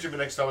description for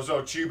next time as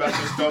well?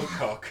 Chewbacca's dog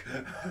cock.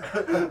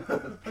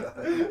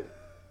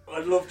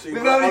 I'd love to.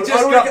 We've but only I-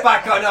 just I got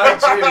back on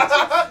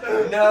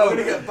iTunes. I'm No. going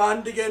to get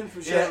banned again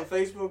from sharing Yeah. on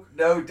Facebook.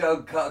 No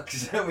dog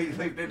cocks. We've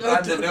been No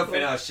banned dog enough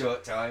in cock. our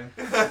short time.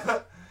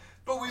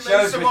 But we made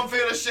Shows someone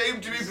feel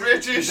ashamed to be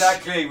British.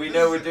 Exactly, we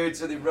know we're doing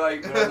something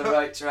right, we're on the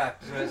right track,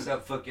 so let's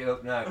not fuck it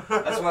up now.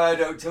 That's why I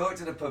don't talk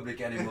to the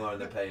public anymore on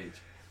the page.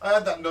 I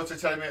had that nutter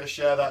telling me to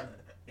share that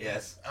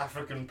Yes.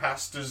 African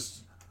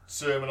pastor's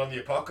sermon on the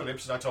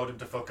apocalypse, and I told him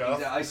to fuck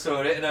off. I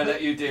saw it and I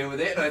let you deal with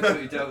it, and I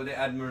thought you dealt with it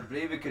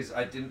admirably because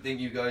I didn't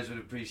think you guys would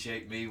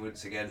appreciate me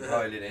once again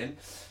piling in.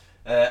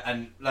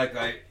 And like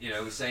I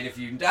was saying, if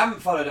you haven't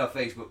followed our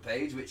Facebook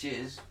page, which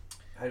is,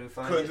 how do we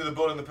find Cutting it? to the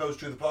bull in the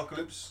post-truth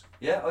apocalypse.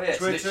 Yeah, oh yeah, it's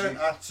Twitter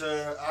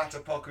literally- at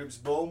Apocalypse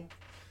Bull.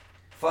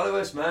 Follow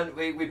us, man.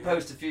 We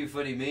post a few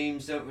funny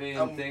memes, don't we,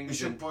 and We things.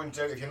 should And point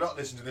out, if you're not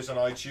listening to this on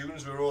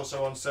iTunes, we're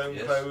also on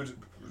SoundCloud,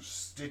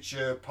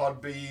 Stitcher,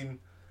 Podbean,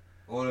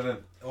 All of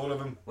them. All of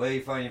them. Where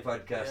you find your Yeah,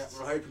 podcasts.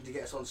 we're hoping to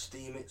get us on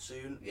Steam it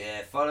soon.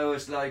 Yeah, follow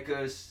us, like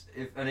us,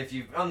 and if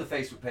you're on the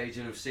Facebook page,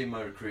 you'll have seen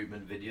my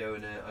recruitment video,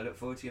 and I look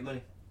forward to your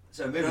money.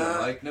 So moving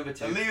on, Mike, number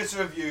 2. And leave us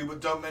a review, but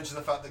don't mention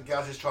the fact that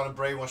Gaz is trying to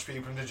brainwash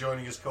people into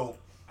joining his cult.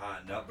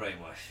 Not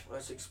brainwash.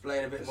 Let's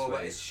explain a bit more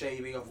about this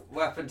shaving off.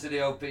 What happened to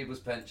the old people's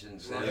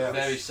pensions? They Well, look yeah.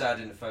 very sad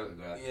in the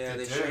photograph. Yeah,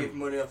 They they do. shaved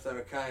money off their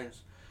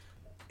accounts.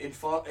 In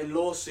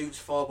lawsuits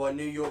filed by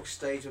New York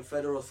State and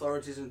federal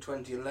authorities in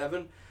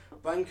 2011,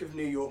 Bank of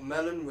New York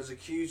Mellon was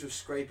accused of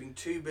scraping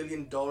 $2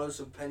 billion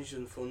of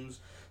pension funds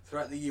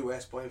throughout the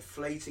US by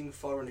inflating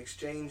foreign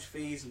exchange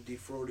fees and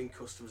defrauding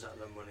customers out of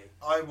their money.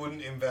 I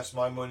wouldn't invest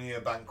my money in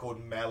a bank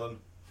called Mellon.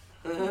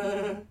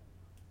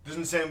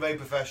 Doesn't sound very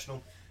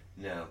professional.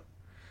 No.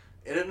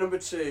 In at number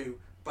 2,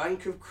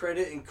 Bank of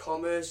Credit and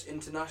Commerce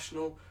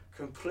International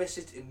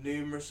complicit in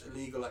numerous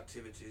illegal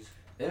activities.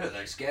 They look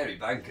like scary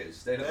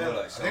bankers. They look Yeah, more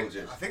like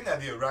soldiers. I think they're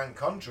the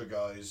Iran-Contra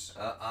guys.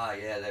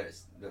 Yeah, there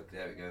it's. Look,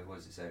 there we go. What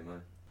does it say,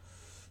 man?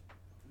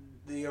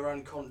 The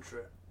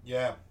Iran-Contra.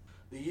 Yeah.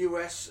 The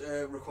US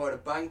required a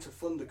bank to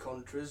fund the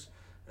Contras,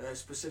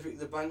 specifically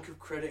the Bank of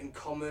Credit and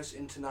Commerce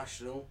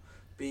International,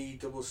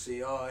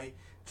 BCCI,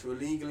 to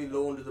illegally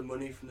launder the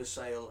money from the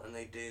sale, and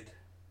they did.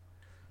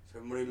 So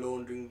money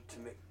laundering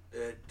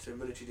to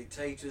military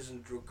dictators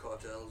and drug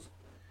cartels.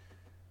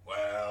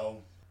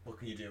 Well, what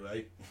can you do,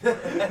 eh?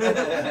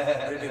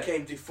 And it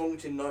became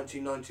defunct in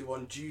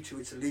 1991 due to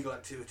its illegal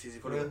activities.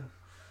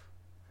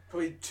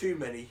 Probably too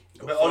many.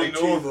 I bet Ollie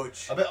too North.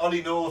 much. I bet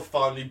Ollie North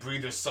finally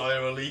breathed a sigh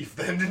of relief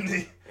then, didn't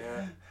he?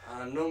 Yeah.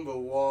 And number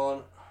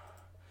 1,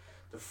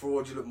 the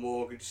fraudulent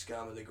mortgage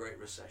scam and the Great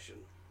Recession.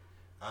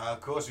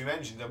 Of course, we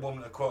mentioned a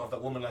quote of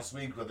that woman last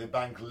week where the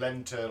bank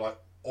lent her like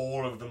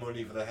all of the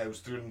money for the house,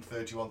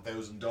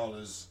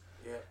 $331,000,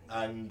 Yeah.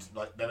 and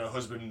like then her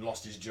husband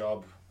lost his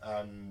job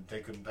and they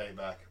couldn't pay it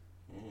back.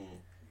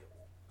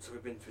 So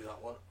we've been through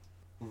that one.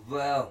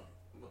 Well,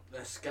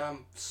 They're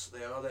scamps.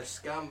 They're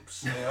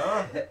scamps. They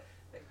are.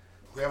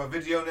 We have a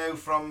video now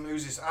from,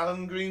 who's this,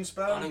 Alan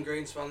Greenspan? Alan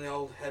Greenspan, the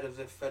old head of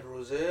the Federal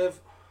Reserve.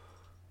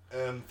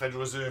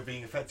 Federal Reserve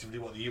being effectively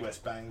what, the US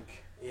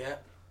bank. Yeah.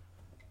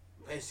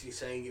 Basically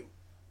saying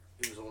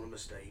it was all a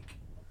mistake.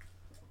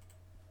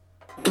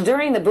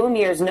 During the boom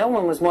years, no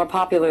one was more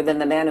popular than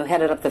the man who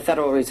headed up the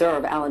Federal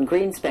Reserve, Alan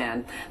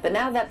Greenspan. But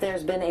now that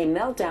there's been a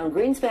meltdown,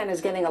 Greenspan is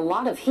getting a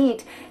lot of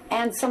heat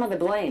and some of the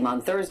blame.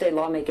 On Thursday,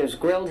 lawmakers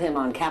grilled him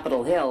on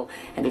Capitol Hill.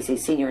 NBC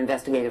senior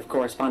investigative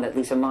correspondent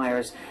Lisa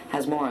Myers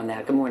has more on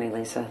that. Good morning,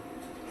 Lisa.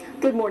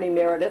 Good morning,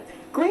 Meredith.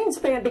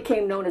 Greenspan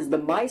became known as the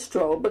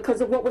maestro because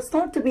of what was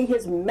thought to be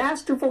his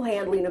masterful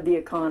handling of the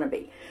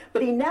economy.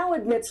 But he now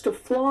admits to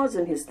flaws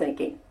in his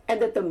thinking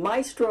and that the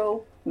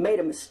maestro made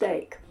a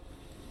mistake.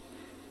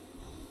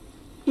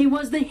 He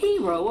was the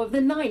hero of the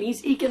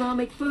 90s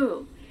economic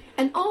boom,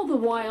 and all the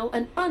while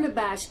an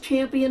unabashed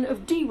champion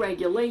of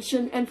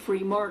deregulation and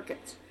free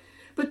markets.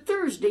 But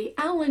Thursday,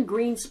 Alan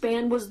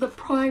Greenspan was the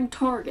prime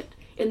target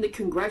in the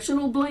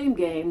congressional blame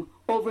game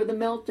over the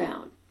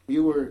meltdown.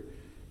 You were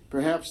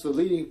perhaps the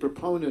leading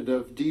proponent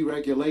of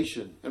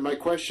deregulation, and my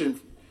question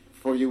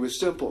for you is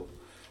simple.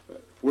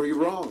 Were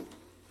you wrong?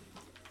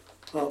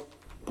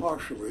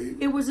 Partially.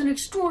 It was an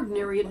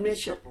extraordinary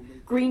admission.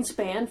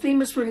 Greenspan,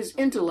 famous for his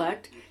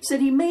intellect, said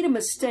he made a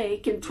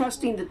mistake in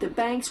trusting that the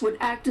banks would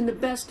act in the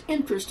best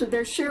interest of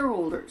their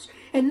shareholders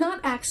and not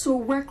act so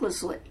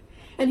recklessly.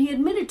 And he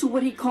admitted to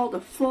what he called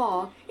a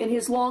flaw in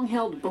his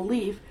long-held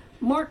belief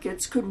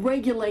markets could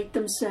regulate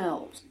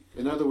themselves.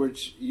 In other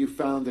words, you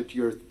found that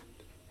your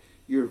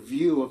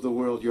view of the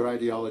world, your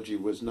ideology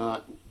was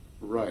not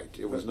right.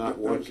 It was not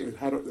working.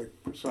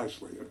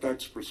 Precisely.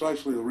 That's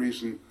precisely the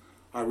reason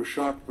I was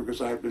shocked,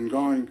 because I had been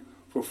going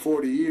for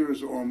 40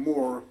 years or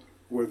more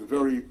with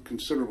very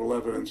considerable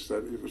evidence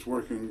that it was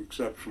working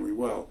exceptionally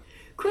well.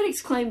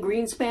 Critics claim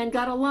Greenspan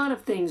got a lot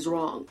of things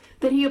wrong,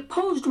 that he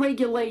opposed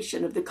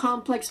regulation of the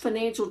complex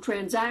financial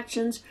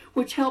transactions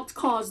which helped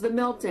cause the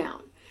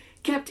meltdown,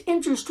 kept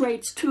interest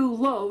rates too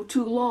low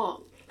too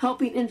long,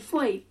 helping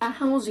inflate a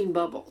housing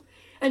bubble,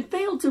 and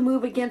failed to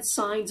move against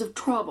signs of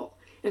trouble,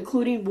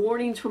 including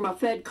warnings from a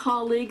Fed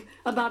colleague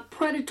about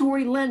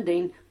predatory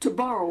lending to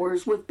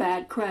borrowers with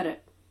bad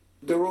credit.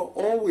 There are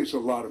always a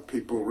lot of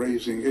people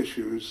raising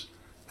issues,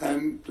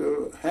 and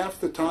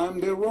half the time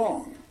they're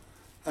wrong.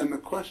 And the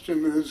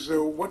question is,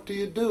 what do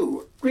you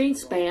do?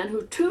 Greenspan,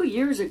 who 2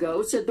 years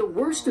ago said the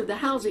worst of the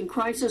housing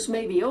crisis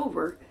may be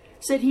over,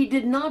 said he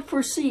did not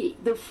foresee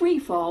the free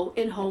fall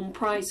in home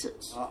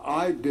prices.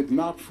 I did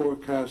not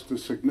forecast a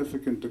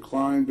significant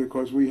decline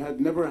because we had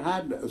never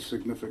had a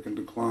significant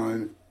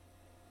decline.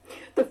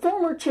 The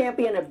former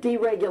champion of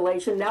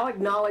deregulation now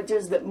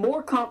acknowledges that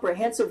more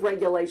comprehensive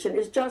regulation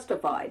is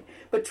justified.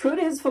 But true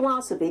to his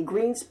philosophy,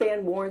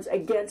 Greenspan warns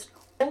against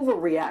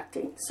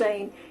overreacting,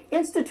 saying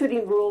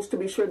instituting rules to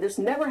be sure this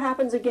never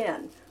happens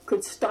again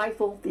could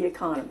stifle the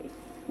economy.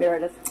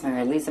 Meredith. All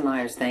right, Lisa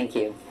Myers, thank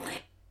you.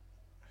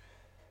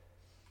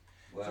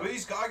 Wow. So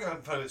he's got, I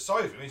can't feel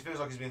sorry for him. He feels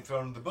like he's been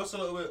thrown under the bus a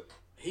little bit.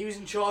 He was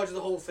in charge of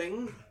the whole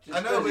thing.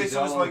 I know, but it's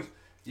almost like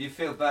You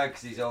feel bad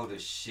because he's old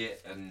as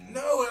shit and...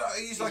 No,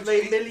 he's like...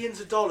 made millions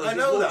of dollars. I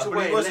know he's walked that, but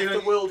away he and was left in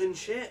the world in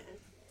shit.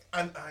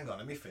 And hang on,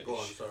 let me finish. Go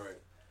on, sorry.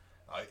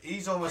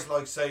 He's almost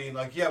like saying,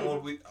 like, yeah,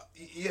 well,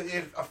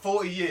 for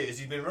 40 years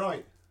he's been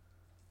right.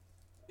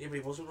 Yeah, but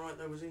he wasn't right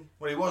though, was he?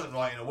 Well, he wasn't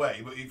right in a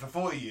way, but for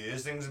 40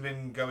 years things have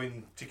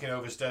been ticking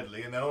over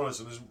steadily, and then all of a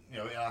sudden,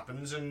 it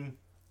happens, and...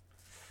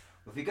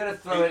 If you're going to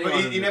throw anyone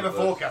But he never under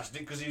the bus- forecasted it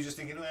because he was just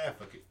thinking,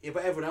 fuck it. Yeah,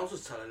 but everyone else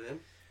was telling him.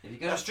 If you're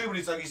gonna, That's true, but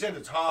it's like you said,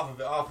 it's half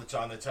the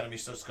time they're telling me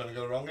stuff's going to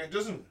go wrong, and it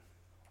doesn't.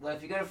 well,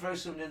 if you're going to throw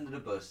someone under the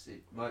bus,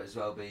 it might as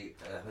well be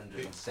a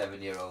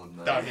 107-year-old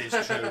man. That is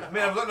true. I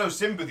mean, I've got no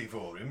sympathy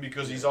for him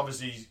because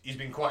he's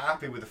been quite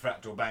happy with the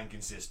fractal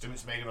banking system.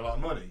 It's made him a lot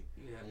of money.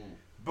 Yeah.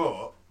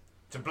 But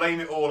to blame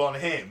it all on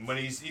him when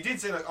he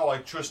did say like, I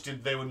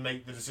trusted they would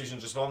make the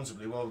decisions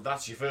responsibly. Well,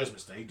 that's your first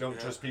mistake. Don't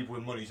trust people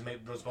with money to make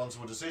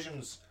responsible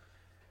decisions.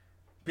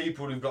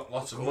 People who've got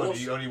lots of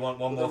money only want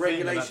one more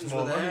thing, and that's regulations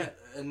more were money. there,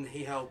 and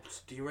he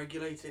helped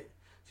deregulate it.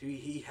 So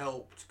he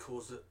helped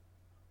cause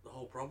the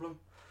whole problem.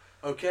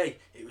 Okay,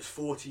 it was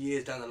 40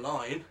 years down the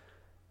line,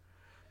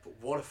 but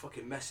what a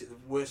fucking mess! It's the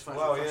worst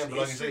financial crash in but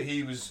like I history. say,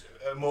 he was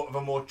of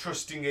a more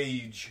trusting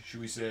age, should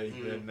we say,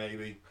 than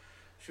maybe.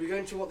 Should we go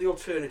into what the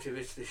alternative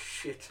is to this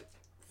shit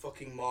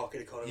fucking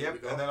market economy we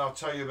Yep, got? and then I'll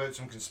tell you about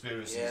some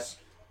conspiracies. Yeah.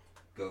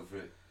 Go for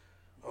it.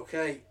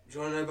 Okay, do you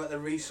want to know about the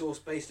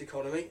resource-based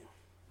economy?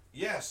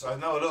 Yes, I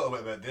know a little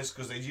bit about this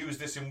because they used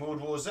this in World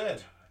War Z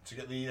to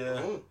get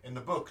the in the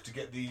book to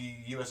get the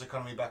U.S.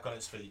 economy back on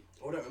its feet.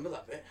 Oh, I don't remember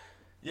that bit.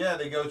 Yeah,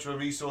 they go to a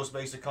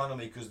resource-based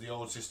economy because the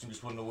old system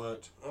just wouldn't have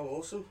worked. Oh,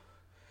 awesome.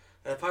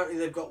 And apparently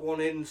they've got one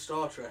in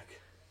Star Trek.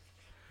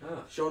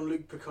 Oh.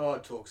 Jean-Luc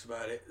Picard talks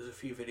about it. There's a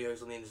few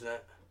videos on the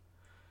internet.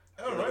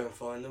 All Go right. and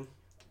find them.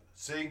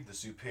 See, the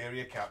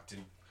superior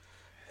captain.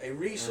 A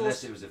resource.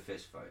 Unless it was a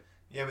fist fight.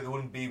 Yeah, but there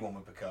wouldn't be one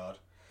with Picard.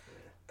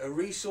 A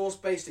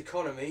resource-based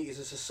economy is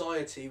a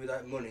society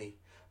without money,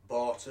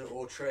 barter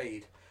or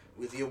trade,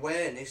 with the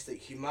awareness that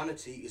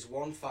humanity is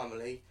one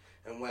family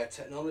and where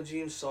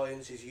technology and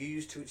science is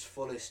used to its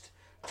fullest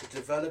to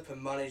develop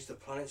and manage the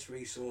planet's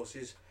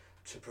resources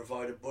to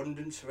provide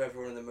abundance for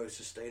everyone in the most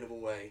sustainable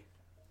way.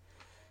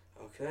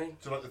 Okay?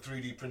 So like the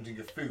 3D printing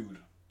of food,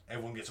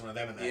 everyone gets one of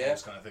them in their Yeah.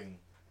 house kind of thing.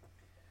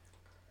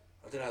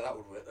 I don't know how that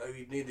would work though.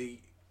 You'd need the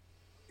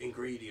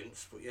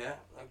ingredients, but yeah,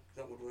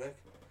 that would work.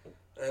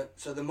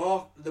 So the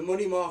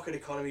money market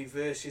economy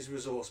versus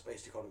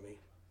resource-based economy.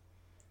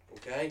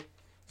 Okay?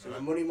 So the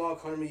money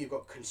market economy, you've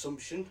got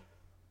consumption.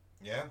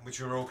 Yeah, which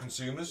are all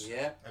consumers.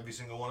 Yeah. Every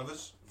single one of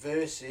us.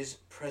 Versus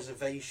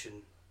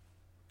preservation.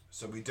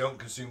 So we don't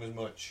consume as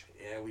much.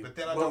 Yeah, we But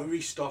then I we don't-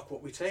 restock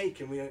what we take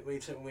and we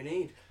take what we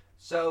need.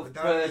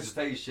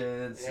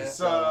 Self-preservation, Yeah.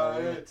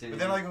 society. But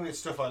then I go get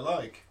stuff I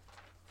like.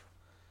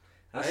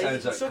 That Hey, sounds you can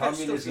like still get stuff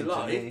communism you to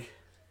like. me.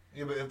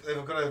 Yeah, but if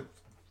I've got to...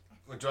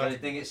 Do you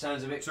think it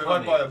sounds a bit So if I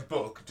buy a communist?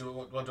 book,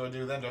 what do I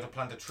do then? Do I have to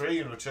plant a tree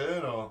in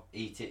return, or...?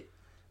 Eat it.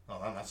 Oh,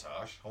 man, that's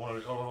harsh. I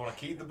want to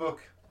keep the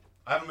book.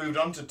 I haven't moved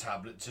on to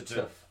tablet,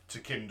 to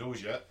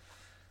Kindles yet.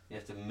 You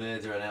have to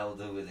murder an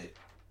elder with it.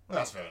 Well,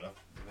 that's fair enough.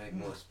 Make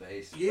more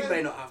space. You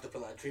may not have to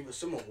plant that tree, but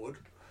someone would.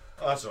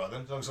 Oh, that's alright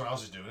then, as long as someone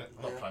else is doing it.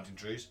 I'm not Yeah. planting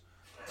trees.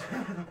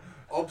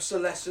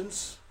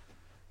 Obsolescence.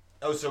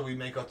 Oh, so we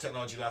make our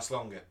technology last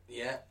longer.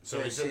 Yeah. So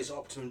Versus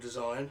optimum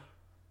design.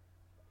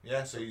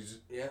 Yeah, so he's...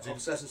 Yeah. so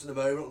Obsolescence at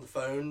the moment on the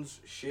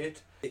phones.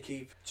 Shit. They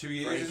keep 2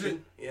 years, is it?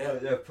 breaking. Yeah.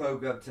 They're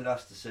programmed to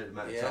last a certain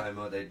amount of Yeah. time,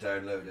 or they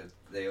download it,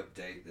 they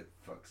update that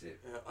fucks it.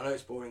 Yeah, I know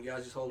it's boring,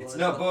 guys. Just hold on. It's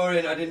not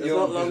boring. I didn't There's yawn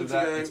not because long of to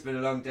that. go. It's been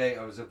a long day.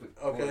 I was up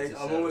at Okay,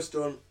 6:45. I'm almost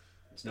done.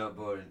 It's not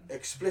boring.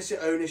 Explicit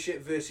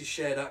ownership versus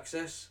shared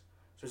access.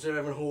 So instead of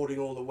everyone hoarding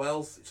all the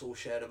wealth, it's all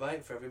shared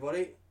about for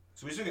everybody.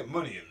 So we still get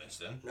money in this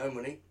then? No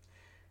money.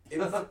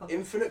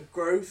 Infinite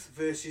growth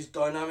versus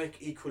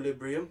dynamic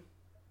equilibrium.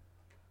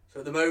 So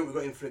at the moment we've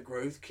got infinite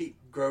growth, keep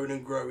growing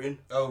and growing.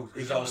 Oh,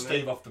 because that'll Economy.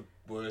 stave off the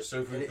word.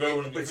 So if we But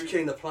grow but it's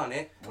killing the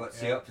planet.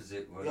 What's Yeah. the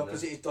opposite? What The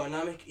opposite is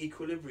dynamic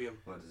equilibrium.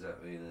 What does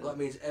that mean? Then? That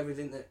means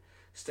everything that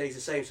stays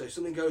the same. So if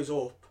something goes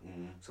up,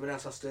 something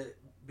else has to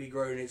be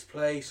grown in its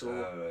place, or Oh,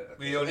 right, okay.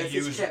 we only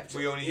Everything's kept-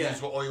 yeah.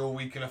 use what oil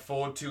we can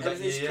afford to that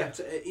everything's year. kept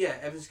at,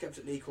 everything's kept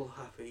at an equal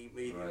happy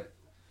medium Right.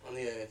 on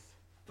the earth.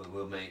 But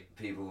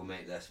people will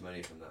make less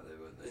money from that,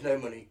 though, won't they? There's no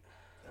money.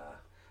 Ah.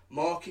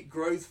 Market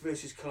growth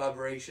versus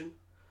collaboration.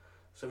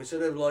 So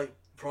instead of like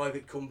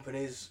private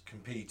companies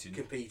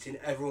competing,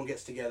 everyone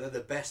gets together. The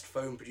best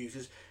phone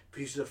produces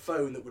a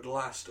phone that would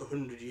last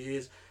 100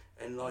 years,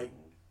 and like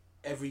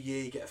every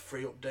year you get a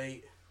free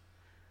update,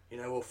 you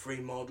know, or free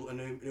model, a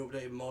new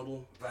updated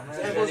model. But how So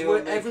is everyone's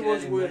anyone making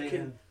everyone's any money working.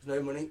 then? There's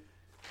no money.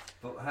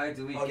 But how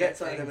do we I'll get get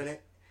to that in a things?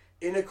 minute.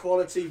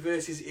 Inequality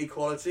versus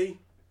equality.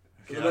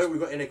 Okay, At the moment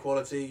we've got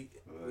inequality.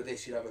 With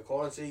this you'd have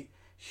equality.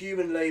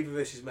 Human labour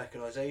versus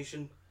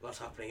mechanisation. That's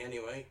happening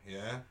anyway.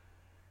 Yeah.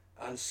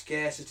 And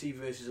scarcity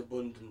versus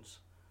abundance.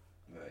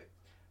 Right.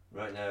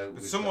 Right now.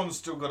 But we've someone's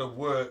still got to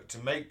work to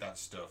make that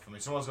stuff. I mean,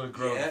 someone's got to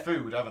grow Yeah. the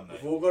food, haven't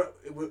We've they? all got.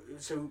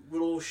 So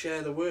we'll all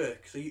share the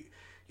work. So you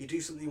do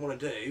something you want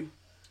to do,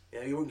 You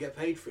know, you wouldn't get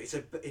paid for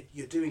it.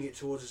 You're doing it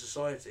towards a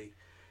society.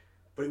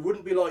 But it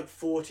wouldn't be like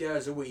 40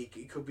 hours a week.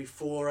 It could be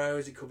 4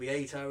 hours, it could be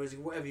 8 hours,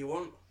 whatever you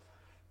want.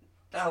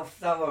 That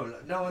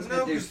won't. No one's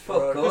going to do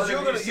fuck all.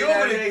 You're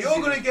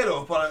going to get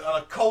up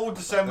on a cold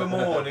December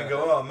morning and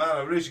go, oh man,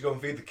 I really should go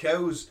and feed the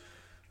cows.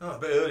 Oh, a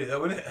bit early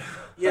though, isn't it?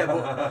 Yeah,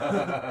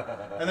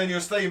 but... And then you'll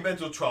stay in bed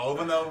till 12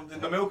 and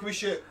the milk will be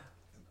shit.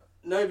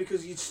 No,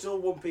 because you'd still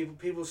want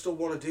people still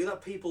want to do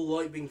that. People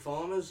like being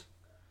farmers.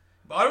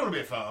 But I don't want to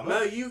be a farmer.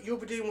 No, you'll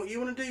be doing what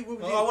you want to do.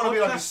 I want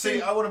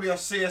to be a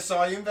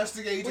CSI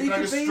investigator. Well, you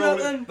can be that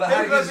then. But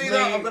how does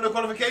that? I've got no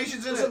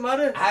qualifications in it. Doesn't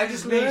matter. How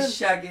does me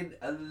shagging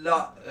a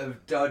lot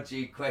of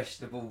dodgy,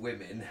 questionable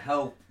women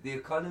help the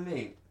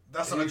economy?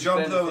 That's not a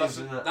job though.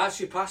 That's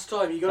your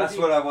pastime. That's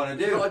what I want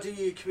to do. You got to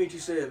do your community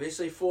service,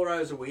 say 4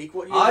 hours a week.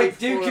 What I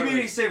do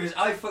community service.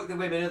 I fuck the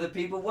women, other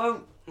people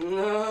won't.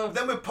 No.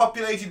 Then we're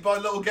populated by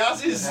little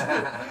gases.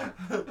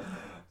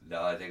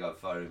 No, I think I'm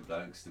firing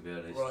blanks, to be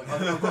honest. Right,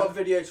 I've got a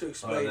video to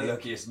explain I'm the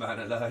luckiest man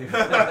alive.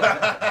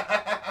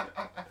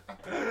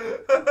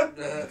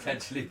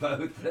 Potentially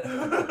both. I've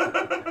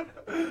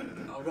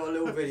got a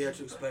little video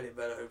to explain it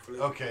better, hopefully.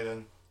 Okay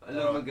then. I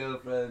love my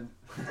girlfriend.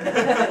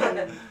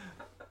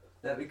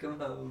 Let me come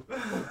home.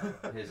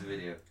 Here's a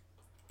video.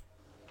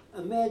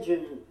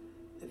 Imagine,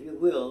 if you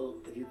will,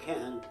 if you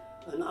can,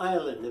 an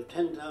island of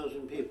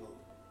 10,000 people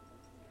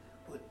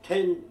with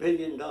 $10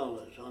 billion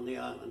on the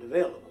island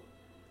available.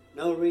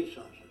 No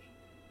resources,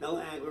 no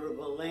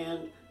arable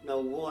land,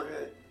 no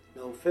water,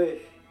 no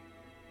fish.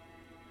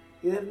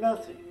 You have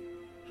nothing.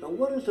 So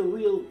what is the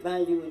real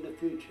value in the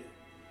future?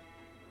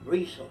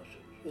 Resources.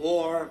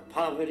 War,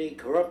 poverty,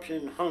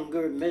 corruption,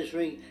 hunger,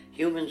 misery,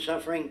 human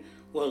suffering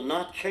will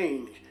not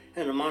change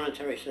in a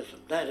monetary system.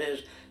 That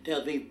is,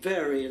 there'll be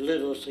very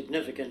little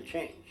significant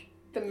change.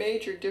 The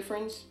major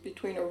difference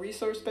between a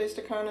resource-based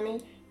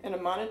economy and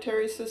a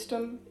monetary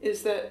system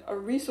is that a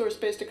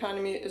resource-based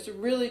economy is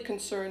really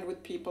concerned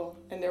with people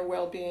and their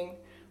well-being,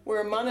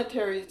 where a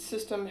monetary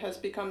system has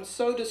become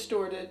so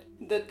distorted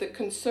that the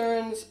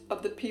concerns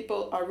of the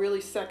people are really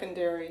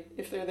secondary,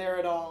 if they're there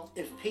at all.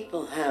 If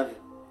people have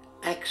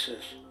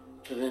access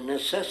to the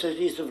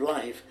necessities of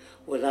life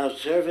without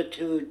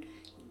servitude,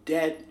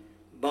 debt,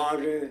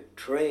 barter,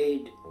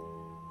 trade,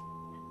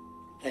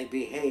 they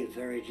behave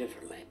very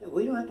differently.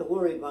 We don't have to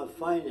worry about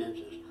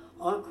finances.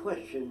 Our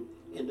question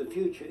in the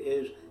future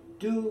is,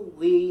 do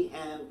we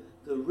have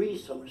the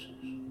resources?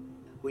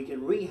 We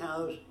can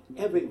rehouse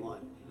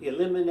everyone,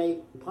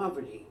 eliminate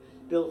poverty,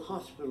 build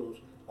hospitals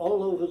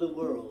all over the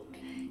world.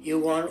 You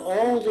want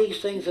all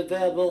these things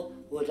available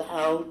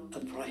without a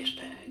price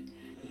tag.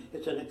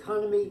 It's an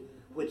economy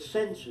with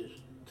sensors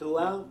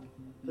throughout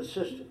the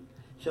system.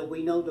 So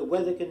we know the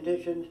weather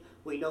conditions,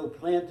 we know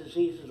plant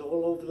diseases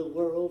all over the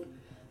world.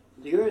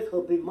 The earth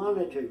will be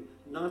monitored,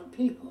 not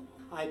people.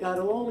 I got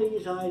all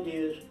these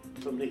ideas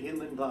from the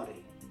human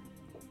body.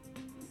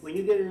 When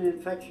you get an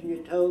infection in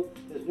your toe,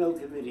 there's no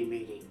committee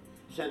meeting.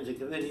 Sends a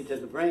committee to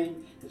the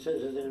brain and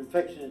says there's an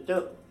infection in the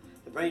toe.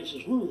 The brain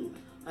says,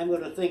 I'm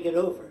going to think it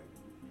over.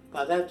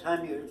 By that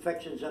time, your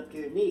infection's up to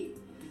your knee.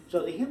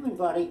 So the human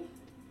body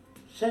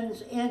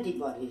sends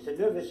antibodies, the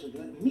nervous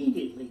system,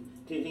 immediately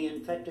to the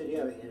infected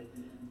area.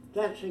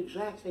 That's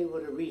exactly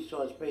what a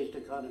resource-based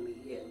economy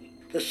is.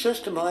 The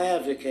system I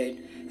advocate,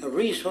 a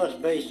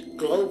resource-based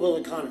global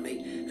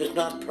economy, is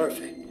not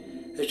perfect.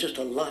 It's just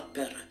a lot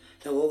better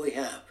than what we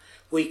have.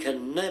 We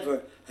can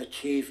never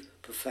achieve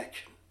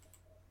perfection.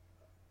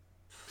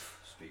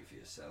 Speak for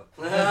yourself.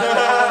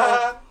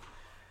 I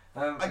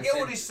get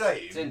what he's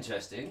saying. It's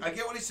interesting. I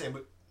get what he's saying,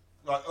 but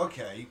like,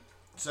 okay,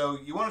 so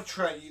you want to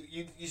train?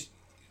 You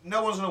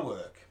no one's going to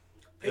work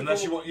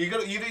unless you want. You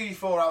do your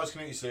 4 hours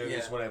community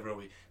service, whatever a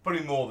week,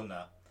 probably more than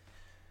that.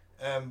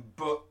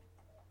 But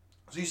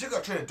so you still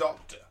got to train a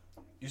doctor.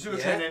 You still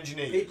got to train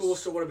engineers. People will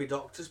still want to be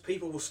doctors.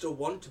 People will still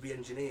want to be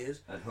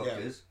engineers and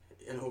hookers.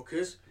 And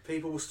hookers.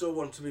 People will still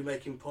want to be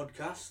making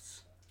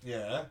podcasts.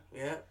 Yeah.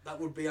 Yeah, that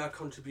would be our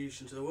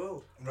contribution to the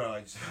world.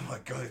 Right. Oh my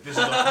God, if this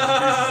is our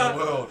contribution to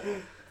the world.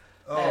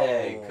 Oh.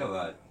 Hey, come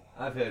on.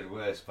 I've heard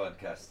worse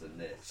podcasts than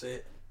this. That's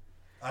it.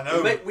 I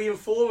know. We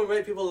inform and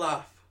make people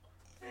laugh.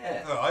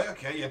 Yeah. Alright,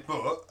 okay, yeah,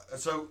 but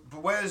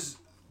where's...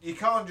 You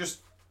can't just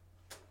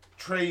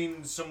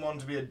train someone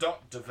to be a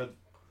doctor for...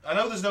 I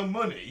know there's no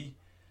money,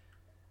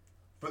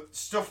 but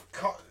stuff...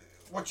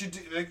 What you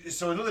do...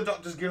 So another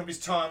doctor's giving up his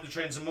time to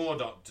train some more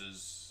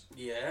doctors.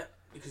 Yeah,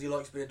 because he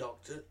likes to be a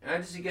doctor. How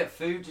does he get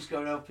food? Just go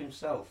and help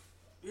himself.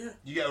 Yeah.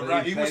 You get a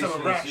ration. You must have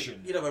a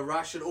ration. You'd have a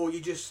ration, or you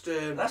just...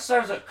 That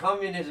sounds like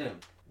communism.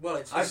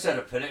 Well, I said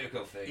a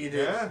political thing. You do.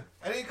 Yeah,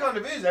 and it kind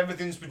of is.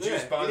 Everything's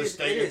produced by the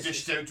state and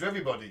dished out to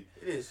everybody.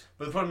 It is.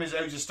 But the problem is, how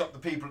do you stop the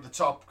people at the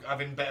top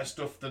having better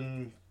stuff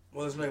than...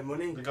 Well, there's no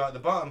money. The guy at the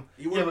bottom.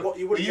 You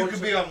could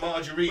be on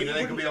margarine and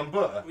they could be on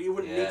butter. Well, you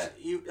wouldn't need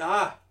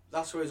to...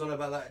 that's where he's on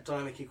about that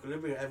dynamic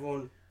equilibrium.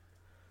 Everyone...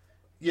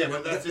 Yeah,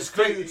 but that's it's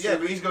crazy. Yeah,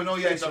 but he's going,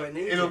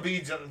 it'll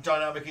be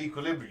dynamic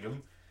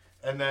equilibrium.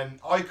 And then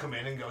I come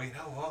in and go, you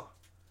know what?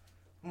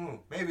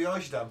 maybe I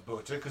should have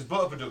butter, because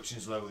butter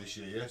production's low this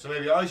year, so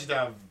maybe I should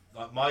have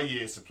like my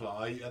year's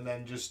supply and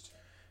then just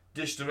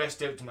dish the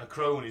rest out to my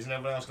cronies and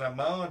everyone else can have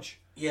marge.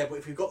 Yeah, but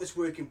if we've got this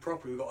working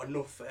properly, we've got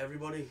enough for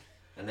everybody.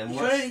 And then You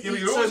what? can only Yeah, but eat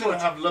you're so always going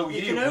much. to have low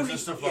You can yields only- and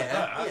stuff like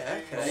that.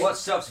 Yeah, okay. What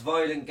stops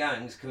violent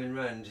gangs coming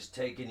round and just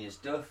taking your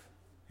stuff?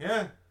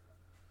 Yeah.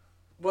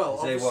 Well,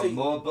 They obviously, want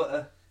more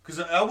butter. Because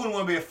I wouldn't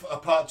want to be a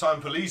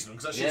part-time policeman,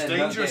 because that shit's Yeah,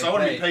 not dangerous. I getting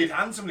want to be paid. paid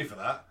handsomely for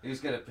that. Who's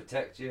going to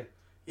protect you?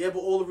 yeah, but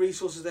all the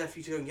resources there for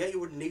you to go and get, you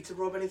wouldn't need to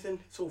rob anything.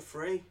 It's all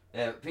free.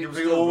 Yeah, people People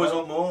still always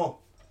rob. want more.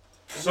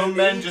 There's Some no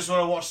men need. just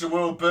want to watch the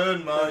world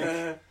burn,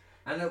 Mike.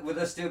 And will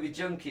there still be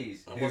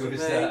junkies? That Who wasn't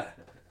was me. that?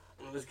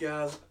 There's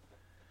guys.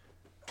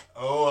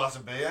 Oh, that's a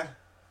beer.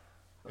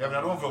 You haven't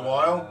had one for a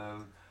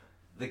while.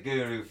 The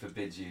guru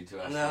forbids you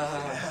to ask.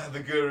 Nah.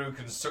 The guru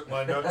can suck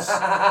my nuts.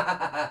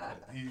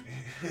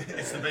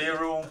 It's the beer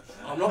rule.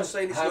 I'm not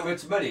saying it's How not.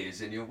 much money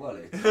is in your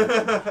wallet?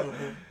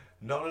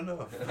 Not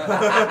enough.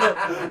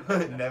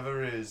 It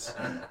never is.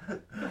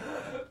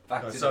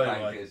 Back Oh, to sorry, the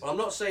Mike. bankers. I'm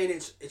not saying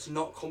it's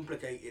not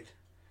complicated,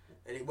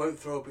 and it won't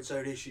throw up its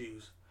own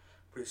issues,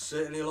 but it's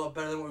certainly a lot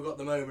better than what we've got at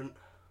the moment.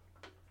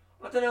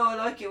 I don't know, I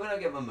like it when I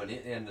get my money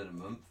at the end of the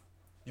month.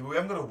 Yeah, but we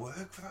haven't got to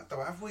work for that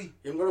though, have we?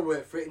 You haven't got to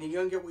work for it, and you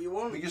go and get what you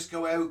want. We just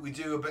go out, we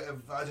do a bit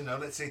of, I don't know,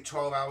 let's say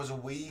 12 hours a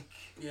week,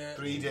 Yeah.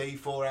 3 day,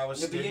 4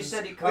 hours Yeah, but you stints.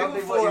 said it We can't have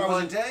be 4 what you hours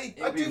want. a day.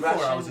 It'll I be do 4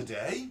 hours ration. a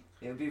day.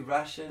 It'll be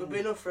ration. But be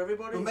enough for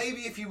everybody. But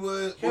maybe if you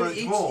You can only worked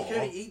eat- more. You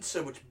can only eat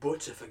so much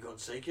butter, for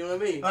God's sake, you know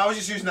what I mean? I was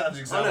just using that as an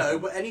I example. know,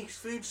 but any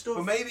food stuff.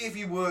 But maybe if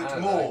you worked I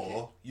like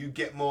more, you'd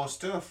get more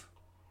stuff.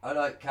 I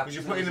like Because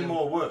capitalism. you're putting in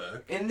more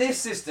work. In this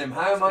system,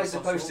 how am I It's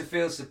supposed to impossible.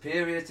 feel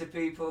superior to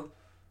people?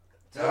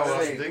 Oh, well,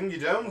 that's the thing, you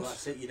don't. Well,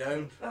 that's it, you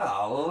don't.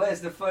 Oh, well, where's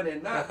the fun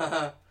in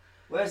that?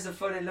 Where's the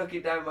fun in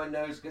looking down my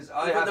nose? Because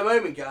I At have... the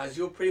moment, guys,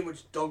 you're pretty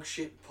much dog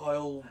shit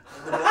pile.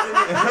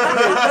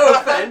 No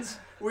offence,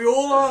 we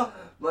all are.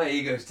 My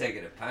ego's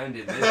taking a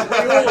pounding. We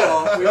all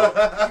are. We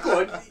are. Go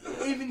on,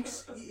 even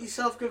you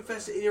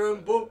self-confess it in your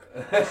own book.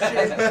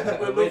 Shit,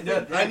 we're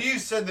nothing. And you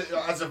said that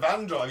as a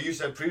van driver, you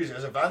said previously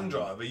as a van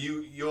driver,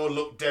 you're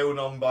looked down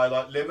on by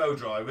like limo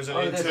drivers, and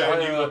Oh, in there's a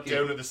turn you look hierarchy.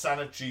 down at the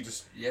sanitary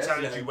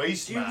Yes,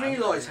 waste Do you man.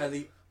 realise how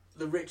the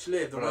rich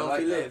live, the Well, I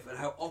wealthy like that. live, and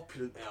how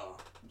opulent they are?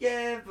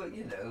 Yeah, but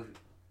you know,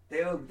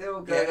 they all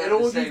go Yeah, out and the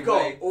all same you've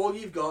got, way. all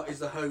you've got is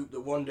the hope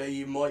that one day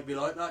you might be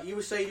like that. You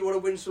were saying you want to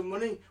win some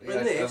money, but in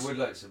Yeah, this, I would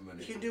like some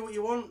money. you can do what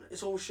you want.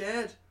 It's all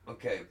shared.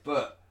 Okay,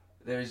 but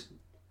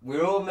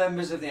we're all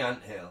members of the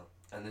anthill,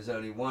 and there's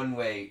only one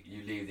way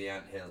you leave the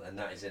anthill, and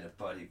that is in a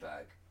body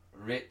bag.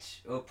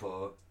 Rich or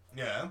poor,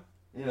 Yeah.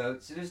 you know,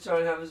 so just try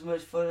and have as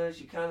much fun as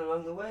you can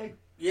along the way.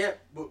 Yeah,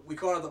 but we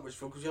can't have that much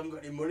fun because we haven't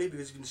got any money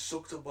because you've been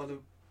sucked up by the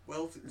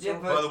wealth. Yeah,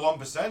 itself. By the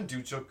 1%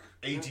 who took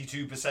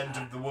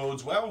 82% of the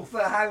world's wealth.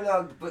 For how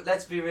long? But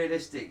let's be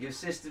realistic. Your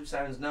system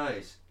sounds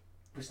nice,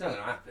 but it's not going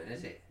to happen,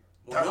 is it?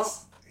 Why not?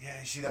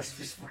 Yeah, see, That's that's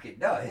just fucking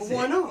nice. Well,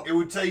 why not? It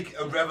would take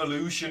a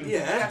revolution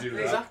Yeah, to do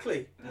that.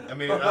 exactly. I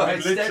mean,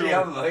 Right, steady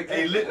on, Mike.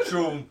 a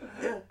literal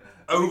Yeah.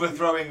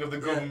 overthrowing of the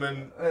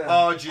government. Yeah.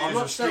 Hard I'm years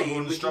not of struggle saying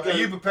and we struggle. can Are go-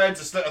 you prepared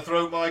to slit a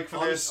throat, Mike, for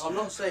this? I'm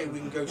not saying we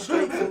can go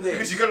straight from this.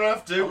 Because you're going to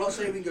have to. I'm not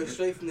saying we can go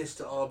straight from this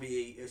to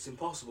RBE. It's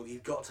impossible.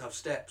 You've got to have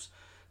steps.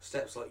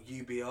 Steps like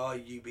UBI,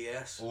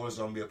 UBS. Or a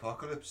zombie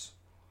apocalypse.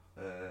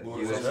 What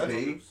was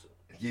USB,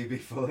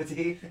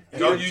 UB40.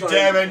 Don't you Sorry.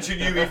 dare mention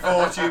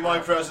UB40 in my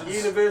presence.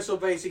 Universal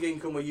basic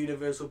income or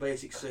universal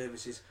basic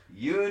services.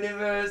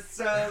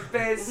 Universal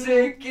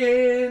basic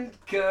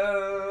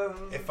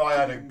income. If I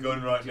had a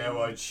gun right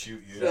now, I'd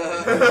shoot you.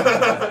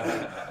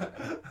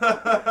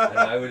 And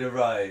I would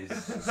arise.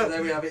 So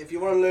there we have it. If you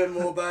want to learn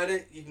more about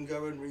it, you can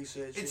go and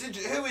research It's it.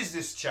 who is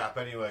this chap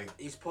anyway?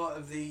 He's part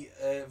of the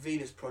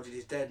Venus Project.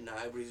 He's dead now,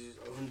 but he's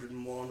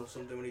 101 or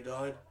something when he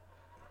died.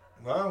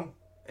 Wow.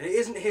 And it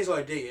isn't his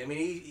idea. I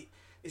mean,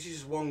 this is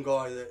just one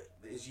guy that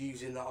is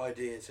using that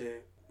idea to,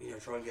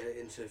 try and get it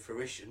into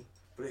fruition.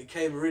 But it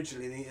came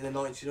originally in the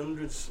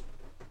 1900s.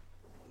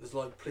 There's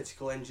like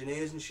political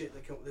engineers and shit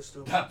that come up with this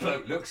stuff. That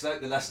bloke looks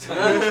like the last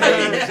time he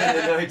came was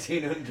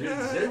in the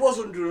 1900s. It was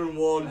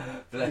 101.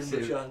 Bless Give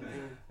him a him.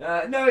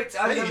 chance. No, it's.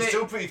 I I think mean, he's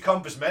still pretty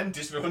compass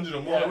mentis for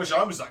 101. Yeah. I wish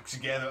I was that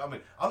together. I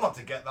mean, I'm not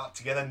to get that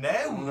together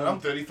now.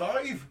 I'm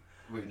 35.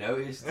 we've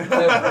noticed. Oh,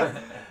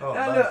 No,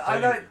 man, look,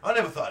 I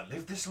never thought I'd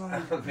live this long.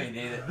 Me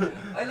neither.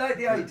 I like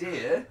the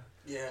idea.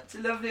 Yeah. It's a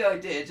lovely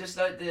idea, just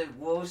like the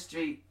Wall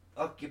Street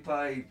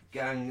Occupy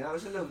gang. That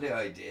was a lovely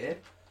idea.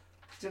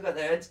 Still got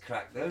their heads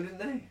cracked though, didn't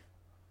they?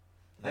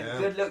 And Yeah.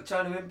 good luck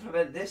trying to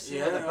implement this.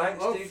 Yeah. What the banks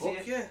Oh, do to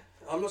fuck you. yeah.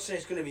 I'm not saying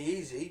it's going to be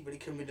easy, but it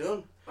can be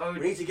done. I would-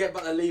 We need to get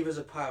back the levers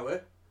of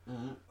power.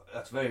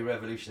 That's very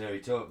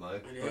revolutionary talk,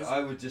 Mike. It But is. I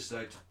would just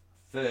like to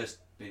first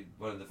be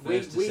one of the We-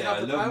 first we to say have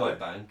I the love my power.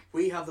 bank.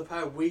 We have the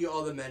power. We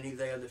are the many,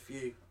 they are the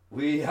few.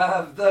 We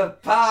have the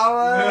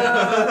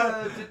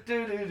power.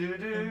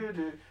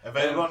 Do-do-do-do-do-do.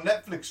 Available on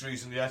Netflix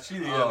recently,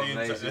 actually. Oh, The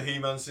amazing.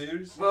 He-Man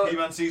series. Well-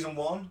 He-Man season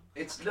 1.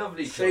 It's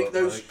lovely. Shake talk,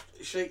 those,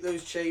 Mike. shake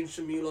those chains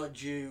from you like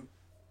Jew.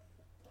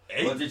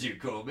 What did you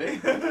call me?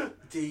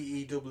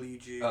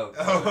 DEWG.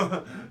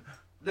 Oh.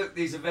 Look,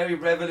 these are very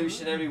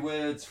revolutionary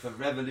words for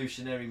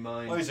revolutionary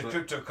minds. Well, he's a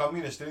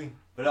crypto-communist, isn't he?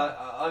 But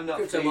I'm not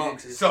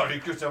Crypto-Marxist. Sorry,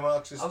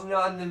 crypto-Marxist. I'm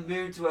not in the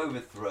mood to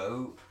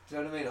overthrow. Do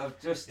you know what I mean? I've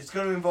just... It's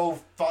going to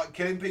involve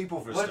killing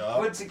people for a start.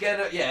 Once again,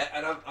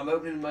 and I'm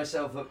opening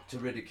myself up to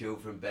ridicule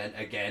from Ben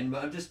again,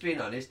 but I'm just being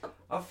honest.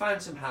 I've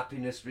found some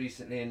happiness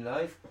recently in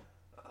life.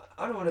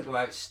 I don't want to go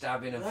out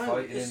stabbing and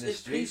fighting in the streets.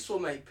 It's peaceful,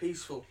 mate,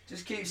 peaceful.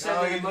 Just keep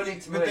sending the money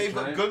to me. But they've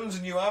got guns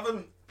and you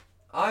haven't.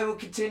 I will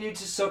continue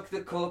to suck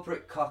the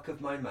corporate cock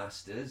of my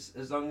masters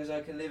as long as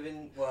I can live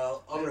in...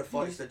 Well, I'm going to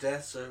fight to the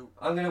death, so...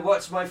 I'm going to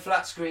watch my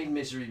flat-screen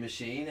Misery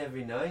Machine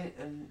every night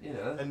and, you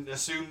know... And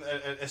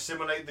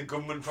assimilate the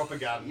government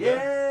propaganda.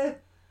 Yeah!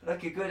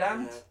 Like a good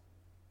aunt.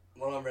 Yeah.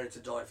 Well, I'm ready to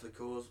die for the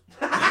cause.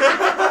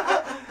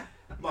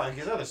 Mike,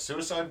 is that a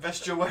suicide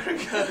vest you're wearing?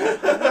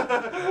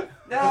 No,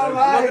 I'm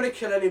not going to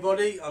kill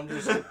anybody. I'm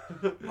just...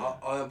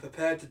 I am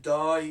prepared to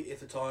die if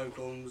the time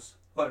comes.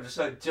 What, just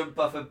like jump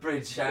off a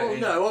bridge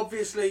shouting? Well, no,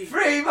 obviously...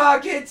 Free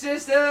market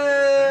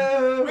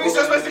system!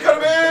 Resource-based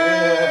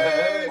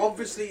economy!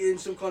 Obviously, in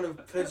some kind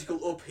of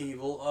political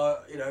upheaval,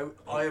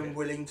 I am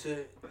willing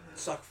to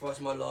sacrifice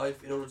my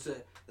life in order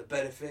to the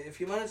benefit of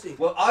humanity.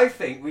 Well, I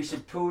think we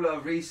should pool our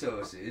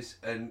resources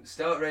and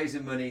start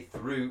raising money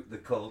through the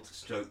cult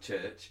stroke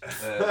church.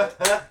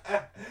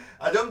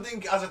 I don't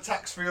think as a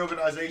tax-free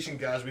organisation,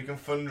 guys, we can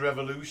fund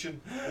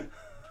revolution.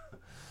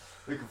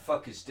 We can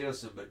fucking steal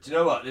some, but do you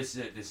know what? This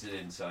is an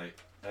insight.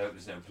 I hope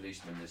there's no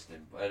policeman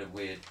listening. I had a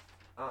weird...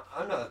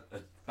 I'm not a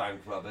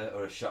bank robber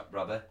or a shop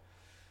robber,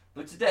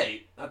 but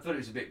today I thought it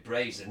was a bit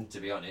brazen, to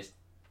be honest.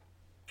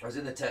 I was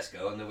in the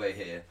Tesco on the way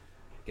here,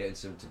 getting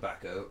some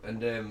tobacco,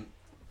 and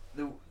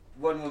the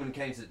one woman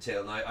came to the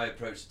till, and I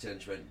approached the till,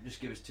 and she went,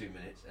 "Just give us 2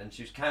 minutes," and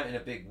she was counting a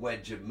big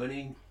wedge of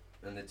money,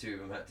 and the two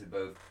of them had to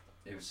both...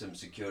 It was some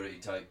security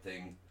type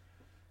thing.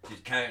 She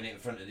was counting it in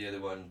front of the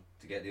other one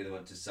to get the other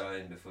one to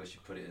sign before she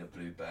put it in a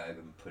blue bag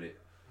and put it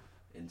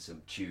in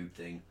some tube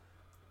thing.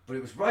 But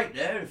it was right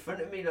there in front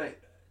of me,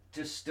 like,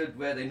 just stood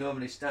where they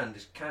normally stand,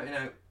 just counting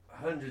out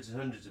hundreds and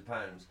hundreds of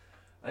pounds.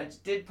 And it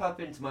did pop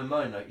into my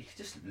mind, like, you could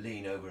just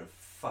lean over and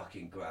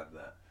fucking grab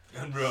that.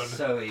 And run.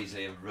 So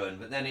easily and run.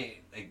 But then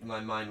my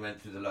mind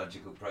went through the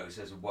logical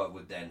process of what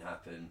would then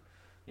happen.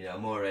 You know,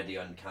 I'm already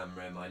on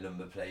camera, my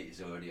number plate is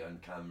already on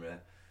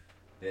camera.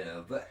 You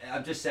know, but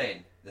I'm just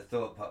saying, the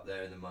thought popped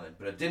there in the mind.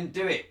 But I didn't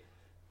do it.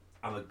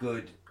 I'm a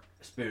good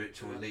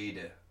spiritual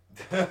leader.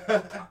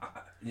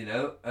 You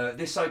know,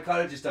 this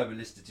psychologist I've been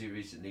listening to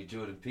recently,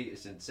 Jordan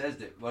Peterson, says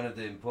that one of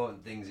the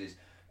important things is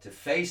to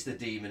face the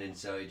demon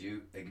inside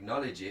you,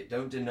 acknowledge it,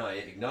 don't deny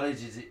it,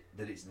 acknowledge it,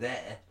 that it's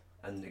there,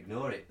 and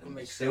ignore it,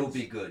 and still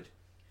be good.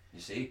 You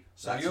see?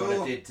 So that's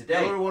what I did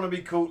today. You're a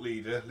wannabe cult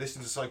leader,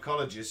 listen to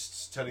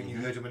psychologists telling you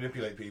how to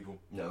manipulate people.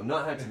 No,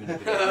 not how to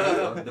manipulate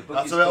people. The book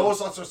That's is what called... all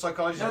sorts of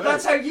psychologists No,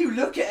 that's how you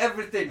look at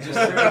everything, just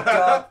through a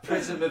dark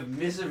prism of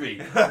misery.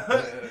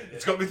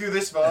 It's got me through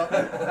this far.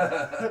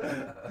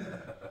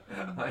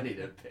 I need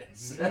a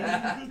piss.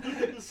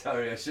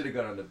 Sorry, I should have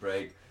gone on the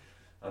break.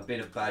 I've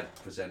been a bad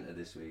presenter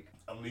this week.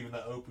 I'm leaving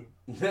that open.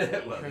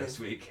 Well, this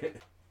week.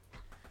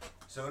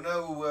 So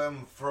no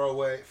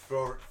foray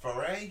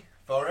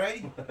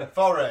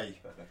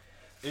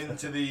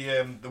into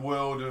the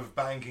world of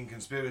banking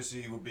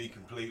conspiracy would be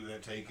complete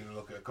without taking a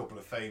look at a couple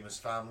of famous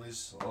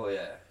families. Oh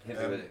yeah, hit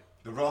me with it.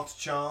 The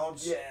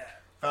Rothschilds. Yeah.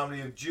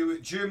 Family of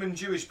German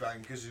Jewish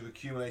bankers who've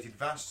accumulated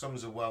vast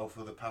sums of wealth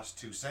for the past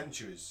 2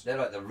 centuries. They're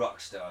like the rock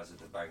stars of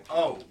the banking.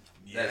 Oh,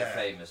 yeah. They're the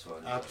famous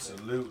ones.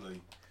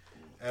 Absolutely.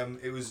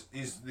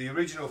 He's the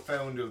original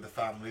founder of the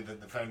family,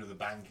 the founder of the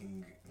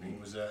banking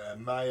thing was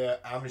Meyer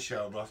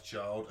Amschel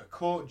Rothschild, a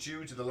court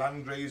Jew to the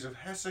Landgraves of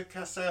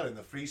Hesse-Kassel in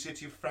the Free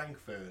City of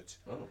Frankfurt.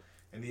 Oh.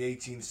 By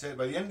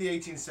the end of the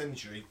 18th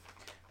century,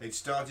 they'd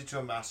started to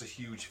amass a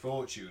huge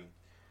fortune.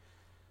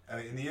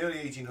 In the early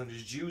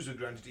 1800s, Jews were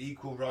granted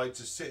equal rights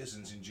as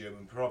citizens in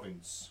German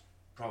provinces.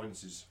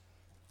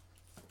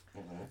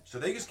 Mm-hmm. So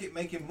they just keep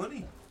making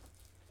money.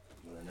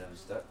 Well, I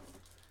noticed that.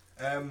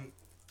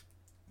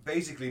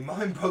 Basically,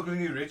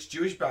 mind-bogglingly rich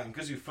Jewish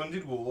bankers who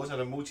funded wars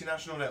had a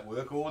multinational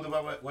network all the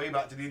way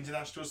back to the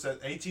international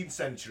 18th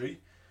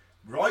century,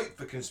 ripe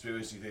for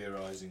conspiracy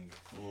theorising.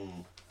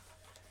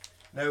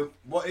 Now,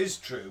 what is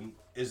true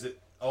is that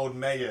old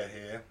Meyer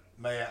here,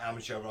 Meyer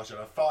Amschel Rothschild,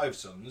 had 5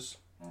 sons.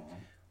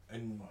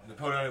 In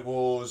Napoleonic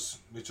Wars,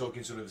 we're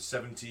talking sort of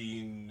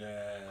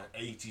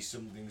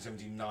 1780-something,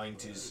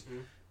 1790s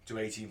to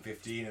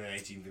 1815, and then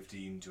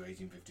 1815 to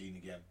 1815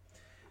 again.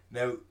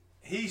 Now,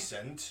 he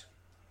sent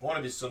one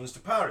of his sons to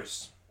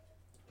Paris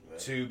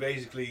to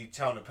basically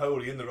tell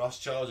Napoleon the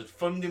Rothschilds had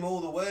funded him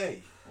all the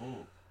way.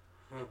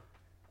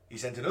 He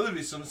sent another of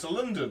his sons to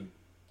London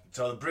to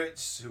tell the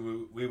Brits,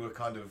 who we were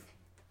kind of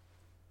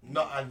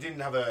not, and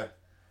didn't have an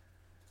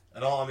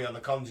army on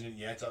the continent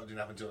yet. That didn't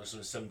happen until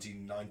sort of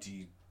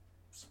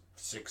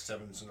 1796,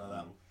 7, something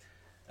like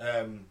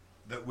that.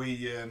 that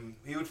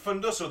he would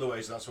fund us other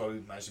ways. So that's why we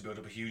managed to build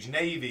up a huge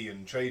navy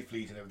and trade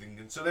fleet and everything.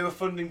 And so they were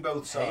funding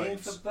both sides. Paying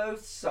for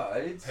both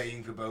sides?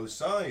 Paying for both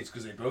sides,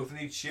 because they both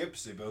need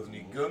ships, they both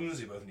need guns,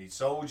 they both need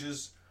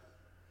soldiers.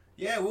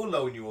 Yeah, we'll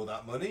loan you all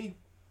that money.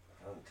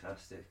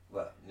 Fantastic.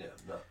 Well, yeah,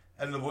 no.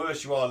 And the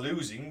worse you are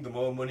losing, the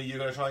more money you're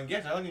going to try and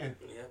get, aren't you?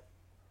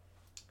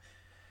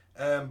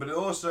 Yeah. But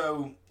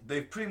also,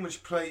 they've pretty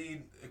much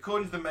played,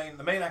 according to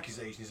the main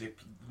accusation, is the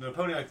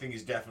Napoleonic thing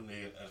is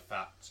definitely a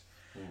fact.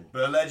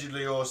 But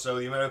allegedly also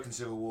the American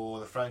Civil War,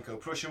 the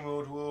Franco-Prussian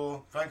World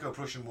War,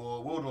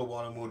 World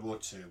War I and World War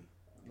II.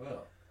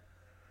 Well.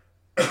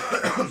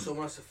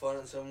 Someone has to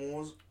finance some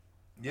wars.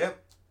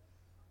 Yep.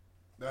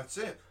 That's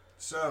it.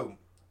 So,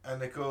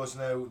 and of course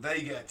now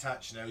they get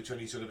attached now to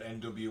any sort of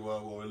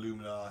NWO or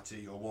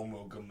Illuminati or one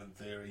world government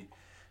theory.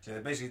 So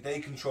basically they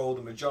control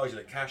the majority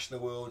of the cash in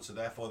the world, so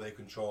therefore they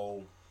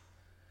control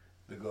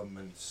the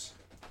governments.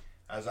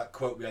 As that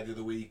quote we had the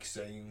other week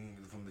saying,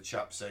 from the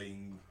chap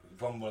saying,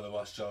 from one of the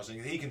Rothschilds,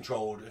 saying he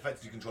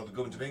effectively controlled the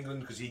government of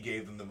England because he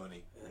gave them the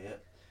money. Yeah.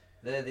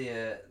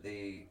 They're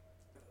the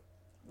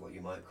what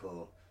you might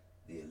call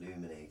the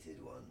illuminated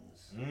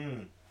ones.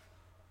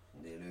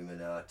 The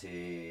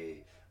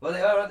Illuminati. Well,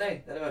 they are, aren't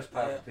they? They're the most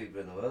powerful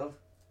people in the world.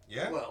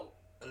 Yeah. Well,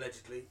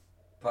 allegedly.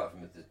 Apart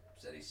from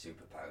any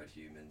superpowered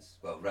humans.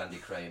 Well, Randy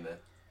Kramer.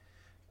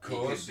 He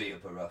could beat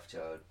up a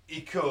Rothschild.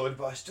 He could,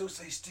 but I still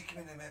say stick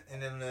him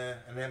in an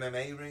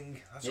MMA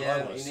ring. That's what I Yeah,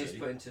 want to he needs see.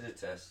 to put into the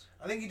test.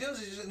 I think he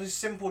does. It's a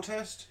simple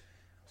test.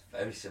 It's a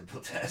very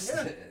simple test.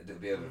 Yeah. It'll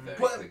be over very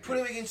quickly. Put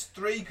him against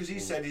 3 because he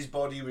said his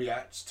body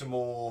reacts to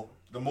more.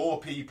 The more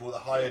people, the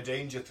higher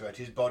danger threat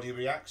his body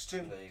reacts to.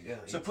 There you go.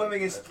 So put him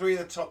against 3 of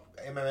the top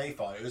MMA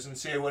fighters and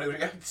see how well he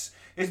reacts.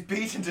 He's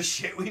beaten to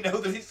shit. We know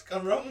that he's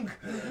gone wrong.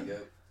 There you go.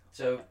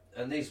 So,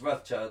 and these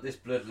Rothschild, this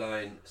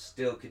bloodline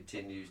still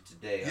continues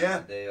today. Yeah.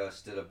 They are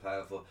still a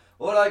powerful.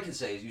 All I can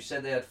say is you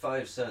said they had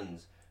 5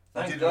 sons.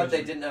 Thank God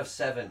they didn't have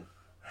 7.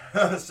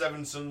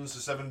 7 sons to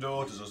 7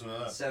 daughters or something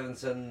like that. 7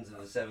 sons and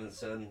a 7th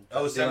son.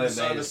 Oh, That's the 7th Iron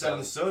son, Maiden the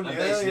 7th son. I'm Yeah,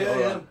 basing it yeah, all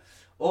yeah. on-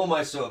 All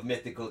my sort of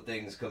mythical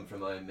things come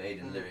from Iron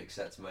Maiden lyrics.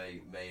 That's my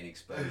main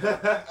exposure.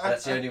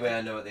 That's the only way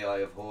I know what the Eye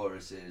of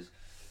Horus is,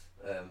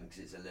 because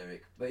it's a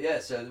lyric. But yeah,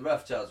 so the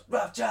Rothschilds,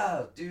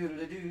 Rothschild,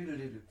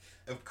 doodle-doo-doo-doo-doo.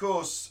 Of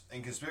course,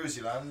 in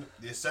conspiracy land,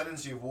 the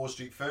ascendancy of Wall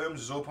Street firms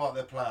was all part of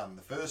their plan.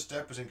 The first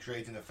step was in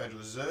creating a Federal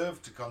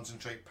Reserve to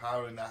concentrate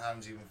power in their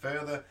hands even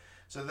further,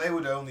 so they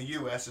would own the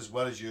US as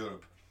well as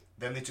Europe.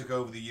 Then they took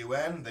over the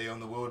UN, they own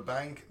the World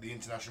Bank, the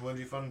International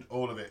Monetary Fund,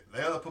 all of it.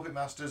 They are the puppet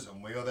masters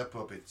and we are their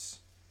puppets.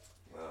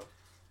 Wow.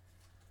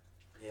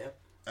 Yeah.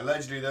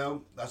 Allegedly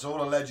though, that's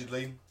all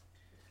allegedly.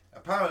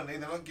 Apparently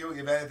they're not guilty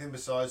of anything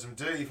besides some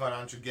dirty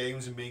financial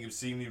games and being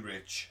obscenely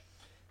rich.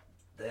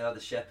 They are the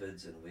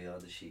shepherds and we are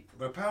the sheep.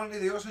 But apparently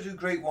they also do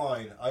great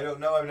wine. I don't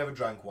know, I've never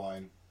drank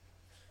wine.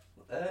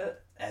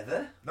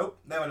 Ever? Nope,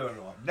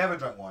 never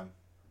drank wine.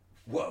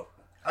 Whoa.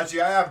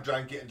 Actually, I have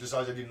drank it and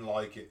decided I didn't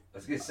like it. I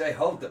was going to say,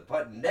 hold the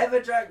pot. Never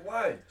drank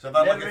wine. So I've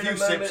had Never like a in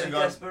few moment sips and of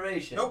gone,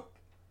 desperation. nope.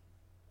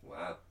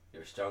 Wow,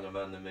 you're a stronger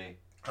man than me.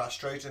 Class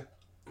traitor.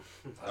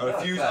 I'm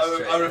not a class I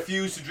traitor.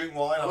 refuse to drink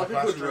wine. I I'm like a a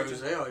class good traitor.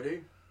 rosé, I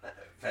do.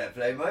 Fair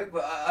play, Mike,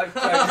 but I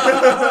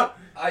drank,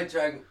 I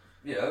drank,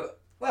 you know,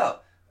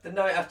 well, the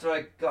night after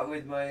I got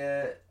with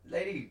my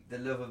lady, the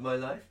love of my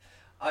life,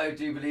 I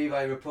do believe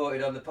I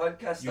reported on the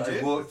podcast You that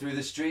did? I walked through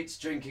the streets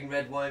drinking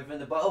red wine from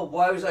the bottle.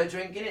 Why was I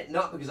drinking it?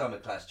 Not because I'm a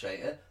class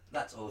traitor.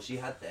 That's all she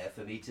had there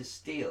for me to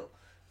steal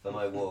for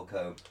my walk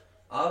home.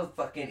 I'll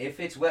fucking, if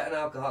it's wet and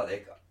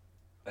alcoholic,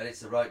 and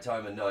it's the right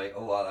time of night,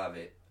 I'll have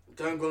it.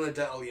 Don't go on the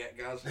dental yet,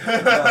 Gaz.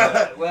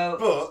 Well,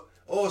 But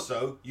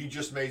also, you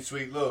just made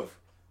sweet love.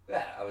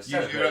 yeah, I was You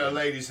were at a celebrating.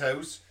 lady's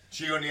house.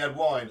 She only had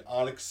wine.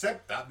 I'll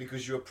accept that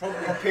because you were probably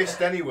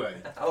pissed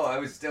anyway. Oh, I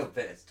was still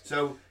pissed.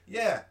 So,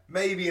 yeah,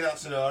 maybe in that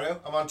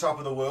scenario, I'm on top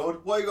of the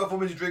world. What you got for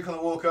me to drink on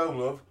the walk home,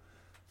 love?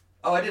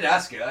 Oh, I did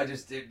ask her. I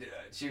just did.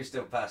 She was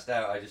still passed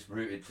out. I just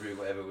rooted through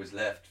whatever was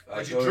left.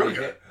 But you drunk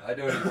her? I'd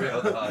already hit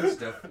all the hard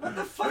stuff. What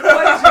the fuck?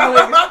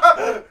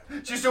 Why is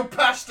she She's still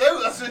passed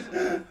out. That's it.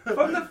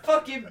 from the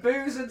fucking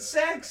booze and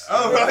sex?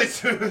 Oh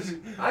right.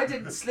 I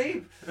didn't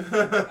sleep.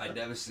 I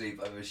never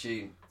sleep. I'm a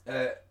machine.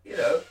 You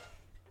know.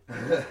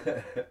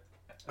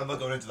 I'm not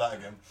going into that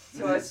again.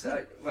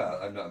 So well,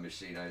 I'm not a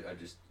machine. I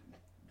just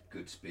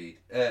good speed.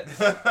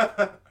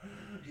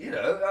 You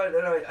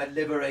know, I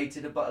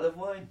liberated a bottle of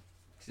wine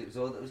because it was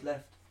all that was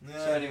left. Yeah.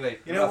 So anyway,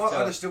 You know what?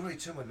 Rothschild. I'd have still really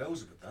turned my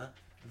nose up at that.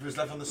 If it was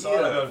left on the side,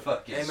 You're I'd a go,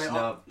 fucking Hey, mate,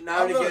 snob.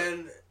 now and I'm not-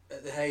 again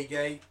at the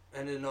Haygate,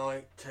 end of the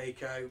night,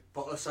 take out,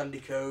 bottle of Sandy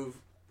Cove,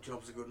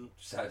 job's a good one.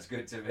 Sounds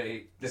good to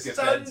me. Look at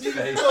Sandy Ben's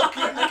face.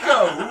 fucking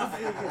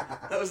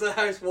Cove. That was the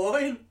house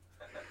wine.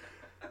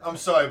 I'm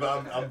sorry,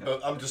 but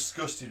I'm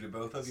disgusted with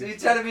both of So you. you're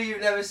telling me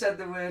you've never said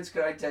the words,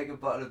 "Could I take a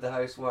bottle of the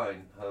house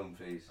wine home,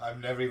 please?" I've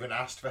never even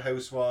asked for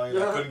house wine.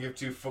 I couldn't give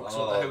 2 fucks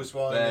what the house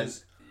wine Ben,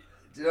 is.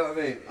 Do you know what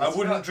I mean? I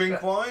wouldn't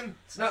drink wine.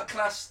 It's not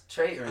class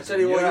traitor. I tell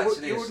you what, You're you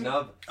actually a wouldn't-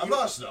 snob. I'm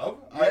not a snob.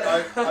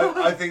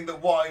 I think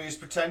that wine is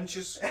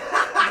pretentious.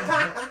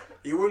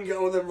 You wouldn't get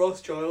one of them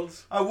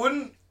Rothschilds. I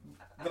wouldn't.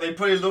 But they'd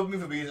probably love me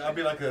for being. I'd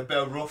be like a bit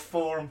of rough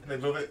for them.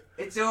 They'd love it.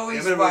 It's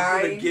always Yeah,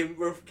 wine.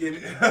 rough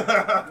gimp.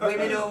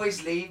 Women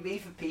always leave me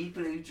for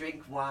people who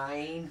drink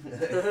wine.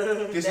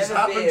 This has Never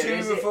happened beer, to you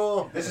is it?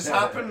 before. This has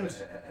happened.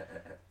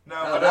 No,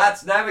 I Oh, don't-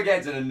 that's now we're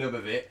getting to the nub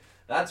of it.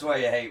 That's why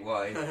you hate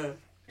wine.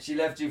 She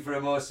left you for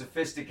a more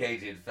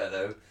sophisticated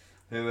fellow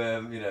who,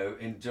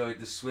 enjoyed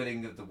the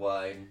swilling of the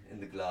wine in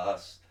the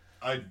glass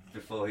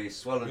before he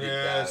swallowed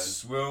it down.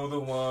 swill the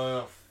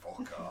wine. Oh,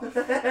 fuck off.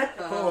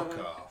 Fuck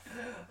off.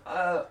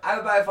 How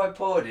about if I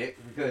poured it?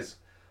 Because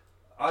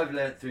I've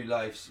learnt through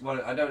life,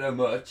 well, I don't know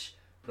much,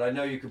 but I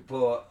know you can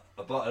pour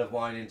a bottle of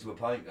wine into a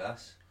pint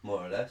glass,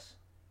 more or less.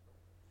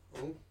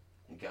 Oh.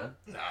 You can.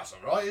 Nah, that's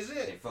alright, is it?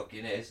 It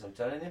fucking is, I'm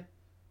telling you.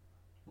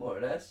 More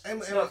or less. Em-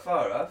 It's em- not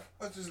far off.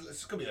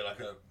 It's going to be like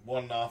a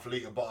 1.5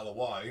 litre bottle of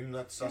wine.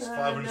 That's No,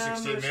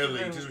 516 most of millilitres,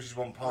 them- which is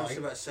 1 Most pint.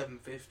 about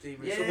 750.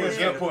 Yeah,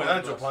 You're not pouring that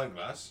into a pint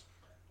glass.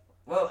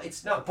 Well,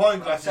 it's not. A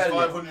pint glass is I'm telling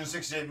you.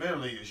 568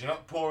 millilitres. You're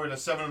not pouring a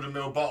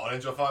 700ml bottle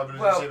into a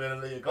 568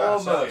 millilitre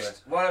glass, are you?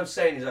 Almost. What I'm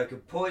saying is I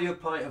could pour you a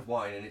pint of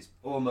wine and it's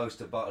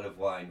almost a bottle of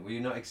wine. Will you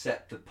not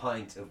accept the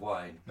pint of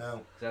wine?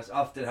 No. That's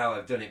often how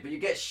I've done it. But you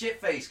get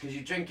shit-faced because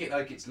you drink it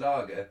like it's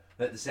lager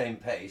at the same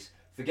pace,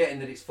 forgetting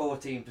that it's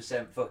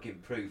 14% fucking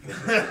proof.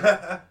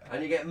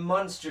 And you get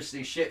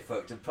monstrously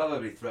shit-fucked and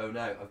probably thrown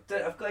out.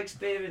 I've got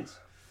experience.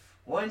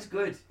 Wine's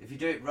good if you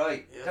do it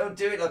right. Yeah. Don't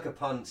do it like a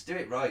punt. Do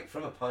it right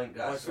from a pint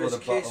My glass or the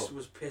first kiss bottle.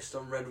 was pissed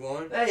on red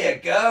wine. There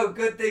you go.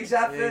 Good things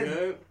happen. There you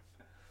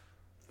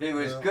go. It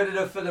was Yeah. good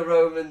enough for the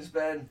Romans,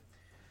 Ben.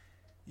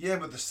 Yeah,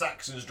 but the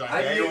Saxons drank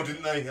And ale, you-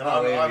 didn't they? And,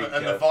 Oh, here we and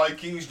go. the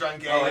Vikings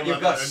drank ale. Oh, and you've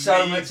got and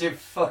so me. much in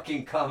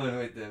fucking common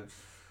with them.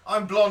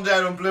 I'm blonde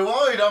haired and blue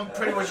eyed. I'm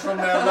pretty much from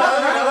their line,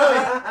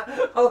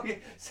 aren't Oh,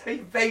 so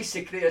you're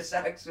basically a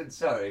Saxon,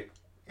 sorry.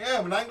 I? Yeah,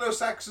 I'm an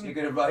Anglo-Saxon. You're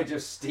going to ride your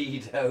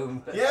steed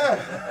home.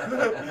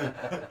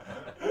 Yeah.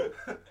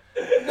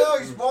 No,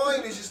 it's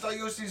wine. It's just like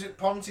yours seems a bit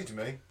ponty to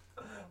me.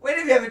 When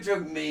have you ever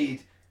drunk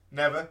mead?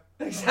 Never.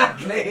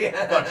 Exactly.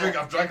 But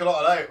I've drank a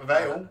lot of that with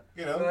ale,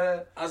 you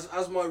know.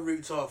 As my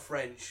roots are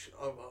French,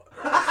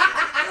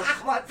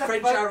 What the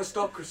French fuck?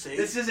 aristocracy.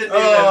 This is a new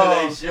Oh,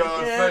 revelation.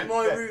 God. Yeah, French-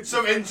 my yeah. roots Some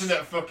are French.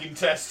 internet fucking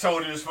test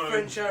told you it was full of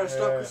French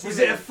aristocracy. Was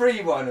it a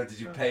free one or did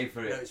you pay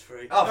for it? No, it's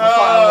free. Oh, for fun.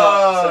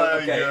 Oh, So, there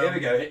okay, you go. here we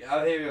go.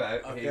 I'll hear you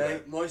out. Here you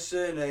Okay, my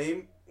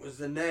surname was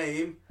the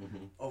name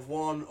of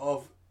one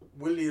of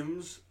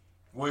William's,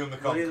 William the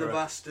William the Conqueror.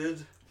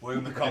 Bastard,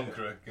 William the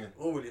Conqueror. Yeah.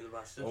 or William the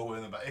Bastard, Or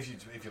William the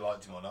if you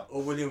liked him or not.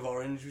 or William of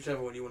Orange,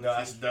 whichever one you want No, to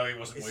that's, choose. no, he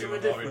wasn't It's William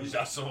of something Orange. different.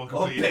 That's someone Or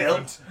completely Bill.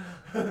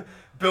 different.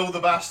 Bill the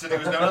Bastard, he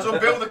was known as. Or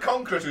Bill the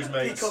Conqueror to his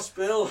mates. Pecos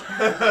Bill.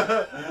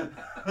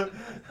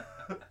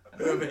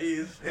 Whoever he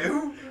is.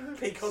 Who?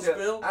 Pecos So,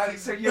 Bill.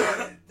 so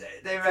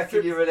they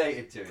reckon you're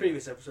related to him?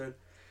 Previous episode.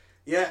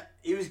 Yeah,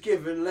 he was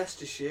given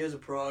Leicestershire as a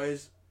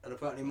prize, and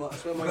apparently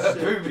that's where my A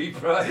surname. booby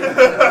prize.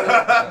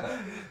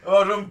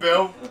 Well done,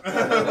 Bill.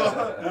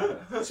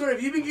 Sorry,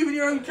 have you been given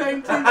your own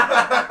cane too? All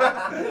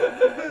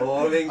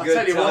in I'll good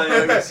tell you what,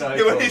 time. Yeah,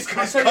 cycle. when he's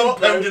got his I'll tell you what,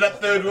 compound though. in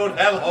that third world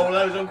hellhole,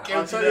 I was on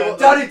I'll tell you what,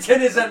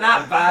 Donington isn't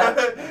that bad.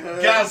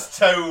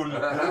 Gaztown.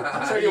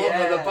 I'll tell you what,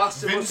 though, the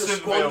bastard must have Vincent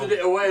squandered Bill.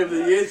 it away over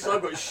the years, so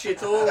I've got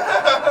shit all.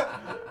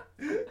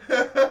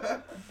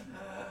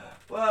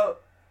 Well,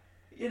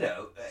 you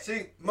know.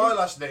 See, my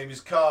last name is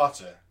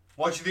Carter.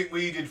 What do you think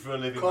we did for a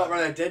living? Can't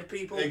run out of dead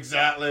people.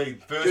 Exactly.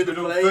 Good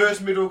play.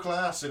 First middle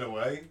class in a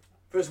way.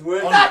 First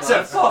working That's a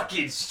class.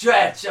 fucking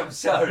stretch, I'm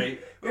sorry.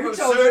 We've Who got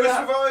told you service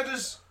that?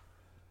 providers.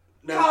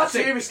 No, Carter.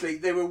 seriously,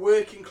 they were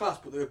working class,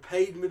 but they were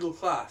paid middle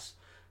class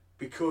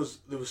because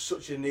there was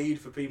such a need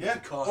for people Yeah, to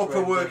cart upper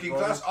around working dead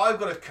bodies. class. I've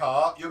got a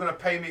car. You're going to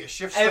pay me a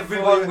shift. stuff for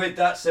Everyone you. with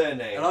that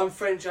surname. And I'm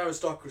French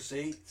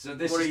aristocracy. So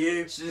this What is, are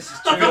you? So this is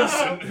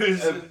true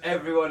Vincent. of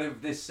everyone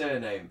of this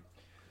surname.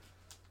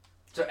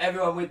 So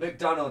everyone with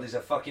McDonald is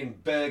a fucking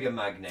burger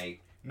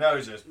magnate. No,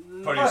 he's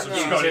probably Fuck some no.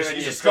 Scottish. You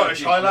He's two a Scottish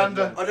and your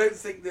Highlander. I don't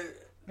think that.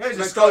 Yeah, he's a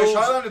McDonald's- Scottish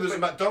Highlander. There's a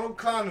McDonald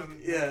clan.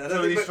 Yeah,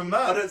 So he's from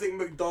that. I don't think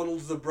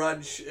McDonald's the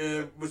branch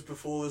was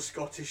before the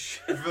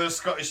Scottish. For the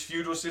Scottish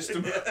feudal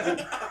system.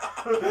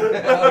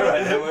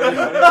 Alright, then we're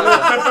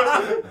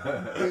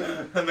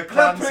And the That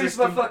clan proves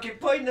system. my fucking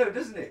point though,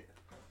 doesn't it?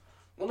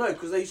 Well, no,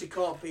 because they used to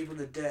cart people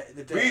to death.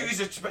 We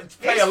used to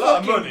pay His a lot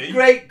of fucking money.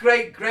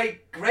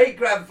 Great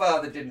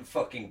grandfather didn't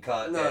fucking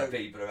cart No. dead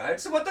people around.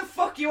 So what the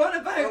fuck you on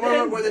about I then?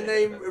 remember where the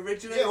name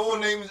originated. Yeah, all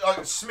names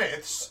like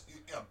Smiths.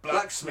 Yeah,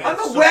 Blacksmiths. I'm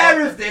stuff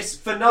aware like- of this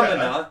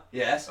phenomena,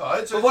 yes.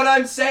 Alright, so but what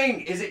I'm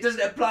saying is it doesn't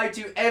apply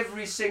to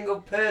every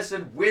single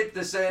person with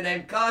the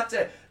surname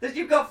Carter. That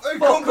you've got Hey,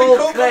 fuck company all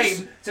compass.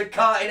 claim to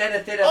carting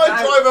anything about.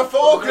 I drive a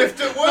forklift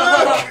at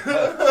work.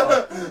 For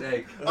fuck's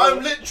sake.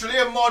 I'm literally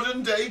a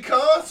modern day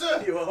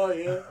Carter. You are,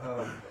 yeah.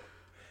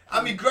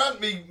 And me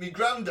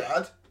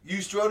granddad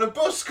used to own a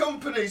bus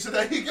company, so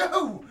there you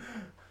go.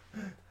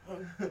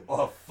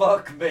 Oh,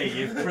 fuck me,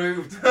 you've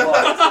proved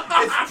what?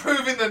 It's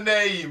proving the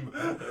name.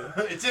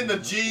 It's in the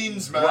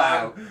genes, man.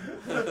 Wow.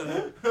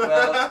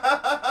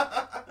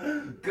 Well,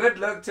 good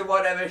luck to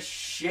whatever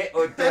shit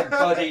or dead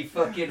body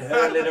fucking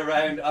hurling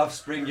around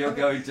offspring you're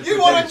going to You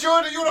want produce. to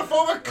join it? You want to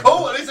form a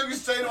cult? At least I can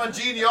say my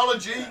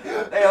genealogy.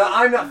 Hey,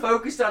 I'm not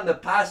focused on the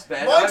past,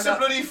 Ben. Mike's I'm a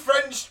bloody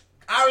French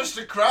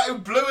aristocrat who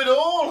blew it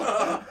all.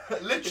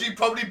 Literally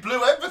probably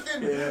blew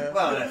everything. Yeah.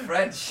 Well, they're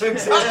French.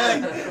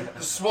 Exactly.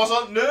 The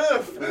soixante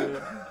neuf.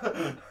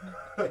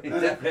 He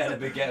definitely had a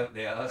big out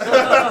there. I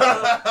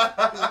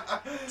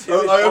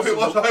hope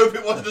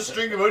it wasn't a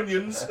string of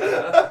onions.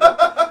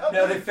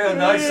 No, they feel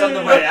nice on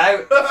the way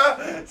out.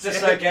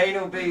 Just like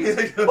anal bees.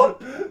 Do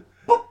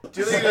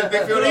you think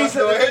they feel nice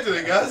on the way out, do you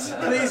think, guys?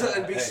 Please let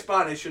them be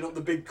Spanish and not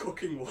the big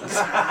cooking ones.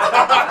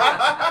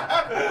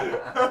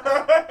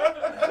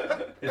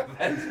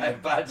 Depends how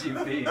bad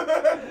you've been.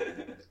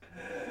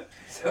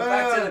 So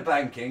back to the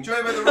banking. Do you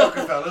remember the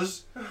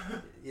Rockefellers?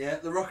 Yeah,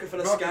 the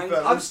Rockefeller Rockefellers.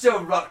 skank. I'm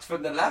still rocked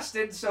from the last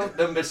insult.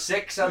 Number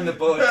 6 on the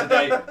board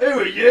today. Who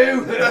are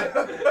you?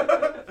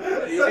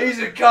 He's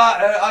a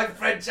Carter. I'm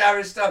French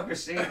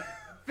aristocracy.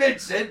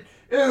 Vincent,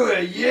 who are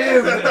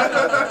you?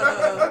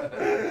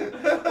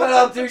 Well,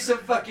 I'll do some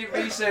fucking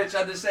research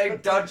on the same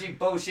dodgy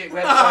bullshit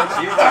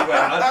websites you two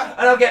went on,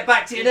 and I'll get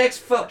back to you next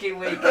fucking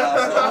week,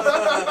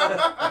 arsehole.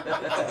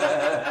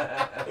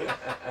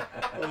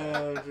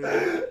 Oh,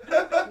 dear.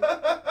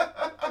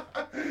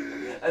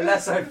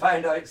 Unless I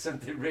find out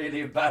something really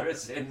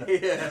embarrassing.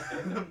 Yeah.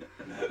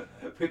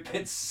 We've been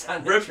Rent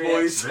sanitary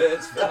boys.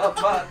 experts for our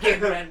fucking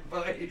rent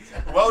boys.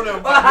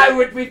 Well-known Well, how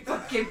family, would we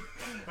fucking...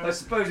 I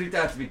suppose we'd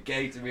have to be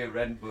gay to be a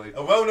rent boy.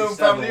 a well-known Just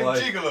have a family of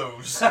wife.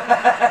 gigolos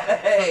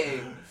Hey!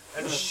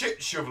 and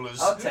shit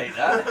shovelers. I'll take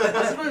that.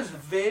 I suppose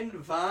van,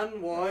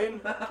 wine.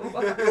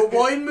 A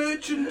wine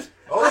merchant.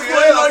 Oh That's yeah,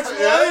 why he likes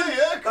that's, yeah, wine.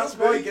 yeah, That's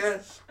could my be.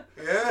 guess.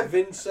 Yeah,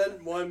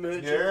 Vincent, wine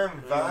merchant. yeah,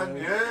 van,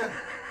 yeah.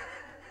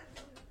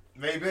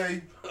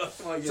 Maybe.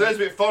 That's my guess. Sounds a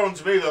bit foreign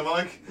to me though,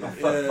 Mike. For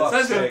Yeah, fuck's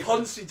sounds a bit sake.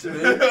 poncy to me.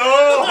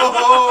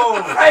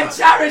 Oh! French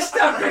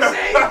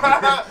aristocracy!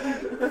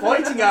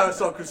 Fighting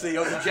aristocracy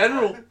as a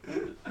general.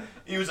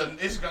 He was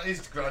his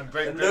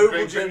great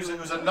noble general. He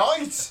was a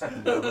knight.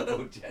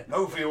 Noble gen-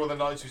 Hopefully all the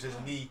knights who says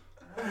knee.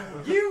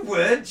 You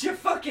weren't, your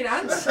fucking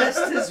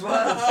ancestors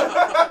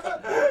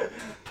were.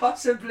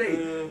 Possibly.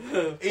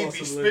 He'd be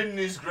Possibly. spinning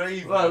his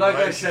grave. Well, like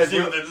I said, see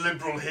we'll- what the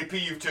liberal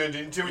hippie you've turned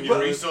into in your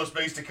Well-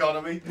 resource-based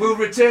economy. We'll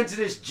return to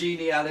this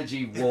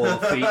genealogy war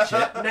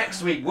feature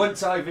next week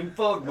once I've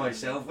informed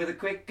myself with a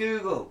quick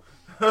Google.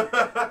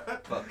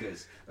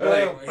 Fuckers.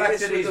 Right, back yes,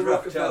 to with these the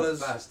rough Rockefellers.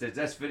 bastards.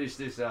 Let's finish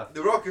this off.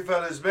 The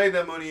Rockefellers made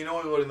their money in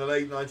oil in the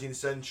late 19th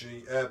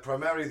century,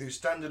 primarily through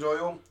Standard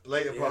Oil,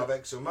 later part of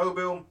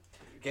ExxonMobil.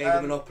 Gained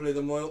a monopoly of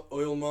the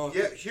oil market.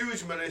 Yeah,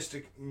 huge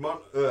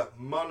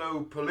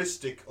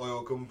monopolistic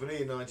oil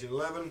company in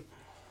 1911.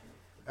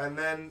 And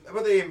then,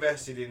 but they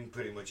invested in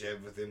pretty much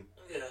everything.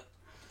 Yeah.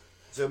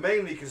 So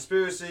mainly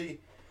conspiracy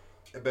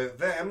about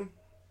them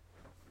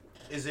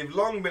is they've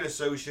long been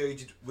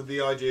associated with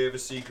the idea of a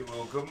secret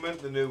world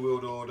government, the New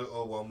World Order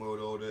or One World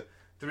Order,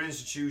 through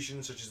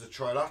institutions such as the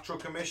Trilateral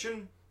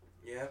Commission.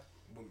 Yeah.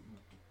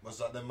 What's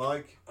that then,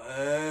 Mike?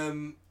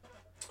 I'm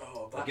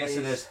that guessing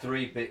is- there's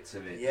 3 bits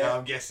of it. Yeah.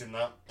 I'm guessing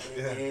that. It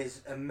Yeah.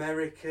 is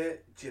America,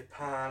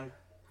 Japan,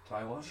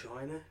 Taiwan?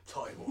 China,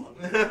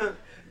 Taiwan.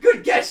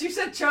 Good guess, you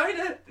said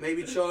China.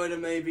 Maybe China,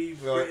 maybe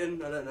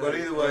Britain. I don't know. Well,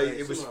 either way, Right,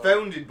 it was somewhere.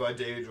 founded by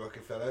David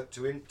Rockefeller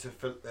to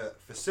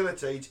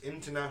facilitate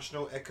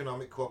international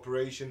economic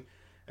cooperation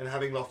and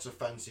having lots of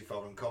fancy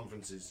foreign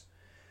conferences.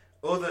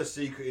 Other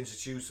secret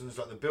institutions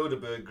like the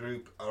Bilderberg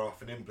Group are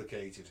often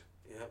implicated.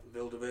 Yeah,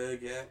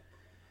 Bilderberg, yeah.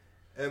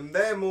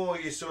 They're more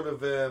your sort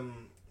of.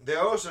 They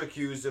are also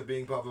accused of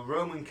being part of a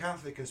Roman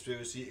Catholic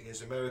conspiracy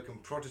against American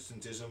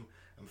Protestantism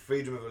and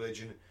freedom of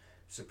religion,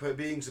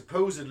 being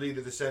supposedly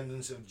the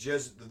descendants of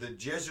the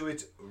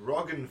Jesuit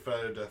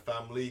Roggenfelder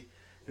family,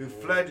 who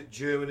fled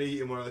Germany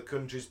in one of the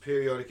country's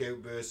periodic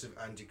outbursts of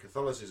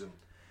anti-Catholicism.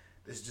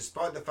 This is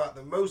despite the fact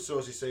that most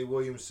sources say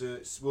William Sr.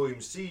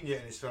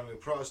 and his family were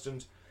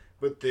Protestant,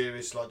 but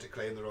theorists like to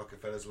claim the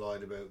Rockefellers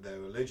lied about their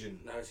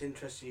religion. Now it's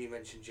interesting you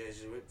mentioned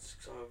Jesuits,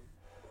 because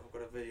I've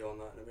got a video on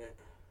that in a bit.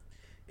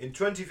 In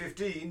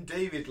 2015,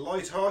 David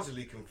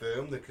lightheartedly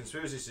confirmed the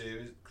conspiracy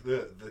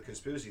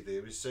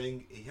theories,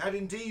 saying he had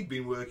indeed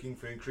been working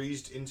for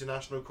increased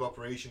international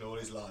cooperation all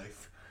his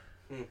life.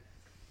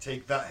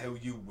 Take that how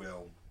you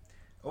will.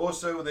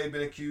 Also, they've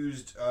been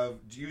accused of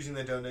using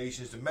their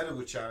donations to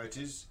medical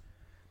charities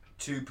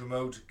to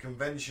promote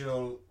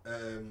conventional,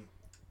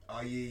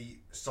 i.e.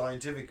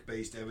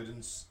 scientific-based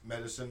evidence,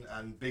 medicine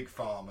and big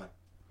pharma,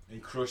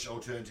 and crush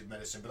alternative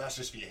medicine, but that's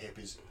just for your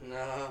hippies.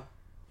 Nah.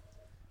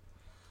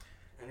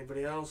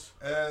 Anybody else?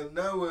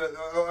 No,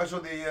 I saw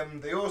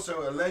they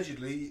also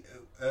allegedly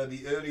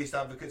the earliest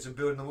advocates of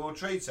building the World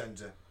Trade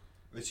Center.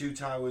 The 2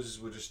 towers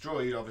were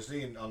destroyed,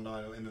 obviously, in the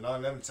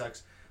 9/11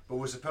 attacks, but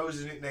were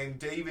supposedly nicknamed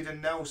David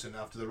and Nelson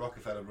after the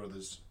Rockefeller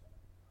brothers.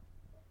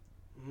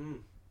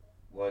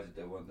 Why did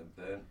they want them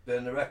burned?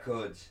 Burn the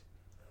records.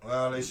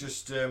 Well, it's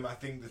just I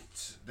think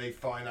that they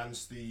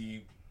financed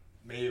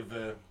may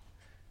have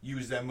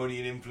used their money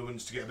and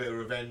influence to get a bit of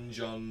revenge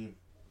on.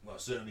 Well,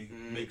 certainly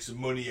make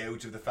some money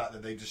out of the fact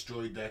that they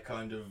destroyed their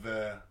kind of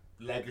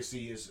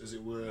legacy, as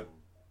it were.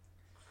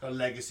 Not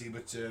legacy,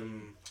 but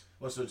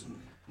what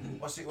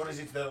is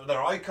it?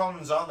 They're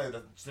icons, aren't they?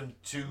 Them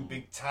two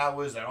big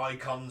towers. They're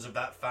icons of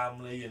that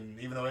family, and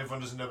even though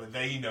everyone doesn't know it,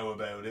 they know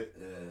about it.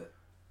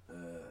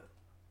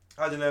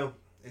 I don't know.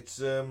 It's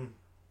so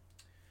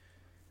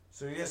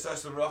yes,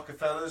 that's the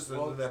Rockefellers.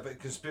 The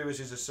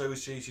conspiracies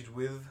associated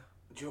with.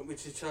 Do you want me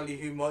to tell you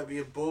who might be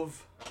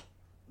above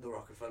the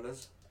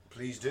Rockefellers?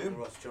 Please do. The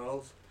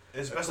Rothschilds.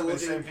 It's best the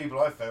same people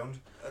I found.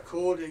 I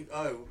don't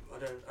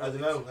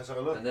know. Let's have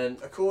a look. And then,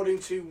 according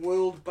to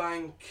World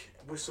Bank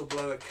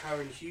whistleblower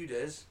Karen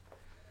Hughes.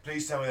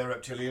 Please tell me they're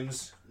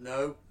reptilians.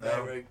 No,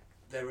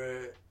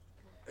 they're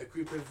a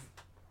group of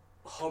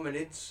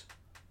hominids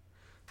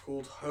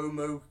called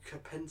Homo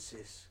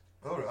capensis.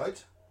 All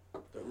right.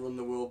 That run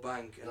the World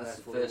Bank. And that's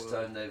the first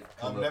time they've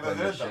come I've up never on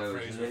heard the that show,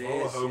 phrase isn't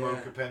it? before. Homo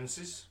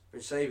capensis.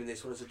 Been saving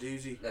this one as a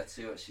doozy. Let's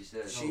see what she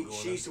says.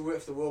 She used to work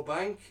for the World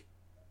Bank,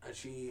 and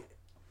she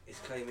is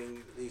claiming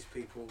that these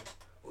people,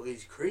 or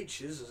these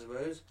creatures, I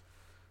suppose,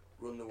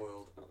 run the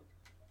world.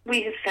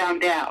 We have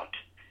found out,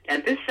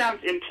 and this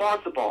sounds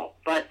implausible,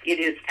 but it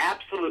is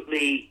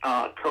absolutely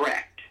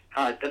correct.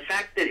 The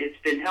fact that it's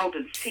been held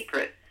in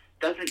secret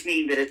doesn't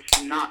mean that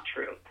it's not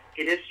true.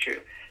 It is true.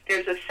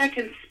 There's a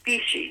second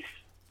species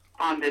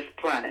on this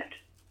planet.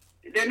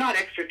 They're not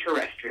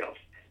extraterrestrials.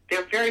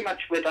 They're very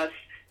much with us.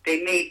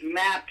 They made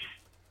maps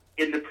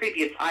in the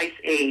previous ice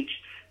age.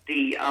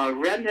 The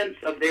remnants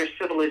of their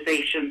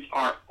civilizations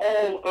are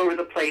all over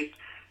the place.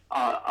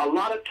 A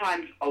lot of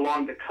times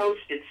along the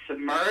coast it's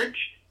submerged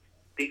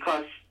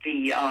because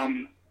the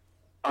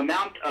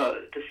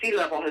the sea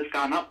level has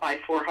gone up by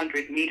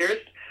 400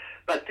 meters.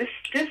 But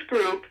this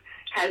group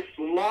has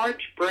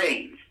large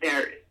brains.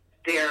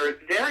 They're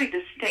very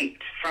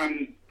distinct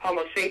from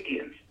Homo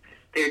sapiens.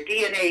 Their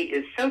DNA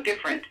is so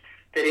different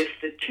that if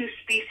the two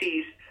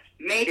species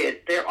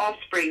mated, their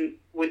offspring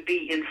would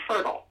be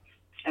infertile.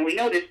 And we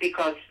know this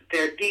because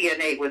their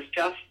DNA was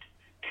just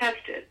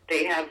tested.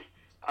 They have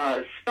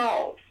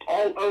skulls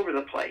all over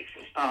the place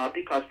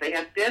because they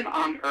have been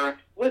on Earth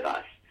with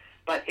us.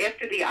 But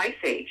after the Ice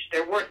Age,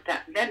 there weren't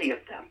that many of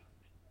them.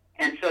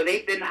 And so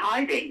they've been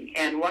hiding.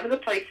 And one of the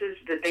places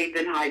that they've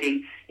been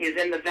hiding is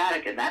in the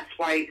Vatican. That's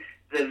why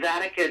the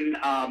Vatican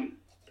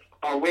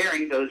are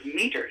wearing those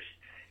meters.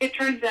 It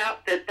turns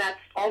out that that's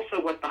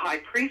also what the high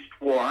priest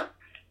wore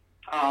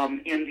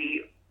in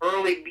the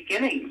early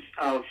beginnings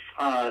of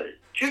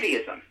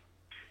Judaism.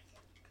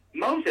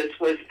 Moses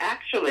was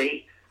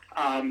actually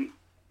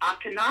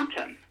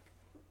Akhenaten,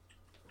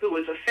 who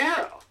was a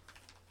pharaoh.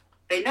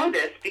 They know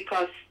this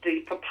because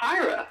the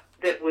papyrus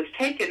that was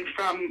taken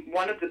from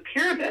one of the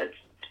pyramids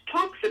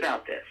talks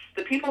about this.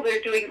 The people that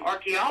are doing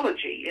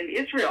archaeology in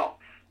Israel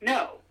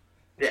know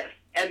this.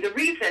 And the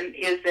reason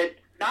is that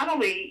not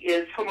only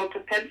is Homo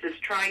capensis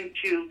trying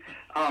to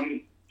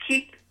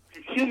keep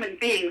human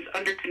beings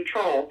under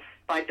control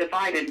by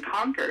divide and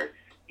conquer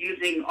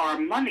using our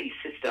money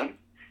system,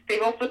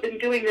 they've also been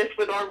doing this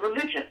with our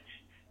religions,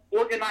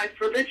 organized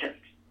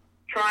religions,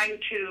 trying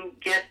to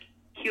get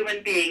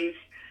human beings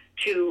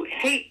to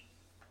hate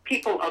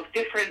people of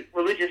different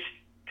religious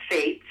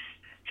faiths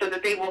so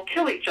that they will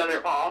kill each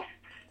other off,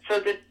 so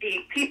that the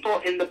people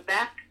in the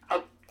back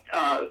of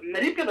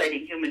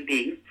manipulating human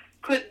beings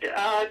could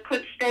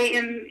stay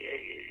in,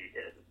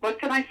 what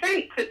can I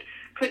say,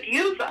 could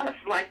use us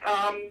like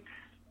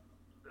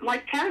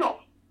cattle.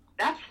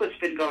 That's what's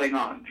been going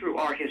on through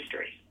our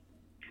history.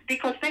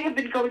 Because they have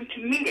been going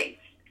to meetings.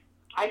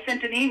 I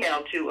sent an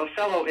email to a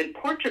fellow in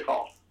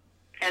Portugal,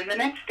 and the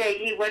next day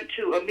he went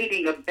to a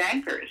meeting of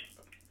bankers,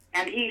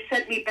 and he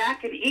sent me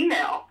back an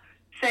email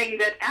saying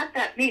that at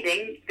that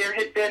meeting there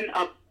had been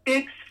a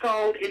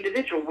big-skulled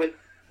individual with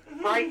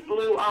bright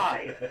blue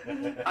eyes.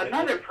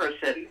 Another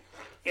person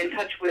in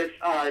touch with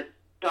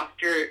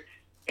Dr.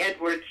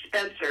 Edward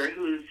Spencer,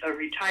 who's a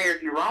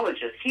retired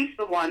neurologist. He's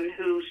the one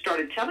who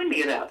started telling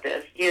me about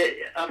this.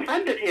 A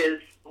friend of his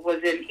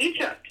was in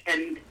Egypt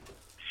and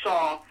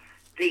saw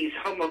these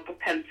Homo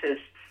capensis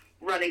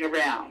running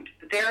around.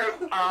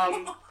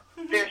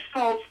 Their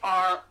skulls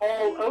are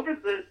all over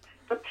the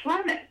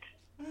planet.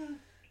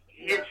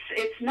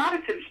 It's not a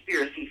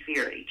conspiracy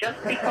theory.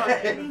 Just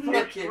because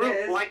this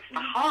group likes to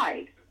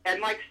hide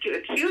and likes to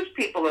accuse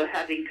people of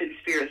having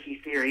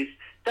conspiracy theories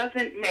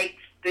doesn't make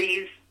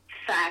these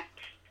facts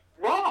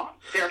wrong.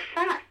 They're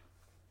facts.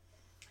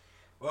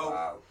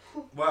 Well,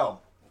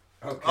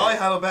 okay. I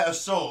have a better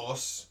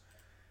source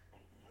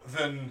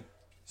than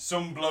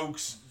some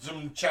blokes,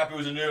 some chap who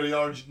was an early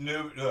origin,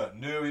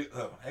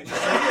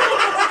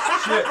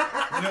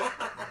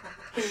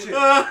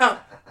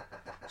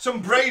 some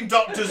brain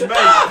doctor's mate.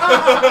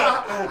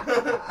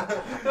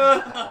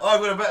 I've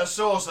got a better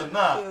source than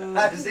that.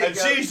 And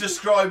she's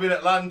describing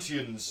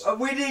Atlanteans.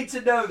 We need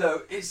to know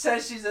though, it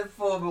says she's a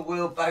former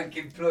World Bank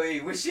employee.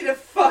 Was she the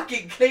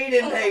fucking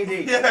cleaning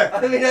lady? Yeah.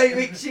 I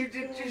mean,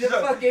 she's a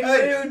fucking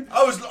moon.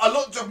 I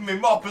looked up at my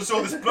mop and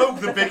saw this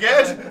bloke with a big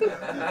head.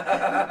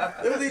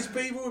 There were these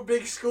people with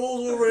big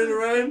skulls all running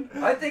around.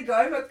 I think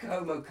I'm a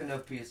Homo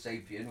canopia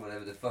sapien,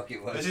 whatever the fuck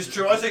it was. This is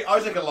true. I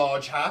take a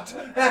large hat.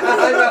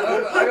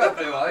 I got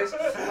blue eyes.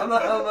 I'm a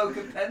Homo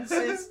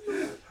capensis.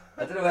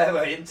 I don't know where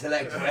my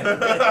intellect went.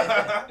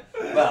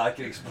 Well, I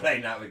can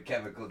explain that with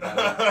chemical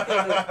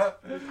damage.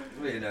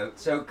 Well, you know.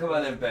 So come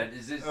on then, Ben.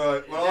 Is this?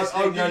 Right, well, is this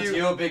I'll leading on give to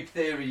you- your big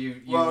theory?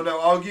 You. Well, no,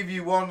 I'll give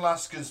you one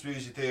last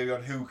conspiracy theory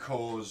on who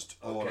caused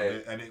all Okay. of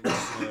it, and it was.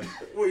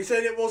 What, you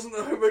saying it wasn't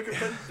the Homo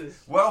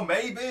capensis? Well,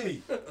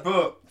 maybe,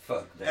 but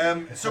fuck.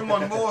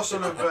 Someone more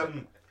sort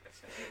of.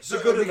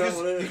 So, good enough,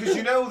 isn't it? because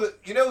you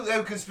know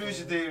how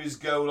conspiracy theories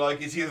go,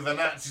 like it's either the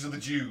Nazis or the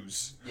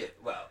Jews. Yeah.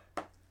 Well.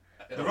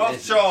 The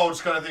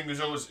Rothschilds kind of thing was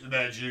always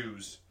they're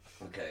Jews.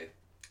 Okay.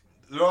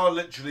 There are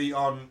literally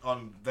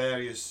on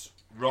various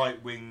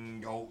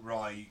right-wing,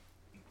 alt-right,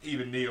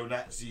 even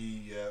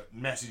neo-Nazi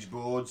message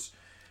boards.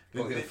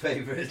 All your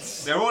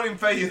favourites. They're all in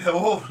favour. They're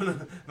all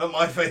not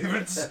my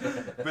favourites,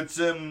 but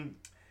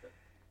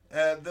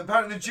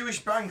apparently the Jewish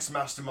banks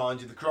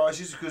masterminded the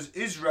crisis because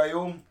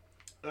Israel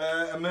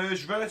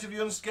emerged relatively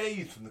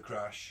unscathed from the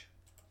crash.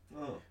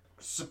 Oh.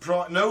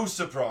 No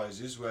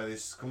surprises where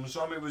this comes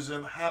from. It was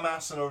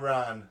Hamas and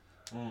Iran,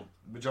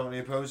 majority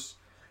opposed.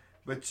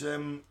 But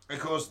of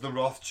course, the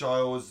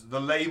Rothschilds, the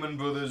Lehman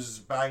Brothers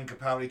Bank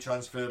apparently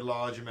transferred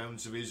large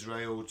amounts of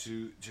Israel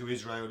to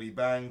Israeli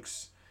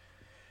banks.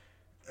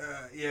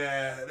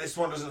 Yeah, this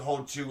one doesn't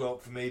hold too well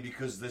for me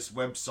because this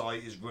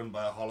website is run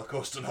by a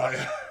Holocaust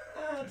denier.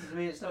 Doesn't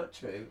mean it's not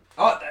true.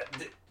 Oh,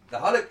 the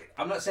Holocaust.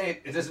 I'm not saying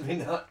it doesn't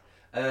mean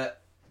that.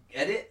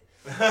 Edit.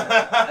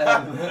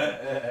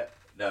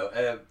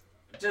 No,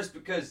 just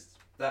because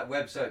that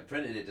website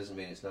printed it doesn't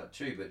mean it's not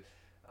true, but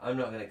I'm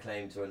not going to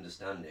claim to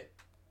understand it.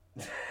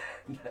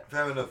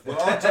 Fair enough. Well,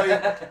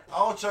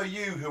 I'll tell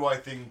you who I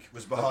think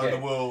was behind the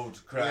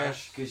world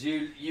crash. Because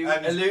you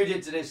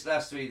alluded to this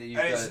last week that you've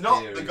got and it's a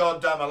not theory. the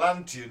goddamn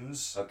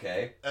Atlanteans.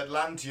 Okay.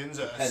 Atlanteans,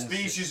 a Depends.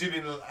 species who've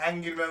been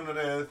hanging around on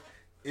Earth.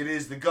 It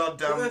is the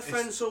goddamn. Their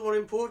friend saw one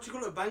in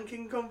Portugal at a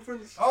banking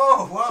conference.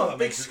 Oh wow! Some that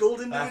big makes it-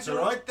 skulled individual. That's all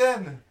right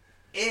then.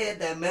 Yeah,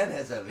 the man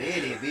has a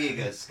really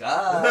big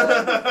skull.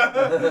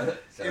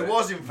 It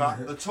was in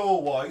fact the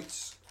tall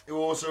whites, who are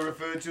also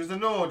referred to as the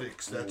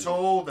Nordics. They're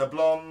tall, they're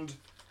blonde,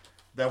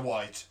 they're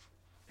white.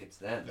 It's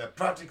them. They're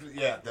practically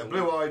they're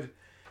blue-eyed.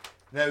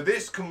 Now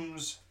this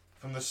comes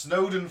from the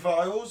Snowden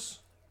files,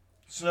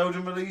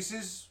 Snowden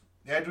releases,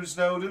 Edward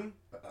Snowden.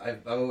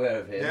 I'm aware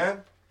of him. Yeah.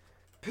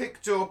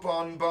 Picked up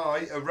on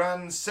by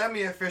Iran's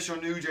semi-official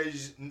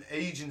news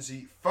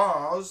agency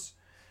Fars,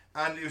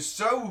 and it was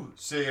so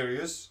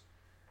serious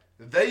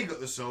that they got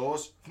the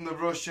source from the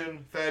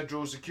Russian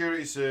Federal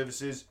Security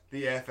Services,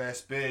 the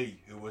FSB,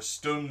 who were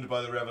stunned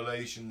by the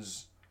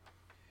revelations.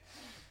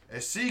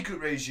 A secret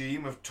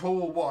regime of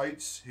tall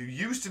whites who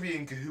used to be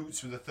in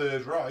cahoots with the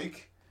Third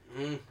Reich,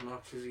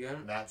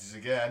 Nazis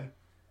again,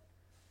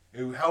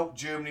 who helped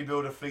Germany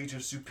build a fleet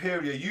of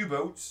superior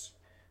U-boats,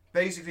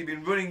 basically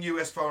been running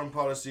US foreign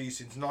policy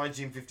since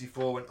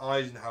 1954 when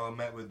Eisenhower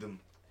met with them.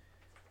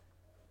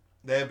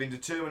 They have been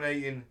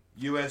determining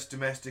US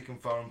domestic and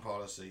foreign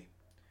policy.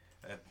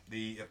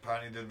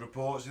 Apparently the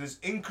reports is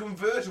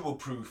incontrovertible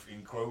proof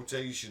in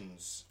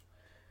quotations.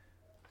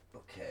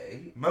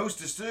 Okay. Most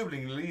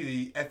disturbingly,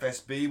 the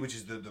FSB, which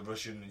is the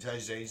Russian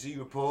intelligence agency,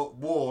 report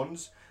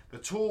warns the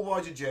tall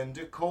white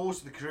agenda calls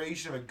for the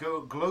creation of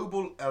a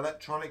global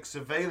electronic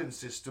surveillance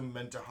system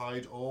meant to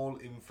hide all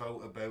info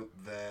about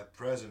their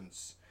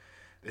presence.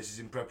 This is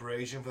in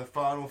preparation for the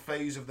final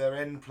phase of their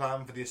end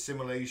plan for the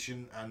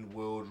assimilation and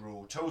world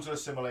rule. Total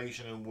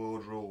assimilation and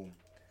world rule.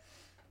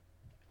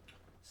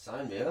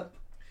 Sign me up.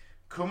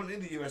 Currently,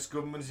 the US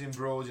government is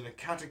embroiled in a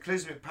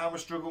cataclysmic power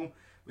struggle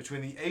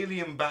between the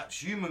alien batch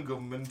human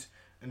government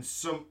and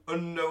some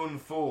unknown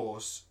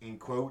force, in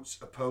quotes,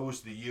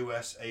 opposed to the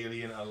US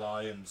alien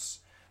alliance.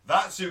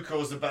 That's who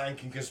caused the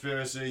banking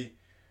conspiracy.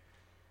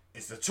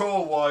 It's the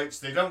tall whites.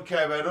 They don't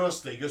care about us.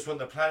 They just want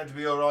the planet to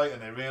be alright,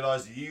 and they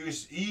realise the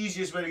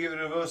easiest way to get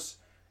rid of us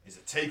is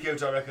to take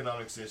out our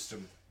economic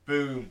system.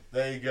 Boom.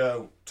 There you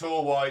go.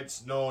 Tall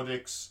whites,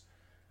 Nordics,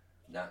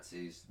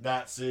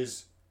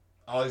 Nazis,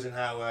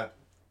 Eisenhower.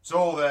 It's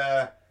all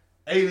there.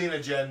 Alien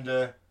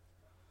agenda.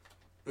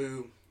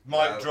 Boom.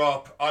 Mic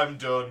drop. I'm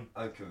done.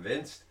 I'm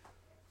convinced.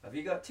 Have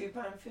you got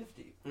 £2.50?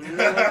 No,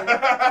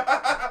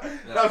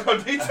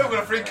 Condito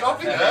got a free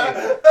coffee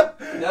there.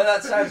 No,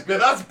 that sounds good.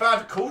 No, that's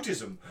bad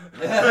cultism.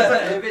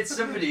 If it's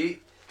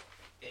somebody,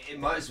 it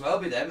might as well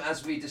be them.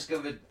 As we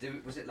discovered,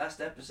 was it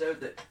last episode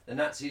that the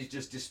Nazis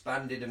just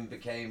disbanded and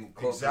became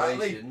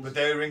corporations? Exactly. But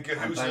they were in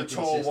cahoots with the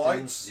tall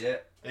whites. Yeah.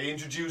 They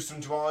introduced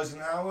them to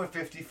Eisenhower,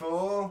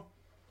 54.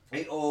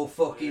 It all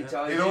fucking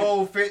ties It in.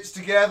 all fits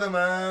together,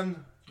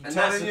 man. And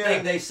that's the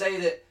thing, they say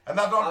that... And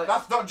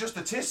that's not just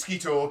the Tisky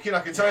talking, I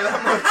can tell you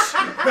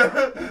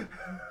that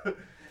much.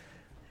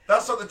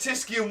 That's not the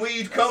Tisky and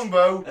weed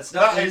combo.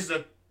 That is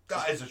the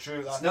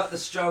truth. It's not the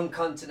strong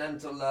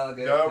continental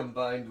lager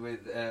combined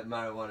with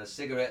marijuana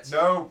cigarettes.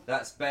 No.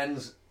 That's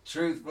Ben's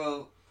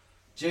truthful,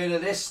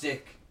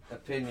 journalistic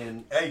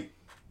opinion. Hey,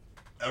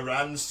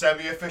 Iran's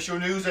semi-official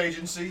news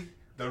agency,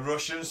 the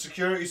Russian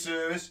security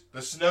service,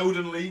 the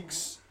Snowden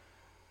leaks.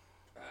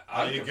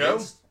 There you go.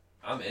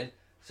 I'm in.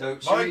 So,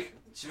 Mike?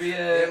 should we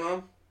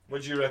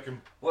what do you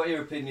reckon? What are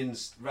your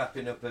opinions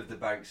wrapping up of the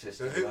bank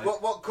system?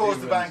 What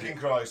caused the banking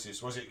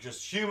crisis? Was it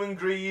just human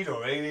greed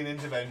or alien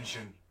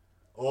intervention?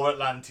 Or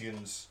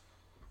Atlanteans?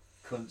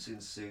 Cunts in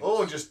suits.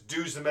 Or just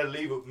dudes of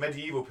the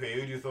medieval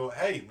period who thought,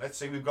 hey, let's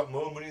say we've got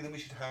more money than we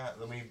should have,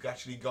 than we've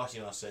actually got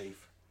in our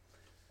safe.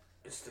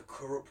 It's the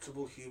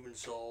corruptible human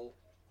soul.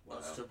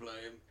 That's to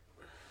blame.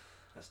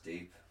 That's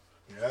deep.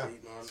 Yeah. That's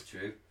deep, man. It's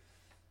true.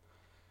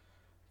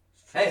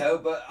 Hey ho,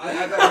 but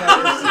I got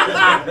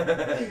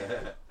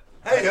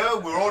hey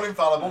ho, we're all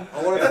infallible.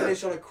 I want to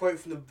finish on a quote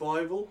from the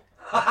Bible.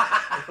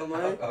 If I may.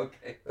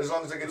 Okay. As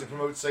long as I get to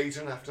promote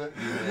Satan after.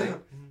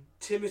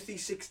 Timothy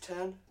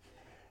 6:10.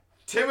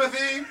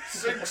 Timothy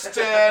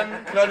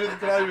 6:10. Can I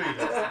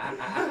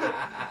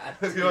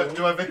read it?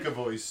 Do my vicar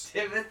voice?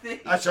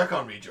 Timothy. Actually, I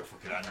can't read your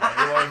fucking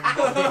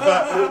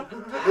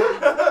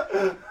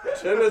handwriting.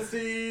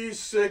 Timothy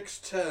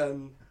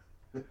 6:10.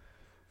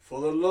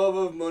 For the love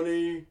of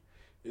money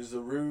is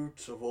the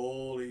root of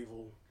all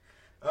evil.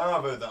 Oh,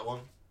 I've heard that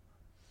one.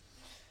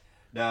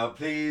 Now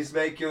please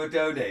make your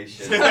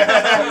donation to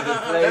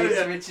the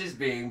place which is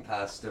being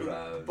passed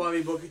around. Buy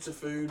me buckets of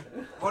food.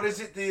 What is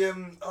it? The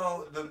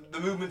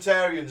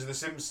movementarians of The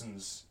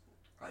Simpsons.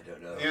 I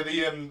don't know. Yeah,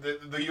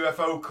 the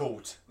UFO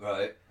cult.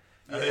 Right.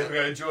 And they were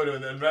going to join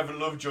them, and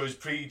Reverend Lovejoy's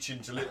preaching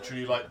to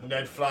literally like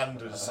Ned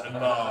Flanders and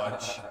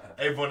Marge.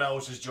 Everyone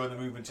else has joined the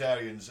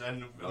movementarians,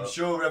 and I'm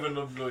sure Reverend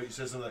Lovejoy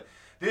says something like,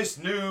 "This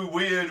new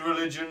weird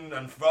religion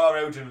and far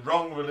out and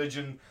wrong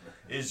religion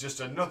is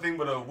just nothing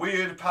but a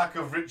weird pack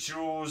of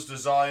rituals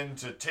designed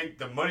to take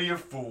the money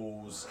of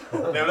fools.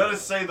 Now let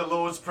us say the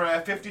Lord's Prayer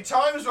 50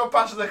 times while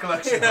passing the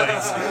collection plate."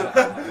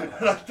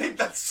 And I think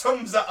that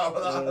sums that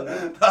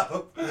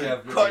up,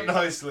 quite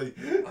nicely.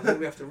 I think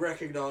we have to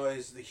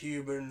recognise the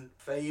human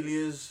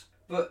failures,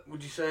 but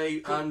would you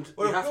say, and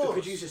we have to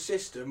produce a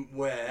system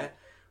where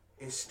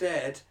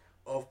instead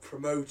of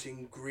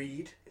promoting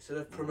greed, instead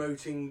of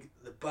promoting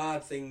the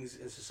bad things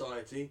in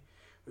society,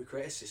 we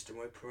create a system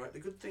where we promote the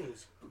good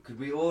things. But could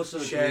we also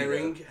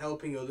sharing, agree,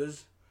 helping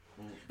others?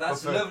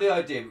 That's a lovely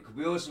idea, but could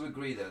we also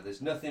agree though there's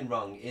nothing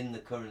wrong in the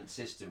current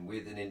system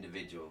with an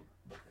individual,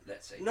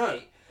 let's say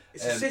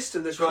it's a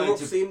system that trying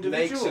corrupts to the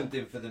individual. make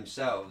something for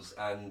themselves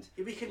and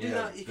we can do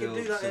that. You can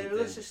do that in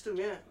another system,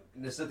 yeah.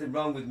 There's nothing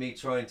wrong with me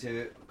trying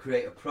to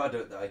create a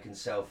product that I can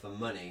sell for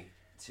money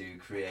to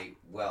create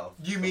wealth.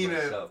 You mean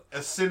a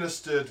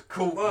sinister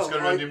cult that's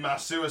going around in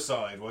mass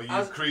suicide while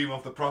you cream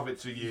off the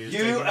profits for years?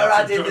 You are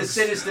adding the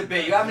sinister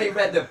bit. You haven't even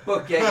read the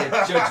book yet, you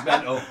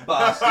judgmental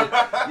bastard.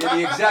 You're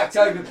the exact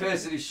type of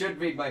person who should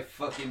read my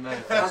fucking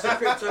manifesto. As a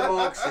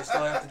crypto-Marxist,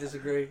 I have to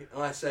disagree.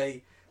 And I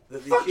say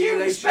that the Fuck you,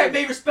 respect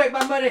me, respect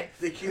my money.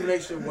 The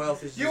accumulation of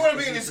wealth is... You want to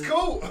be in this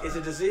cult? It's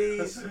a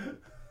disease.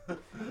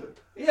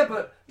 Yeah,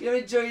 but you're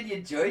enjoying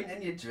your joint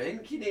and your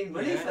drink. You need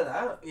money for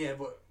that. Yeah,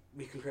 but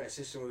we can create a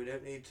system where we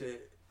don't need to...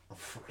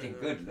 Fucking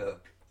good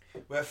luck.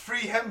 Where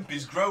free hemp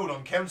is grown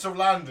on Kensal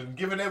land and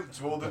given out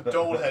to all the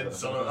dole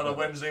heads on a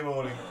Wednesday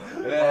morning.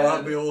 Oh,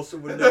 that'd be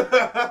awesome, wouldn't it?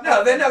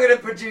 No, they're not going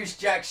to produce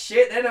jack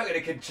shit. They're not going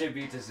to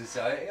contribute to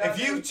society. If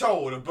you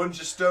told a bunch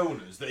of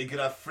stoners that you could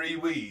have free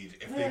weed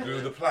if they grew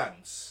the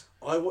plants...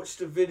 I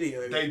watched a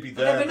video... They'd be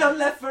But there. there'd be none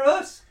left for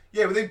us.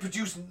 Yeah, but they'd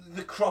produce...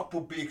 The crop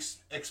would be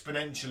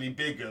exponentially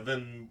bigger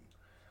than...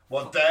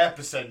 what their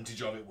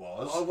percentage of it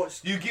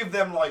was. You give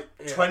them like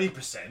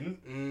 20%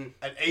 and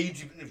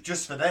 80%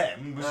 just for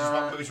them,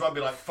 which might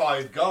be like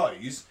 5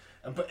 guys,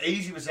 and put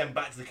 80%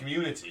 back to the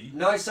community.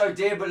 Nice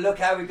idea, but look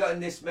how we got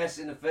in this mess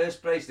in the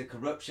first place. The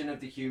corruption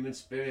of the human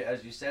spirit,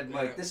 as you said,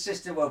 Mike. This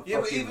system won't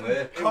fucking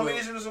work.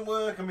 Communism doesn't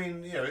work. I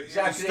mean, you know,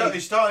 Exactly.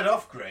 it started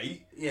off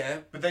great. Yeah.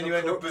 But then you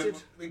end up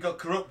with... It got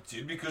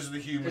corrupted because of the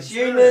human It's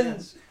spirit.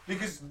 humans.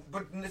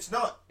 But it's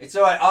not. It's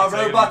alright, our It's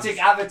robotic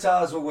aliens.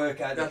 avatars will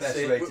work out the That's best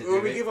it. way to do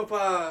When we it. give up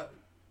our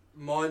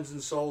minds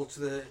and soul to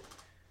the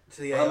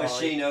Our AI,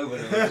 machine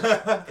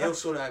overlords. he'll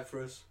sort it out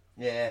for us.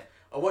 Yeah.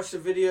 I watched a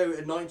video,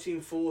 a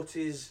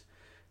 1940s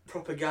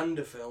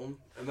propaganda film,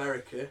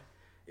 America.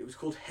 It was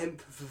called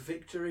Hemp for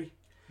Victory.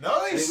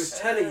 Nice. And it was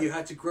telling you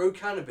how to grow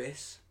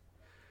cannabis.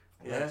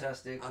 Yeah,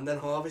 Fantastic. and then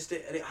harvest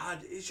it, and it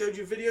showed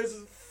you videos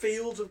of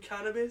fields of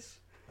cannabis.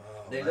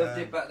 They loved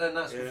it back then.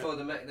 That's before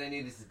they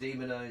needed to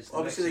demonise.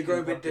 Obviously, they grow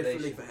a bit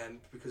differently for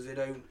hemp because they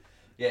don't.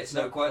 Yeah, it's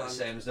not quite the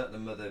same. It's not the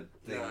mother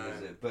thing,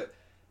 is it? But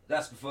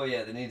that's before.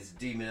 Yeah, they needed to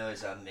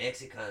demonise our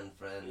Mexican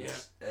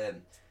friends. Yeah.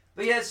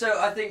 But yeah, so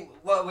I think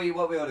what we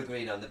all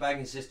agreed on, the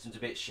banking system's a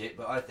bit shit,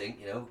 but I think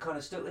we're kind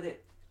of stuck with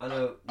it. I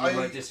know you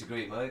might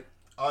disagree, Mike.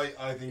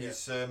 I think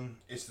it's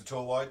the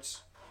tall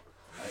whites.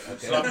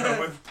 Okay. So I'm going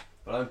with.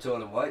 Well, I'm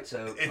tall and white,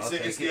 so It's I'll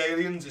take the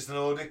aliens. It's the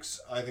Nordics.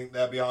 I think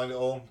they're behind it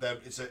all. They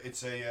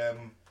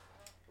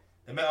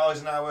met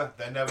Eisenhower.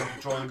 They're never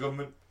controlling the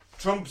government.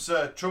 Trump's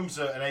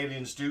an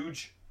alien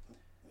stooge.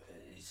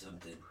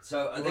 Something.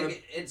 So I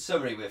think in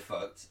summary we're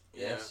fucked.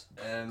 Yes.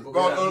 In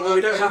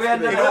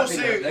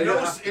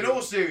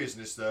all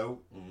seriousness, though,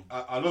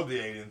 I love the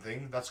alien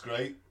thing. That's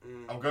great.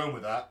 I'm going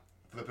with that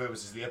for the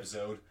purposes of the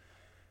episode.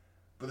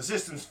 But the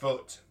system's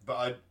fucked.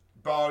 But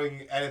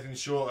barring anything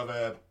short of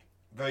a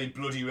very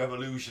bloody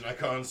revolution, I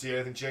can't see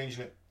anything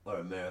changing it. Or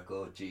a miracle,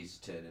 or Jesus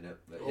turning up.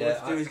 But all we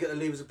have to do is get the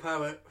levers of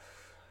power.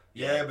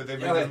 Yeah, but they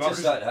rigged the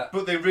democracy. Like that.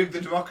 But they rigged the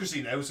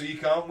democracy now, so you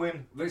can't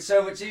win. But it's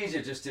so much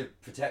easier just to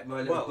protect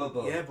my little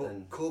bubble. Yeah,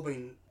 but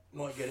Corbyn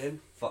might get in.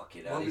 Fuck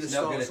it, might he's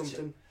not not going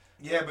something.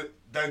 Yeah, but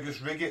they'll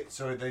just rig it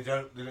so they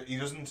don't. He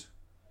doesn't.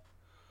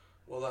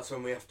 Well, that's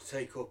when we have to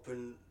take up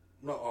and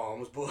not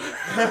arms, but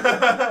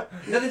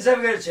nothing's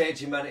ever going to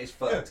change. Humanity's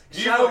fucked.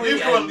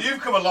 You've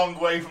come a long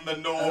way from the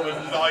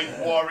Northern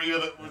Knight warrior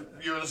that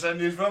you were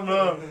descended from.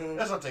 No,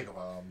 let's not take up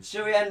arms.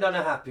 Shall we end on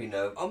a happy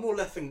note? I'm more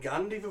left than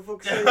Gandhi, for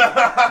fuck's sake.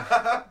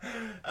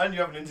 And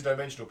you have an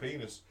interdimensional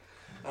penis.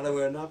 And I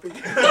wear a nappy.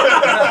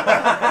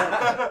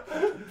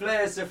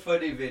 Play us a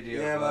funny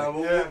video. Yeah,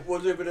 man. We'll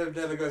do a bit of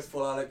Never Go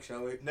Full Alex,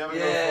 shall we? Never Go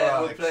Full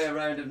Alex. We'll play a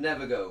round of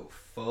Never Go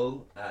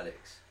Full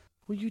Alex.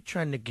 Were you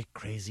trying to get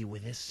crazy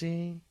with this,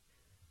 eh?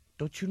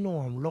 Don't you know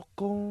I'm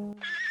loco?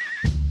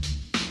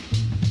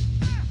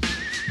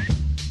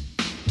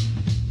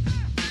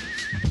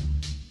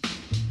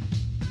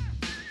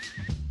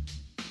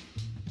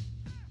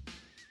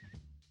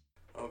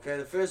 Okay,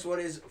 the first one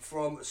is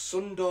from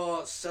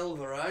Sundar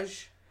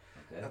Selvaraj.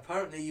 Okay.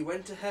 Apparently, he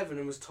went to heaven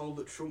and was told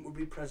that Trump would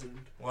be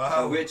president. Wow.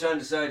 So we're trying to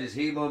decide, is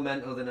he more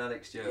mental than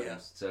Alex Jones? Yeah.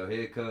 So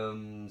here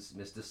comes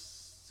Mr.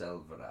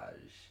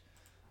 Selvaraj.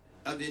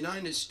 Of the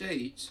United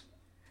States,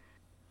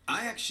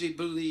 I actually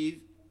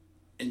believe,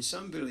 and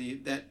some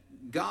believe, that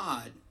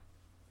God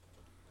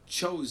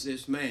chose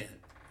this man.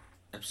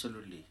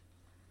 Absolutely.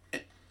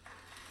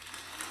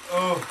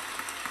 Oh.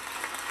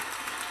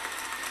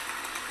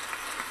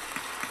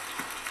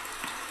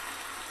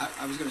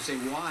 I was going to say,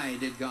 why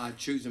did God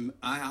choose him?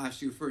 I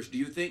asked you first, do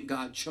you think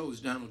God chose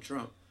Donald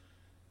Trump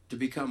to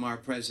become our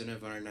president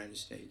of our United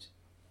States?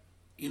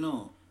 You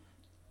know,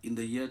 in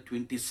the year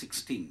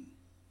 2016,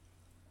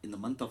 in the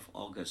month of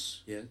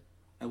August, yeah,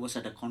 I was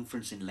at a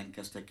conference in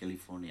Lancaster,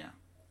 California.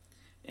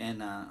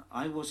 And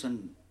I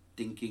wasn't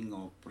thinking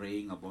or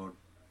praying about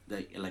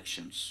the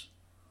elections.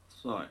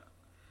 So,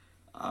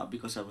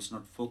 because I was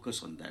not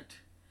focused on that.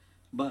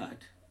 But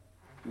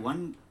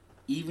one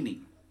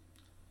evening,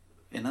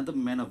 another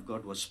man of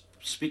God was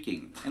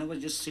speaking, and I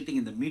was just sitting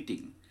in the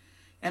meeting,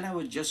 and I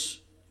was just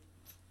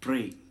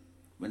praying.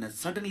 When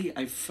suddenly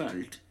I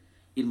felt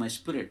in my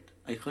spirit,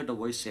 I heard a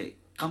voice say,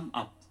 "Come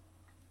up."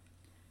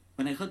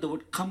 When I heard the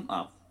word "come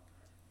up,"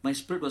 my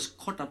spirit was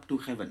caught up to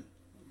heaven.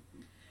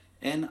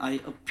 And I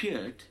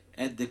appeared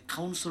at the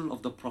council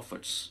of the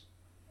prophets.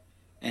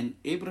 And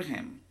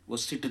Abraham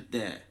was seated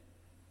there,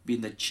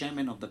 being the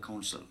chairman of the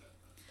council.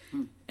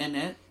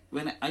 And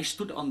when I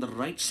stood on the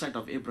right side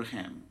of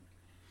Abraham,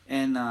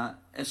 and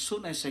as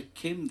soon as I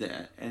came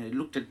there and I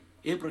looked at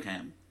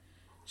Abraham,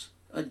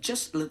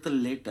 just a little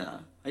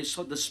later, I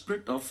saw the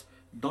spirit of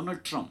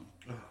Donald Trump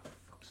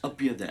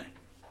appear there.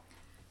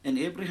 And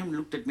Abraham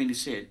looked at me and he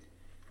said,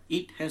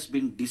 "It has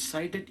been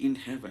decided in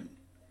heaven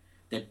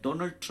that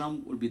Donald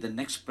Trump will be the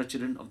next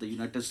president of the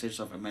United States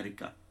of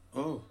America."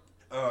 Oh.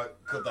 Alright,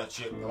 cut that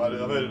shit. I've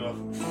heard enough.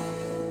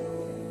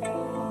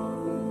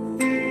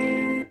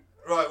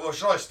 Right, well,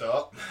 shall I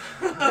start?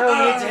 No,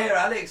 we need to hear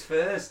Alex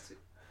first.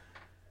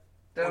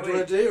 What do you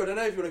want to do? I don't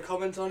know if you want to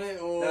comment on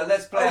it or... No,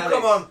 let's play Alex.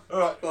 Come on.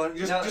 Alright, Go on.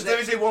 just let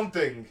me say one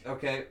thing.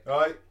 Okay.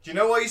 Right? Do you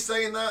know why he's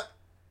saying that?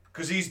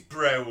 Because he's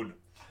brown.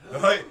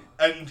 Right?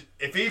 And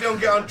if he don't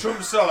get on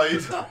Trump's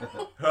side,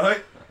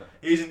 right?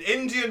 He's an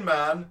Indian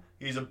man,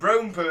 he's a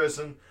brown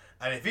person,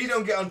 and if he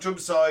don't get on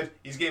Trump's side,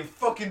 he's getting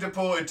fucking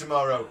deported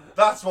tomorrow.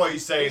 That's why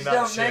he's saying that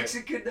shit. He's not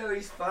Mexican, no,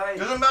 he's fine.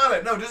 Doesn't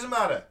matter. No, doesn't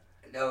matter.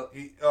 No.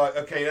 Alright,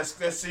 okay, let's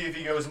see if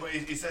he goes...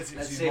 He says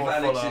let's he's see if more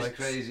Alex full is Alex.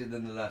 crazier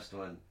than the last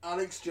one.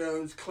 Alex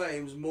Jones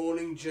claims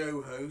Morning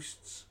Joe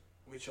hosts,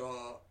 which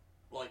are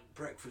like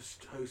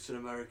breakfast hosts in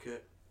America,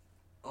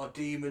 are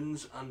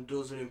demons and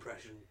does an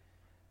impression.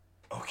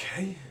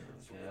 Okay.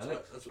 That's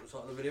what the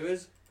title of the video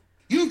is.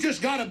 You've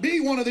just got to be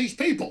one of these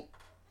people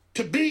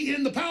to be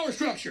in the power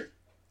structure.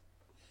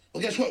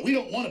 Well, guess what? We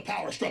don't want a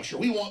power structure.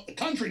 We want the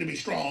country to be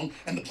strong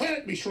and the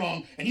planet to be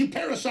strong, and you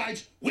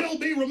parasites will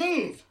be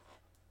removed.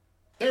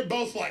 They're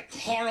both like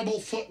horrible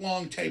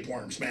foot-long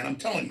tapeworms, man. I'm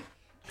telling you.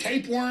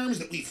 Tapeworms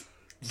that we've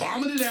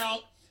vomited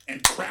out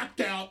and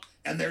crapped out,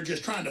 and they're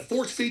just trying to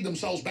force-feed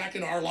themselves back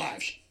into our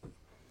lives.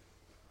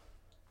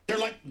 They're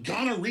like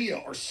gonorrhea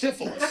or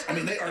syphilis. I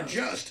mean, they are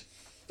just...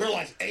 They're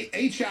like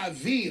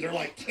HIV. They're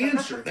like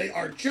cancer. They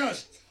are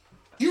just...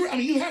 you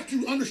have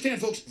to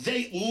understand, folks,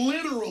 they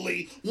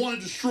literally want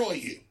to destroy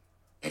you.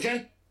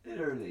 Okay?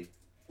 Literally.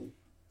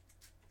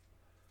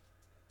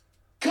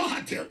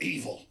 God, they're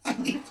evil. I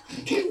mean,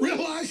 do you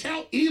realize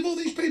how evil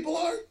these people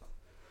are?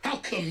 How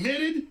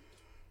committed?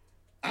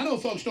 I know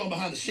folks know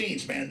behind the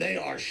scenes, man.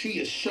 She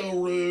is so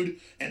rude.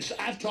 And so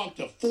I've talked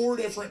to 4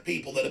 different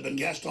people that have been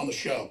guests on the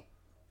show.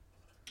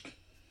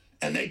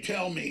 And they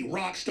tell me,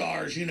 rock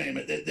stars, you name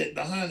it, that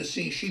behind the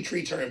scenes, she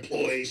treats her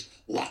employees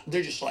like,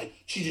 they're just like,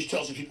 she just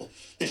tells the people,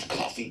 this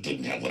coffee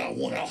didn't have what I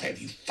wanted. I'll have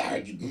you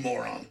fired, you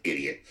moron,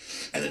 idiot.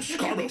 And then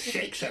Scarborough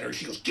shakes at her.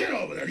 She goes, get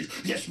over there.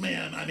 Yes,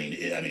 ma'am. I mean,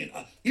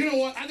 you know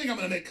what? I think I'm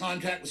going to make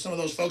contact with some of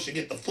those folks and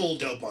get the full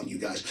dope on you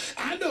guys.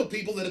 I know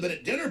people that have been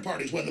at dinner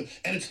parties with them,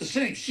 and it's the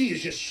same. She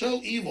is just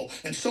so evil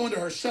and so into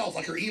herself,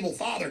 like her evil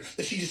father,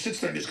 that she just sits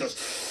there and just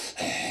goes,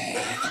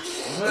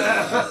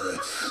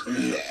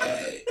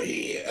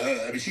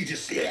 I mean, she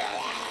just,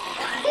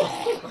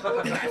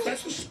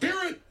 that's the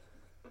spirit.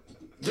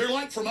 They're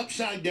like from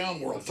upside down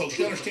world, folks.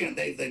 You understand?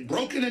 They've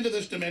broken into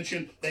this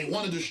dimension. They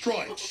want to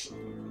destroy us.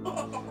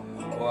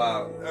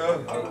 Wow.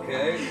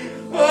 Okay.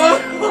 Well,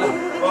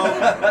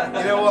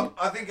 you know what?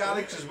 I think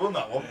Alex has won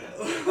that one.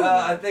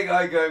 I think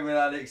I'm going with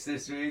Alex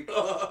this week.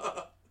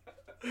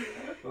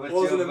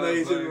 Was an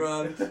amazing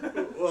rant.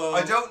 Well,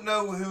 I don't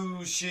know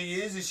who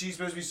she is. Is she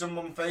supposed to be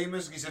someone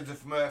famous? He said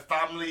from her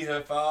family, her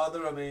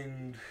father. I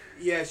mean,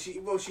 yeah, she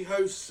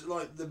hosts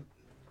like the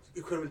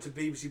equivalent to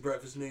BBC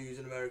Breakfast News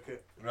in America.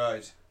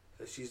 Right.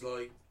 So she's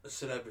like a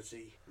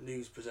celebrity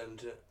news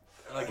presenter.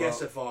 And I guess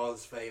her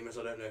father's famous.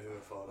 I don't know who her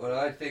father is. Well,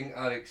 I think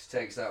Alex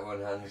takes that one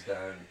hands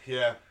down.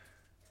 Yeah.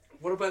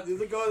 What about the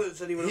other guy that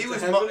said he went He up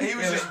was to heaven?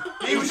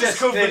 he was just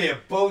covering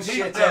it.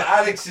 Bullshit.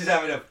 Alex is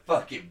having a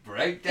fucking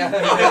breakdown.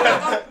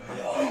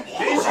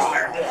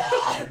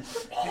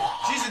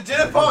 She's at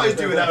dinner parties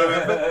doing that,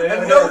 remember?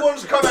 And no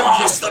one's commenting.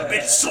 Pass the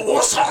bit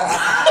sauce.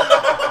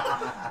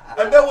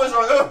 And no one's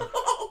like,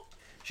 oh,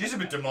 she's a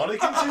bit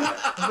demonic, isn't she?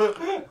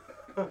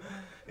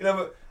 You know,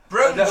 but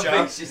brown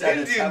chap,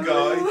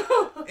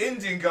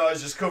 Indian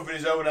guy's just covering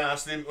his own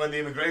ass when the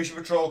immigration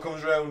patrol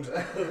comes round.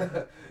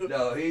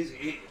 No, he's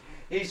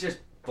just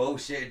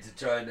bullshitting to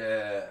try and,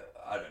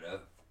 I don't know,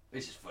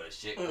 he's just full of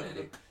shit,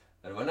 really.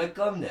 And when I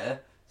come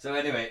there, so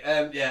anyway,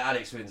 yeah,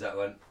 Alex wins that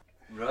one.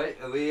 Right,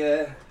 are we,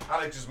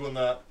 Alex has won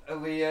that. Are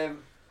we,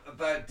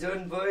 about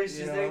done, boys,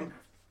 you think?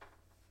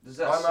 Does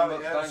that I'm sum out,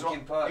 up yeah,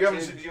 banking part you two?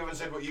 haven't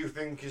said what you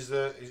think is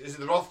it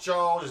the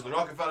Rothschilds, is it the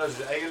Rockefellers, is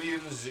it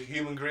aliens, is it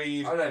human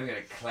greed? I'm not even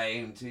going to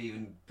claim to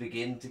even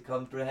begin to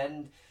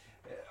comprehend.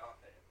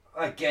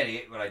 I get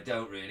it, but I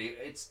don't really.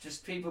 It's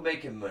just people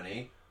making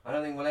money. I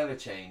don't think we'll ever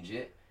change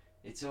it.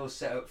 It's all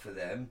set up for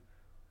them.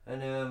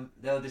 And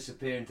they'll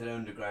disappear into their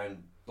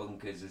underground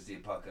bunkers as the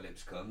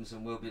apocalypse comes,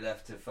 and we'll be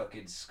left to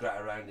fucking scrat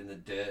around in the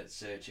dirt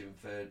searching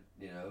for,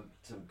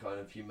 some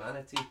kind of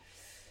humanity.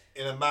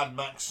 In a Mad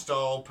Max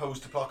style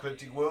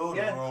post-apocalyptic world,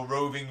 Yeah. we're all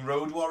roving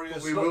road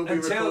warriors. We will be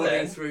Until recording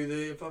then- through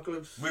the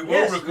apocalypse. We will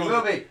Yes, record. we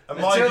will be. And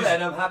Until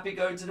then, I'm happy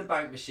going to the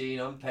bank machine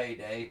on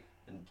payday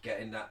and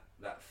getting that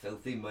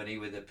filthy money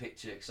with a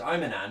picture. Because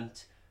I'm an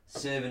ant,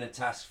 serving a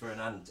task for an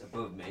ant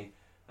above me,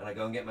 and I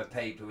go and get my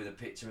paper with a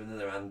picture of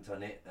another ant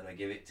on it, and I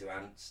give it to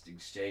ants in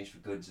exchange for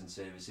goods and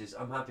services.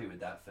 I'm happy with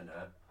that for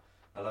now.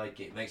 I like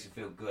it. It makes me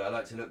feel good. I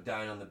like to look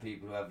down on the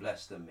people who have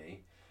less than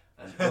me,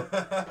 and up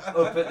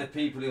at the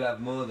people who have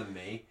more than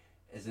me.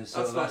 Is in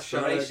sort That's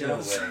of not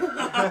aspirational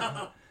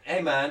shallow, way.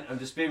 Hey man, I'm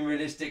just being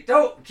realistic.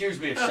 Don't accuse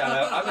me of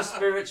shallow. I'm a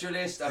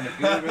spiritualist. I'm a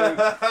guru.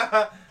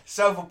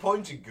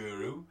 Self-appointed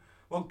guru.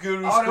 What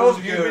guru All schools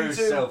have you been gurus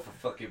to?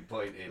 self-fucking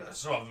pointed.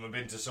 Some of them have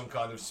been to some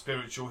kind of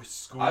spiritual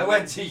school. I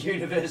went to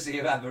University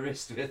of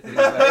Aberystwyth in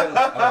Wales.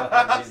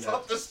 That's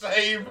not the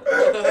same.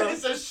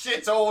 It's a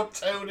shit-hole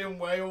town in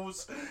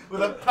Wales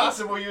with a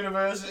passable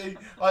university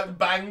like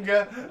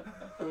Bangor.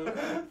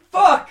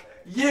 Fuck!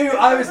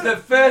 I was the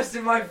first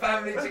in my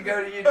family to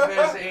go to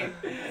university.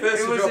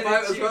 First to drop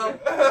out as well.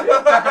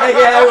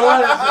 Yeah, it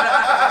was.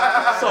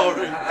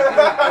 Sorry.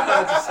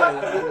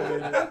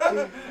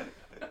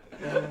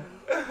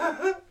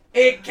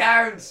 It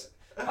counts.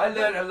 I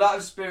learned a lot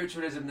of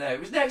spiritualism there. It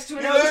was next to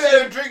an You learn ocean.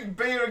 how to drink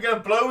beer and get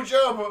a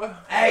blowjob.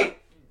 Hey,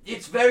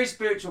 it's a very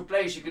spiritual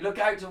place. You can look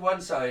out to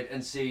one side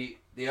and see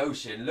the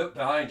ocean. Look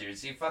behind you and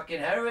see fucking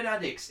heroin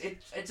addicts.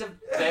 It's a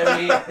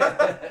very...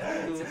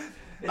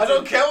 I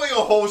don't care what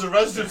your halls of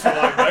residence are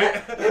like, mate.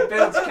 It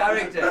builds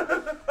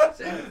character.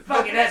 So,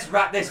 fucking let's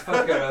wrap this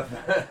fucker up.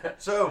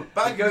 So,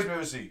 bank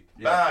conspiracy,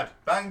 bad.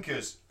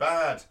 Bankers,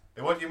 bad.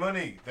 They want your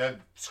money. They're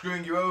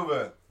screwing you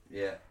over.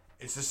 Yeah.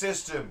 It's the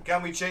system.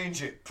 Can we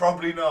change it?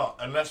 Probably not,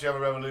 unless we have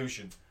a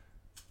revolution.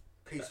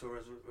 Peaceful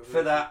revolution.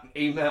 For that,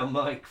 email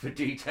Mike for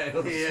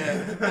details.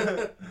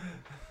 Yeah.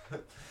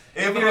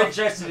 If you're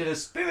interested in a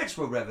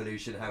spiritual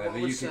revolution, however,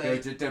 you can go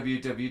to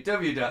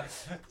www.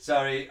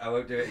 Sorry, I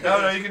won't do it.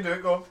 No, you can do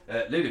it, go on.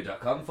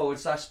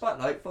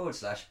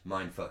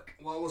 Lulu.com/spotlight/mindfuck.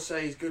 What I will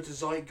say is go to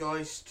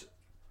Zeitgeist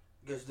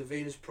Goes to the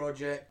Venus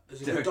Project.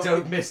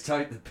 Don't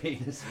mistype the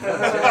penis.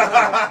 Definitely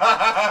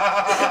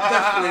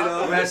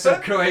not. Where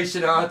some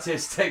Croatian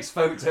artist takes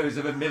photos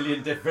of 1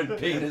 million different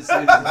penises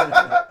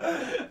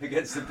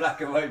against the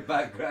black and white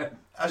background.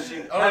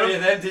 Actually, how many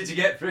of them did you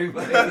get through,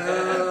 buddy?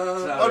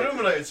 On an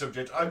unrelated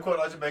subject, I'd quite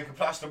like to make a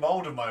plaster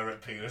mould of my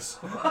erect penis.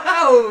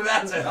 Wow,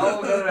 that's a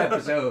whole other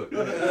episode.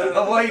 And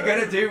what are you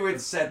going to do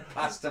with said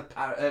plaster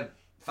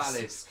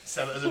phallus?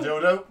 Sell it as a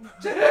dildo.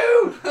 To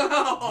who?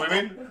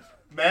 Women?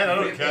 Men, I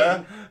don't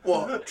care.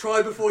 What?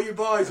 Try before you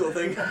buy sort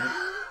of thing?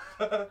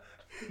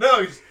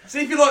 No,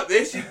 see if you like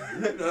this.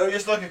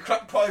 It's like a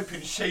crack pipe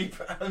in shape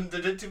and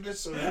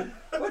addictiveness.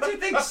 What do you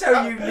think's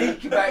so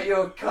unique about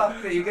your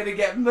cock that you're going to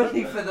get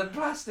money for the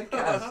plaster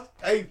cast?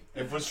 Hey,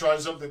 everyone's trying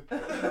something.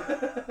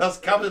 That's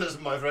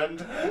capitalism, my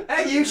friend.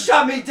 Hey, you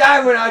shut me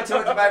down when I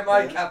talked about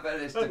my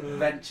capitalist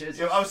ventures.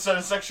 Yeah, I was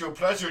selling sexual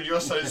pleasure and you're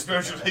selling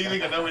spiritual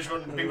healing. I know which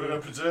one people are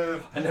going to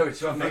preserve. I know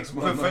which one makes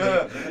more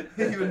prefer.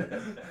 money.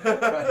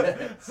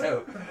 Right,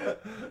 so,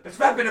 let's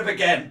wrap it up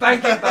again.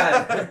 Banking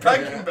bad.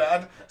 Banking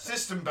bad.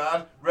 System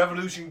bad.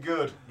 Revolution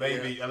good.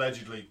 Maybe,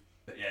 allegedly.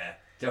 Yeah.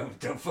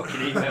 Don't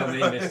fucking email me,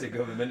 Mr.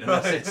 Government,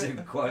 unless it's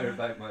inquire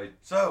about my...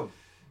 So,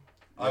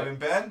 I'm in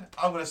Ben.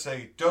 I'm going to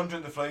say, don't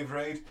drink the Flavour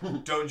Aid.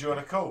 Don't join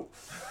a cult.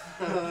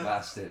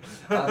 Bastard.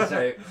 I'll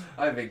say,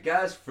 I'm in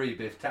Gaz, free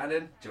Biff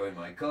Tannen, join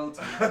my cult.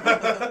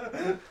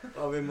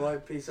 I'm in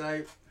Mike, peace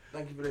out.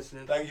 Thank you for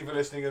listening. Thank you for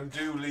listening, and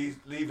do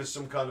leave us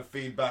some kind of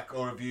feedback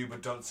or review,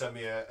 but don't send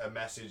me a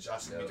message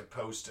asking me to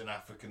post an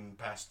African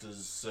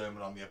pastor's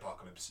sermon on the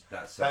apocalypse.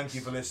 That sucks. Thank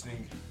you for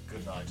listening.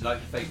 Good night. Like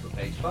the Facebook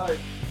page. Bye.